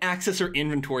still can't access our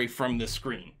inventory from this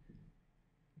screen.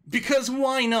 Because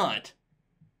why not?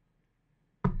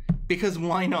 Because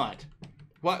why not?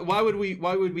 Why would we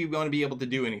want to be able to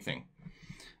do anything?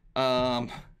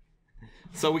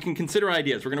 So we can consider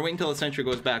ideas. We're gonna wait until Essentia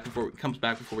comes back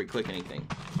before we click anything.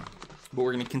 But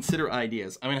we're gonna consider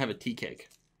ideas. I'm gonna have a tea cake.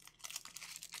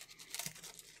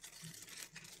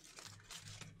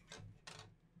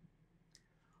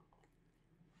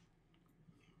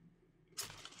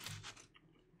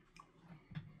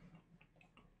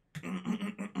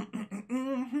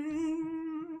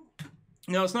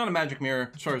 No, it's not a magic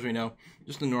mirror, as far as we know.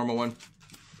 Just a normal one.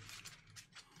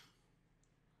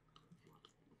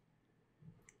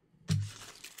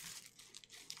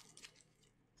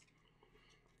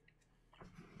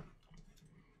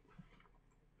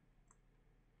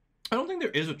 I don't think there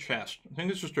is a chest. I think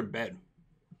it's just her bed.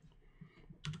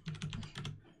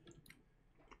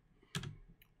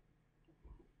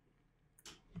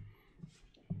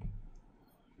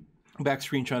 Back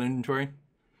screenshot inventory.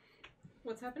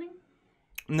 What's happening?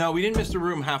 No, we didn't miss the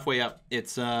room halfway up.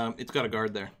 It's got a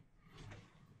guard there.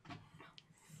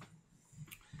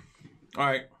 All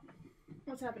right.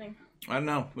 What's happening? I don't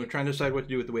know. We're trying to decide what to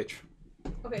do with the witch.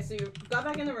 Okay, so you got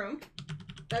back in the room.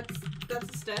 That's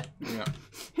a step. Yeah.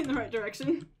 In the right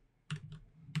direction.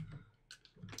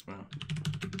 Well,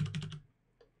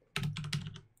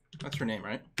 that's her name,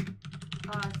 right?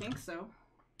 I think so.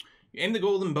 You aim the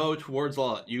golden bow towards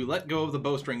Lala. You let go of the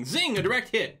bowstring. Zing! A direct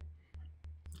hit.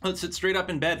 Let's sit straight up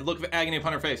in bed. The look of agony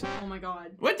upon her face. Oh my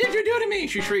god. What did you do to me?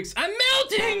 She shrieks. I'm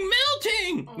melting!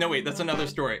 Melting! Oh no, wait. That's another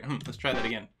story. Let's try that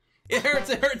again. It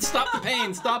hurts. It hurts. Stop the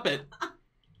pain. Stop it.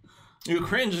 You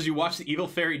cringe as you watch the evil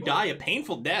fairy die a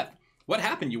painful death. What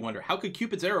happened, you wonder? How could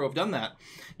Cupid's arrow have done that?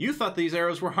 You thought these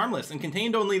arrows were harmless and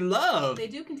contained only love. They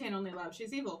do contain only love.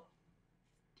 She's evil.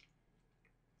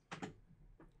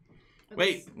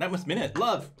 Wait, that must have been it.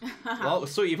 Love. Well, it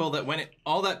was so evil that when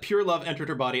all that pure love entered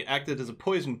her body, it acted as a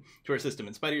poison to her system.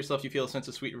 In spite of yourself, you feel a sense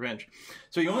of sweet revenge.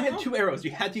 So you only had 2 arrows.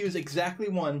 You had to use exactly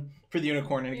one for the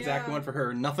unicorn and exactly one for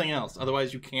her. Nothing else.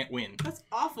 Otherwise, you can't win. That's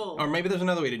awful. Or maybe there's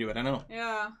another way to do it. I don't know.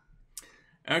 Yeah.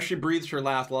 As she breathes her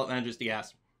last, Lala manages to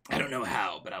gasp. I don't know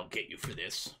how, but I'll get you for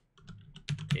this.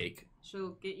 Cake.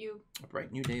 She'll get you. A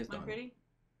bright new day is My dawning. pretty.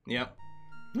 Yep.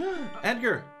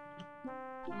 Edgar.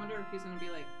 I wonder if he's gonna be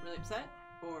like really upset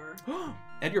or.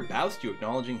 Edgar bows to you,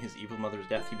 acknowledging his evil mother's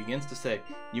death. He begins to say,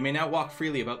 "You may now walk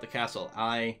freely about the castle."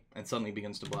 And suddenly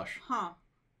begins to blush. Huh.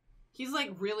 He's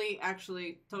like really,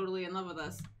 actually, totally in love with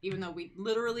us, even though we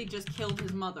literally just killed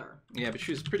his mother. Yeah, but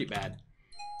she was pretty bad.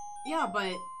 Yeah,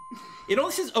 but. It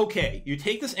only says okay. You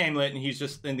take this amulet, and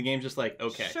the game's just like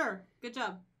okay. Sure. Good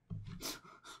job.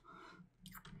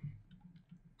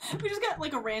 We just got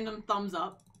like a random thumbs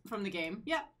up from the game.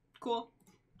 Yeah, cool.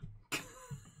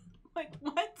 Like,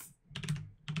 what?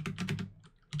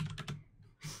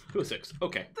 206.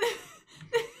 Okay.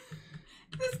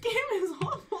 This game is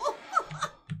awful.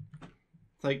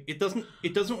 Like it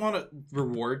doesn't want to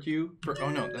reward you for. Oh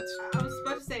no, that's. I was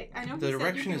about to say. I know The he said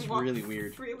direction you can is walk really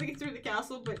weird. freely through the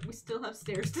castle, but we still have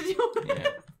stairs to do. Yeah.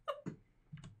 You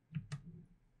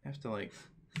have to like.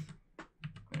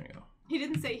 There you go. He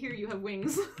didn't say here you have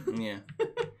wings. Yeah.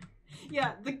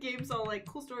 Yeah, the game's all like,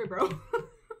 cool story, bro.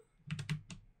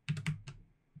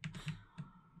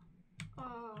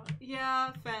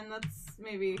 Yeah, Fen, that's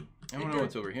maybe. I don't know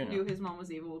what's over here now. Knew his mom was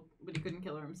evil, but he couldn't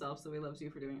kill her himself, so he loves you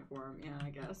for doing it for him. Yeah, I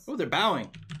guess. Oh, they're bowing.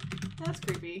 That's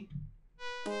creepy.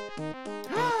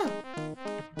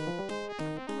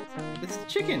 It's the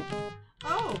chicken.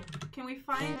 Oh, can we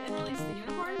find and release the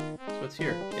unicorn? That's what's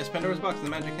here. Yes, Pandora's box, the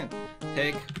magic hint.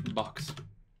 Take box.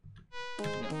 No.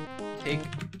 Take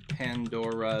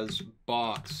Pandora's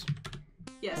box.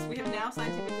 Yes, we have now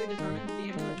scientifically determined that the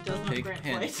amulet does not Take grant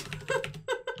hint. flight.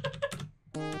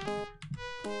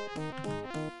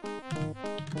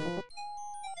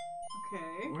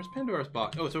 Okay. Where's Pandora's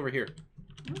box? Oh, it's over here.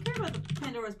 I don't care about the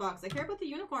Pandora's box. I care about the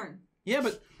unicorn. Yeah,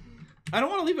 but I don't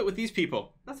want to leave it with these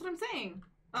people. That's what I'm saying.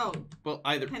 Oh, Well,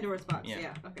 either. Pandora's box. Yeah.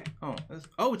 Yeah. Okay.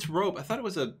 Oh, it's rope. I thought it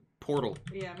was a portal.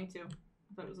 Yeah, me too.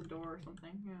 I thought it was a door or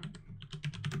something. Yeah.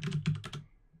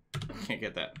 Can't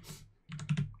get that.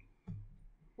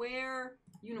 Where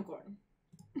unicorn?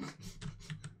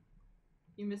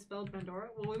 You misspelled Pandora?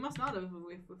 Well, we must not have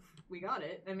if we got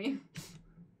it. I mean,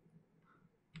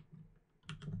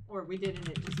 or we did and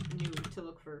it just knew to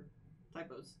look for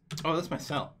typos. Oh, that's my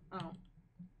cell. Oh.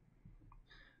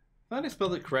 I thought I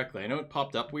spelled it correctly. I know it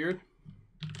popped up weird.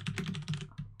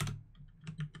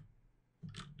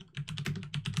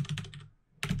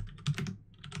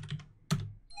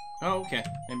 Oh, okay.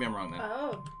 Maybe I'm wrong then.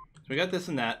 Oh. So we got this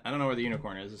and that. I don't know where the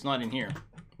unicorn is. It's not in here.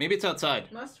 Maybe it's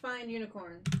outside. Must find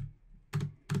unicorn.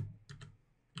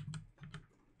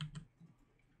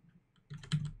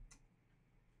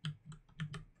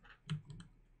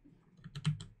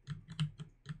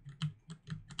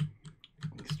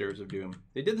 Stairs of Doom.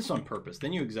 They did this on purpose. They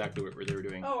knew exactly what they were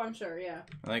doing. Oh, I'm sure, yeah.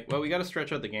 Like, well, we got to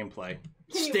stretch out the gameplay.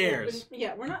 Can you Stairs.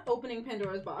 Yeah, we're not opening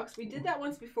Pandora's box. We did that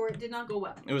once before. It did not go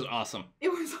well. It was awesome. It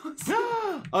was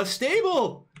awesome. A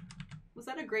stable! Was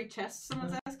that a great chest,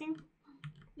 someone's asking?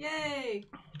 Yay!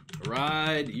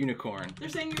 Ride unicorn. They're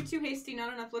saying you're too hasty,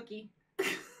 not enough looky.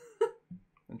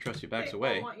 And trust you backs They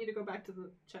away. all want you to go back to the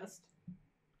chest.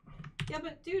 Yeah,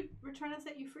 but dude, we're trying to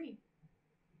set you free.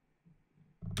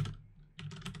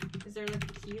 Is there like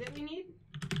a key that we need?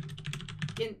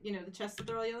 In, you know, the chest that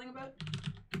they're all yelling about?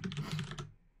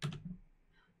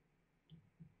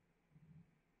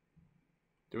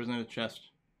 There wasn't a chest.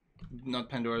 Not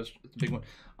Pandora's. It's a big one.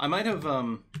 I might have,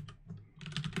 the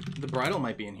bridle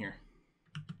might be in here.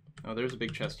 Oh, there's a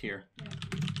big chest here. Yeah.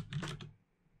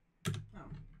 Oh.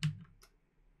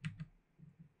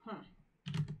 Huh.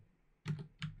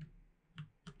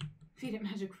 Feed it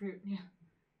magic fruit, yeah.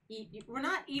 We're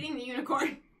not eating the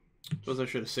unicorn. Suppose I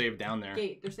should have saved down there.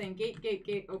 Gate. They're saying gate, gate,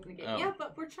 gate, open the gate. Oh. Yeah,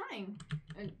 but we're trying.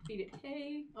 And feed it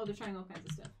hay. Oh, they're trying all kinds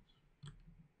of stuff.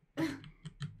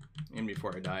 And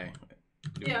before I die,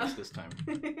 doing Yeah. this time.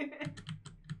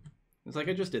 It's like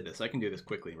I just did this. I can do this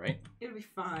quickly, right? It'll be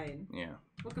fine. Yeah.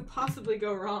 What could possibly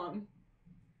go wrong?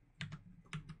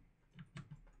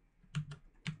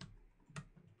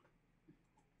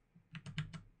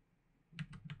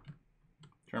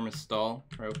 Terminus stall.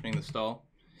 Try opening the stall.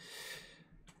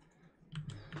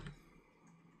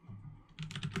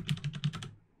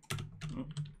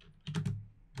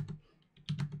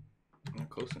 Not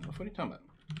close enough. What are you talking about?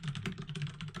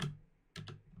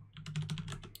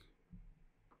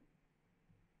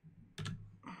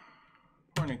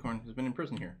 Poor unicorn has been in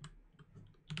prison here.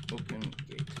 Open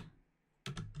gate.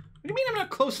 What do you mean I'm not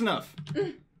close enough?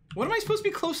 What am I supposed to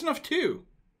be close enough to?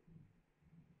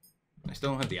 I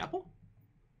still don't have the apple?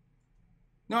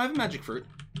 No, I have a magic fruit.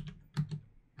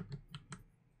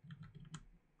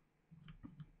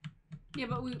 Yeah,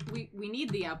 but we need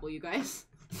the apple, you guys.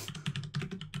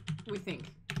 We think.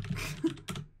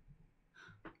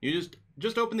 You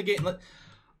just open the gate and let...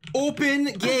 Open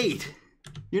gate!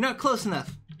 You're not close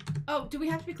enough. Oh, do we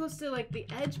have to be close to, like, the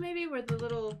edge, maybe? Where the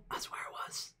little... That's where it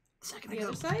was. A second The ago.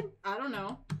 other side? I don't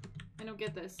know. I don't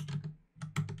get this.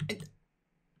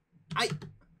 I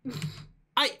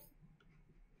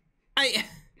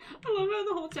love how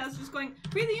the whole chat's just going,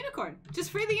 free the unicorn!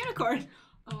 Just free the unicorn!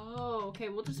 Oh, okay,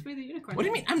 we'll just free the unicorn. What do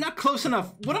you mean? I'm not close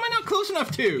enough. What am I not close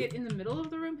enough to? Get in the middle of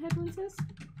the room, Headwind says?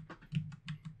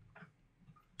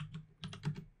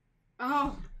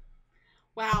 Oh.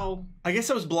 Wow. I guess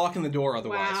I was blocking the door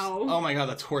otherwise. Wow. Oh my god,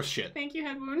 that's horse shit. Thank you,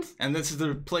 Headwound. And this is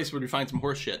the place where we find some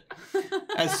horse shit.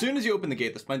 As soon as you open the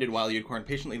gate, the splendid wild unicorn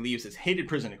patiently leaves his hated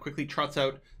prison and quickly trots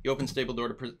out the open stable door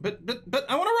to prison. But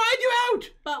I want to ride you out!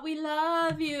 But we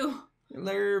love you. I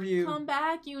love you. Come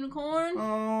back, unicorn.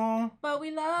 Oh. But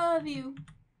we love you.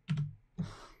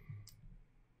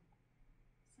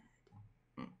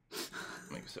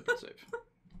 Make a separate save.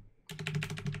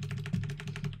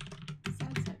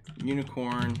 Sad.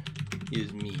 Unicorn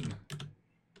is mean.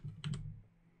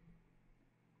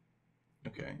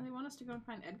 Okay. They want us to go and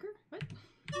find Edgar? What?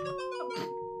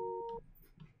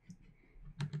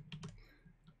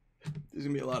 There's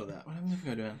gonna be a lot of that. What happens if we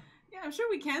go down? Yeah, I'm sure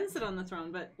we can sit on the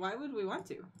throne, but why would we want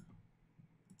to?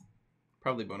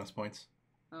 Probably bonus points.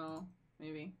 Oh,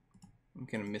 maybe. I'm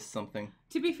gonna miss something.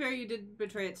 To be fair, you did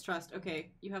betray its trust. Okay,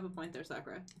 you have a point there,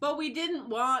 Sakura. But we didn't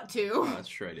want to. Oh, that's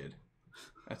true, I did.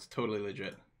 That's totally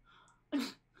legit.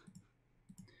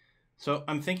 So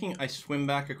I'm thinking I swim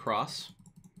back across.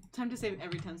 Time to save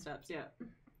every 10 steps, yeah.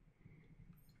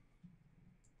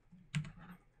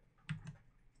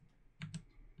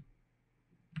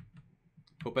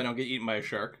 Hope I don't get eaten by a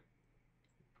shark.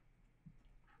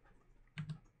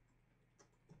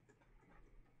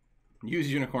 Use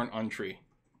unicorn on tree.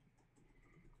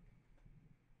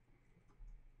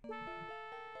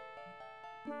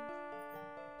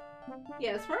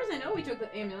 Yeah, as far as I know, we took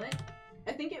the amulet.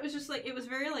 I think it was just like, it was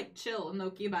very like chill and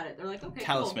low-key about it. They're like, okay,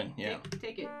 Talisman, cool. yeah.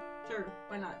 Take it. Sure,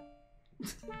 why not?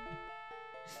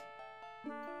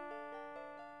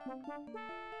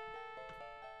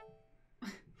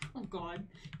 Oh god.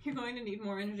 You're going to need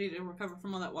more energy to recover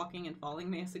from all that walking and falling.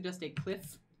 May I suggest a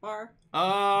cliff bar?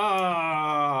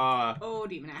 Ah! Oh,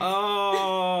 demon axe.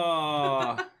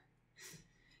 Oh!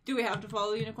 Do we have to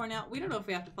follow the unicorn now? We don't know if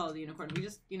we have to follow the unicorn. We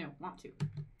just, you know, want to.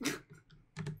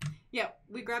 Yeah,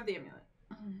 we grabbed the amulet.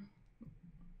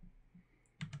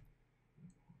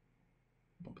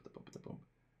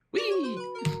 Whee!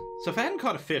 So if I hadn't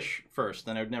caught a fish first,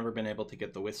 then I'd never been able to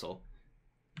get the whistle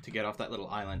to get off that little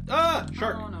island. Ah!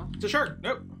 Shark! Oh, no. It's a shark!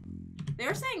 Nope. They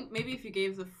were saying maybe if you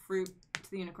gave the fruit to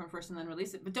the unicorn first and then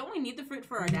release it. But don't we need the fruit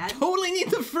for our dad? Totally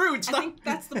need the fruit! I think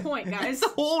that's the point, guys.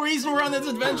 That's the whole reason we're on this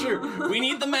adventure! We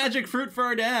need the magic fruit for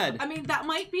our dad! I mean, that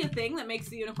might be a thing that makes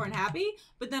the unicorn happy,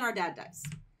 but then our dad dies.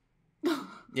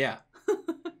 Yeah.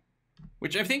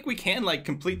 Which I think we can, like,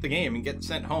 complete the game and get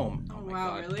sent home. Oh, my wow,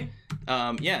 God. really?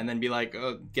 Yeah, and then be like,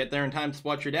 oh, get there in time to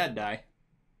watch your dad die.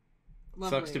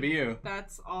 Lovely. Sucks to be you.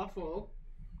 That's awful.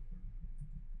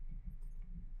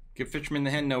 Give Fisherman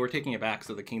the Hen, no, we're taking it back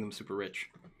so the kingdom's super rich.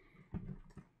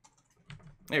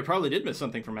 Hey, probably did miss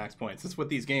something for max points. That's what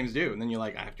these games do. And then you're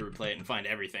like, I have to replay it and find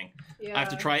everything. Yeah, I have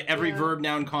to try every yeah.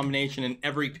 verb-noun combination in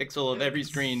every pixel of every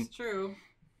screen. It's true.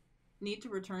 Need to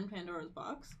return Pandora's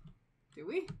box? Do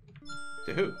we?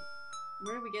 To who?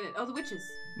 Where did we get it? Oh, the witches.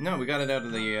 No, we got it out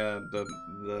of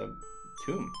the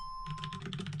tomb.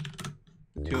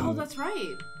 Oh, that's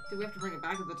right. Do we have to bring it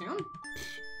back to the tomb?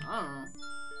 I don't know.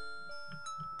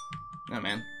 No,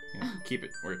 man. You know, keep it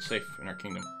where it's safe in our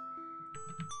kingdom.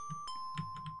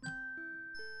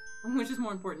 Which is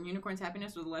more important, unicorn's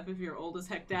happiness or the life of your old as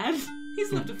heck dad?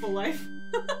 He's lived a full life.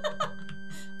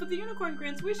 But the unicorn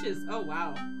grants wishes. Oh,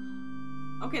 wow.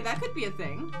 Okay, that could be a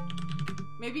thing.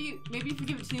 Maybe if you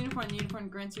give it to the unicorn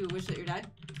grants you a wish that your dad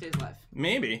stays alive.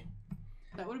 Maybe.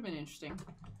 That would have been interesting.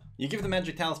 You give the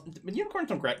magic talisman, but unicorns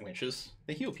don't grant wishes.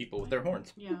 They heal people with their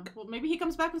horns. Yeah. Well, maybe he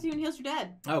comes back with you and heals your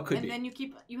dad. Oh, could be. And then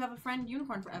you have a friend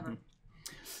unicorn forever.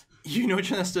 You know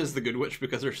Janesta is the good witch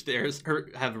because her stairs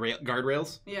have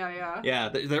guardrails? Yeah. Yeah,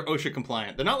 they're OSHA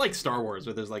compliant. They're not like Star Wars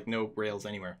where there's like no rails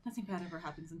anywhere. Nothing bad ever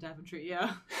happens in Daventry,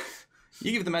 yeah.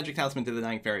 You give the magic talisman to the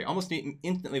dying fairy. Almost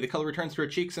instantly, the color returns to her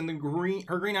cheeks and her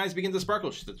green eyes begin to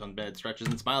sparkle. She sits on bed, stretches,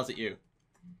 and smiles at you.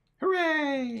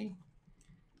 Hooray!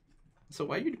 So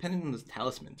why are you dependent on this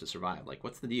talisman to survive? Like,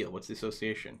 what's the deal? What's the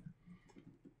association?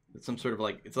 It's some sort of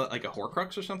like, it's like a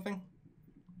Horcrux or something?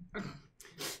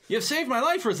 You have saved my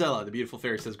life, Rosella, the beautiful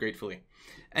fairy says gratefully.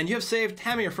 And you have saved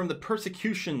Tamir from the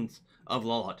persecutions of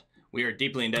Lolot. We are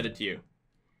deeply indebted to you.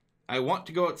 I want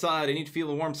to go outside. I need to feel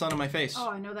the warm sun on my face. Oh,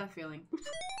 I know that feeling.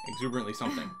 Exuberantly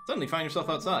something. Suddenly find yourself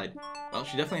outside. Well,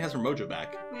 she definitely has her mojo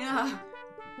back. Yeah.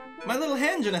 My little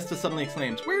hen, Janesta suddenly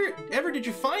exclaims. Wherever did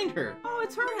you find her? Oh,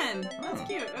 it's her hen. That's Oh.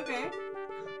 cute. Okay.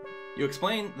 You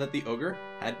explain that the ogre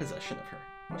had possession of her.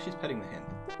 Well, she's petting the hen.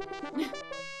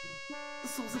 The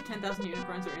souls of 10,000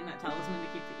 unicorns are in that talisman to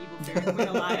keep the evil fairy queen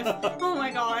alive. Oh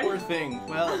my god. Poor thing.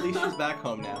 Well, at least she's back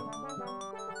home now.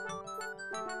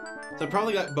 So I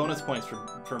probably got bonus points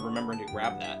for remembering to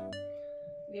grab that.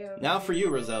 Yeah. Now for you,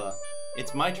 Rosella.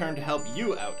 It's my turn to help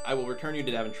you out. I will return you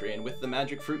to Daventry, and with the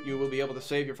magic fruit you will be able to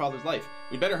save your father's life.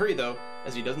 We'd better hurry, though,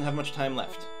 as he doesn't have much time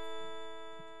left.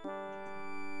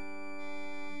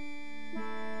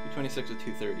 226 with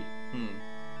 230.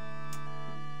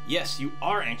 Yes, you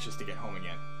are anxious to get home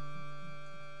again.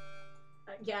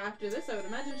 Yeah, after this, I would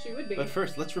imagine she would be. But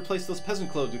first, let's replace those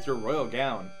peasant clothes with your royal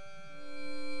gown.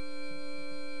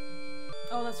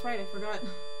 Oh, that's right, I forgot.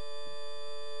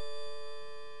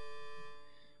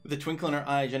 With a twinkle in her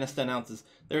eye, Janesta announces,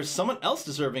 there is someone else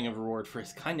deserving of reward for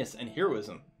his kindness and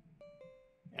heroism.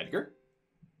 Edgar?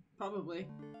 Probably.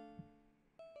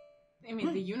 I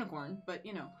mean, the unicorn, but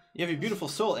you know. You have a beautiful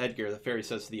soul, Edgar, the fairy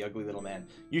says to the ugly little man.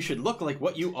 You should look like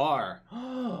what you are.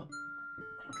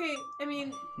 Okay, I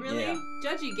mean, really? Yeah.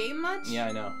 Judgy game much? Yeah,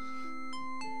 I know.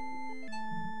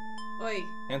 Oi.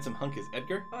 Handsome hunk is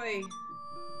Edgar? Oi.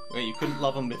 Wait, you couldn't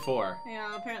love him before.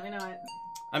 Yeah, apparently not.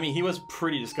 I mean, he was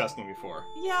pretty disgusting before.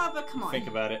 Yeah, but come on. Think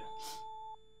about it.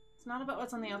 It's not about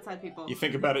what's on the outside, people. You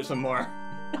think about it some more.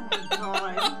 Oh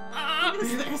my god. What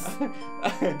is this?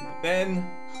 Then,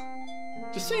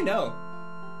 just say no.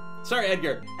 Sorry,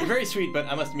 Edgar. You're very sweet, but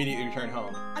I must immediately return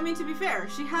home. I mean, to be fair,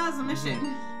 she has a mission.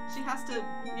 She has to,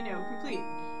 you know, complete.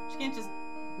 She can't just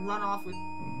run off with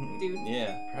dude.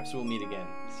 Yeah, perhaps we'll meet again.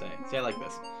 Say I like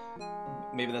this.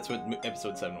 Maybe that's what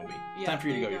episode 7 will be. Yeah, Time for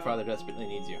you to there go. you Your go. father desperately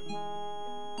needs you.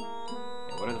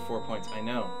 Yeah, what are the 4 points? I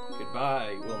know.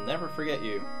 Goodbye. We'll never forget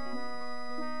you.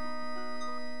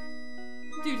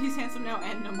 Dude, he's handsome now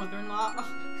and no mother-in-law.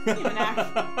 Even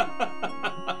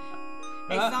act.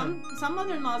 Hey, some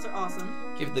mother-in-laws are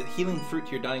awesome. Give the healing fruit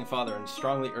to your dying father and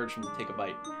strongly urge him to take a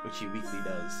bite, which he weakly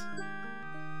does.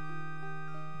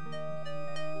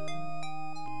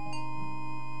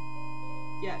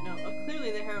 Yeah, no,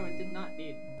 clearly the heroine did not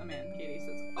need a man, Katie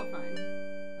says. Oh, fine.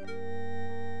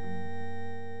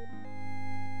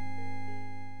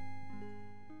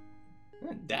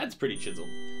 Dad's pretty chiseled.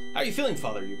 How are you feeling,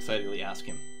 father? You excitedly ask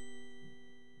him.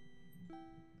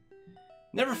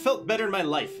 Never felt better in my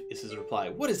life, is his reply.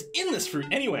 What is in this fruit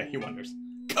anyway, he wonders.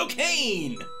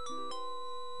 Cocaine!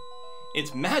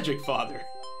 It's magic, father.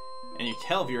 And you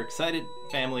tell of your excited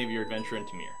family of your adventure in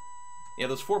Tamir. Yeah,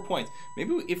 those 4 points.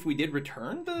 Maybe if we did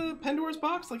return the Pandora's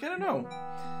box? Like, I don't know.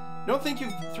 Don't think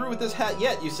you've through with this hat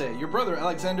yet, you say. Your brother,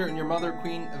 Alexander, and your mother,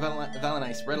 Queen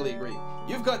Valenice, readily agree.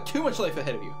 You've got too much life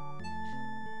ahead of you.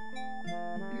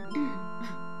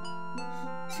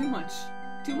 Too much.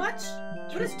 Too much?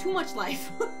 What is too much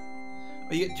life? Oh,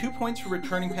 you get 2 points for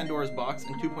returning Pandora's box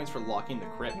and 2 points for locking the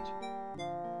crypt.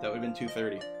 That would have been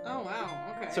 230. Oh,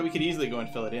 wow. Okay. So we could easily go and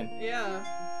fill it in. Yeah.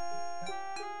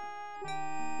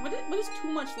 What is too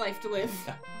much life to live?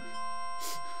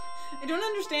 I don't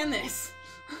understand this.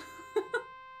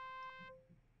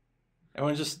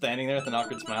 Everyone's just standing there with an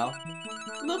awkward smile.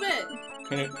 A little bit.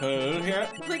 Can you hear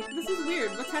it? Like, this is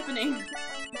weird. What's happening?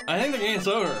 I think the game's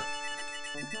over.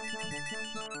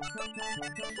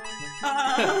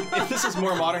 If this is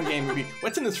more modern game, it would be,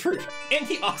 what's in this fruit?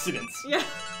 Antioxidants. Yeah.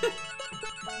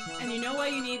 And you know why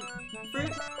you need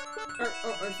fruit? Or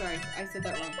sorry, I said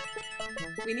that wrong.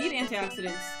 We need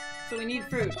antioxidants, so we need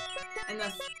fruit, and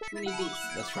thus we need bees.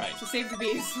 That's right. So save the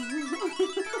bees.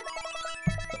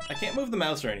 I can't move the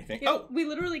mouse or anything. Yeah, Oh! we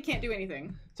literally can't do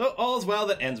anything. So all's well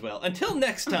that ends well. Until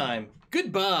next time,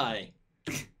 goodbye.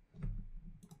 God,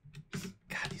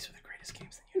 these are the greatest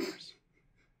games in the universe.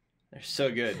 They're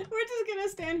so good. We're just gonna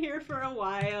stand here for a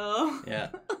while. Yeah.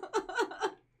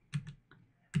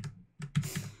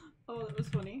 Oh, that was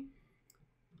funny.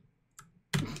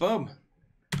 Boom.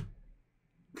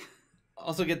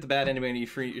 Also get the bad ending when you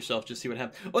free it yourself, just see what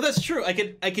happens. Oh, that's true. I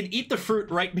could eat the fruit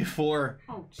right before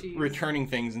returning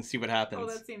things and see what happens. Oh,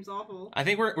 that seems awful. I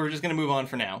think we're just gonna move on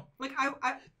for now. Like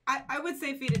I would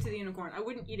say feed it to the unicorn. I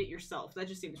wouldn't eat it yourself. That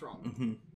just seems wrong. Mm-hmm.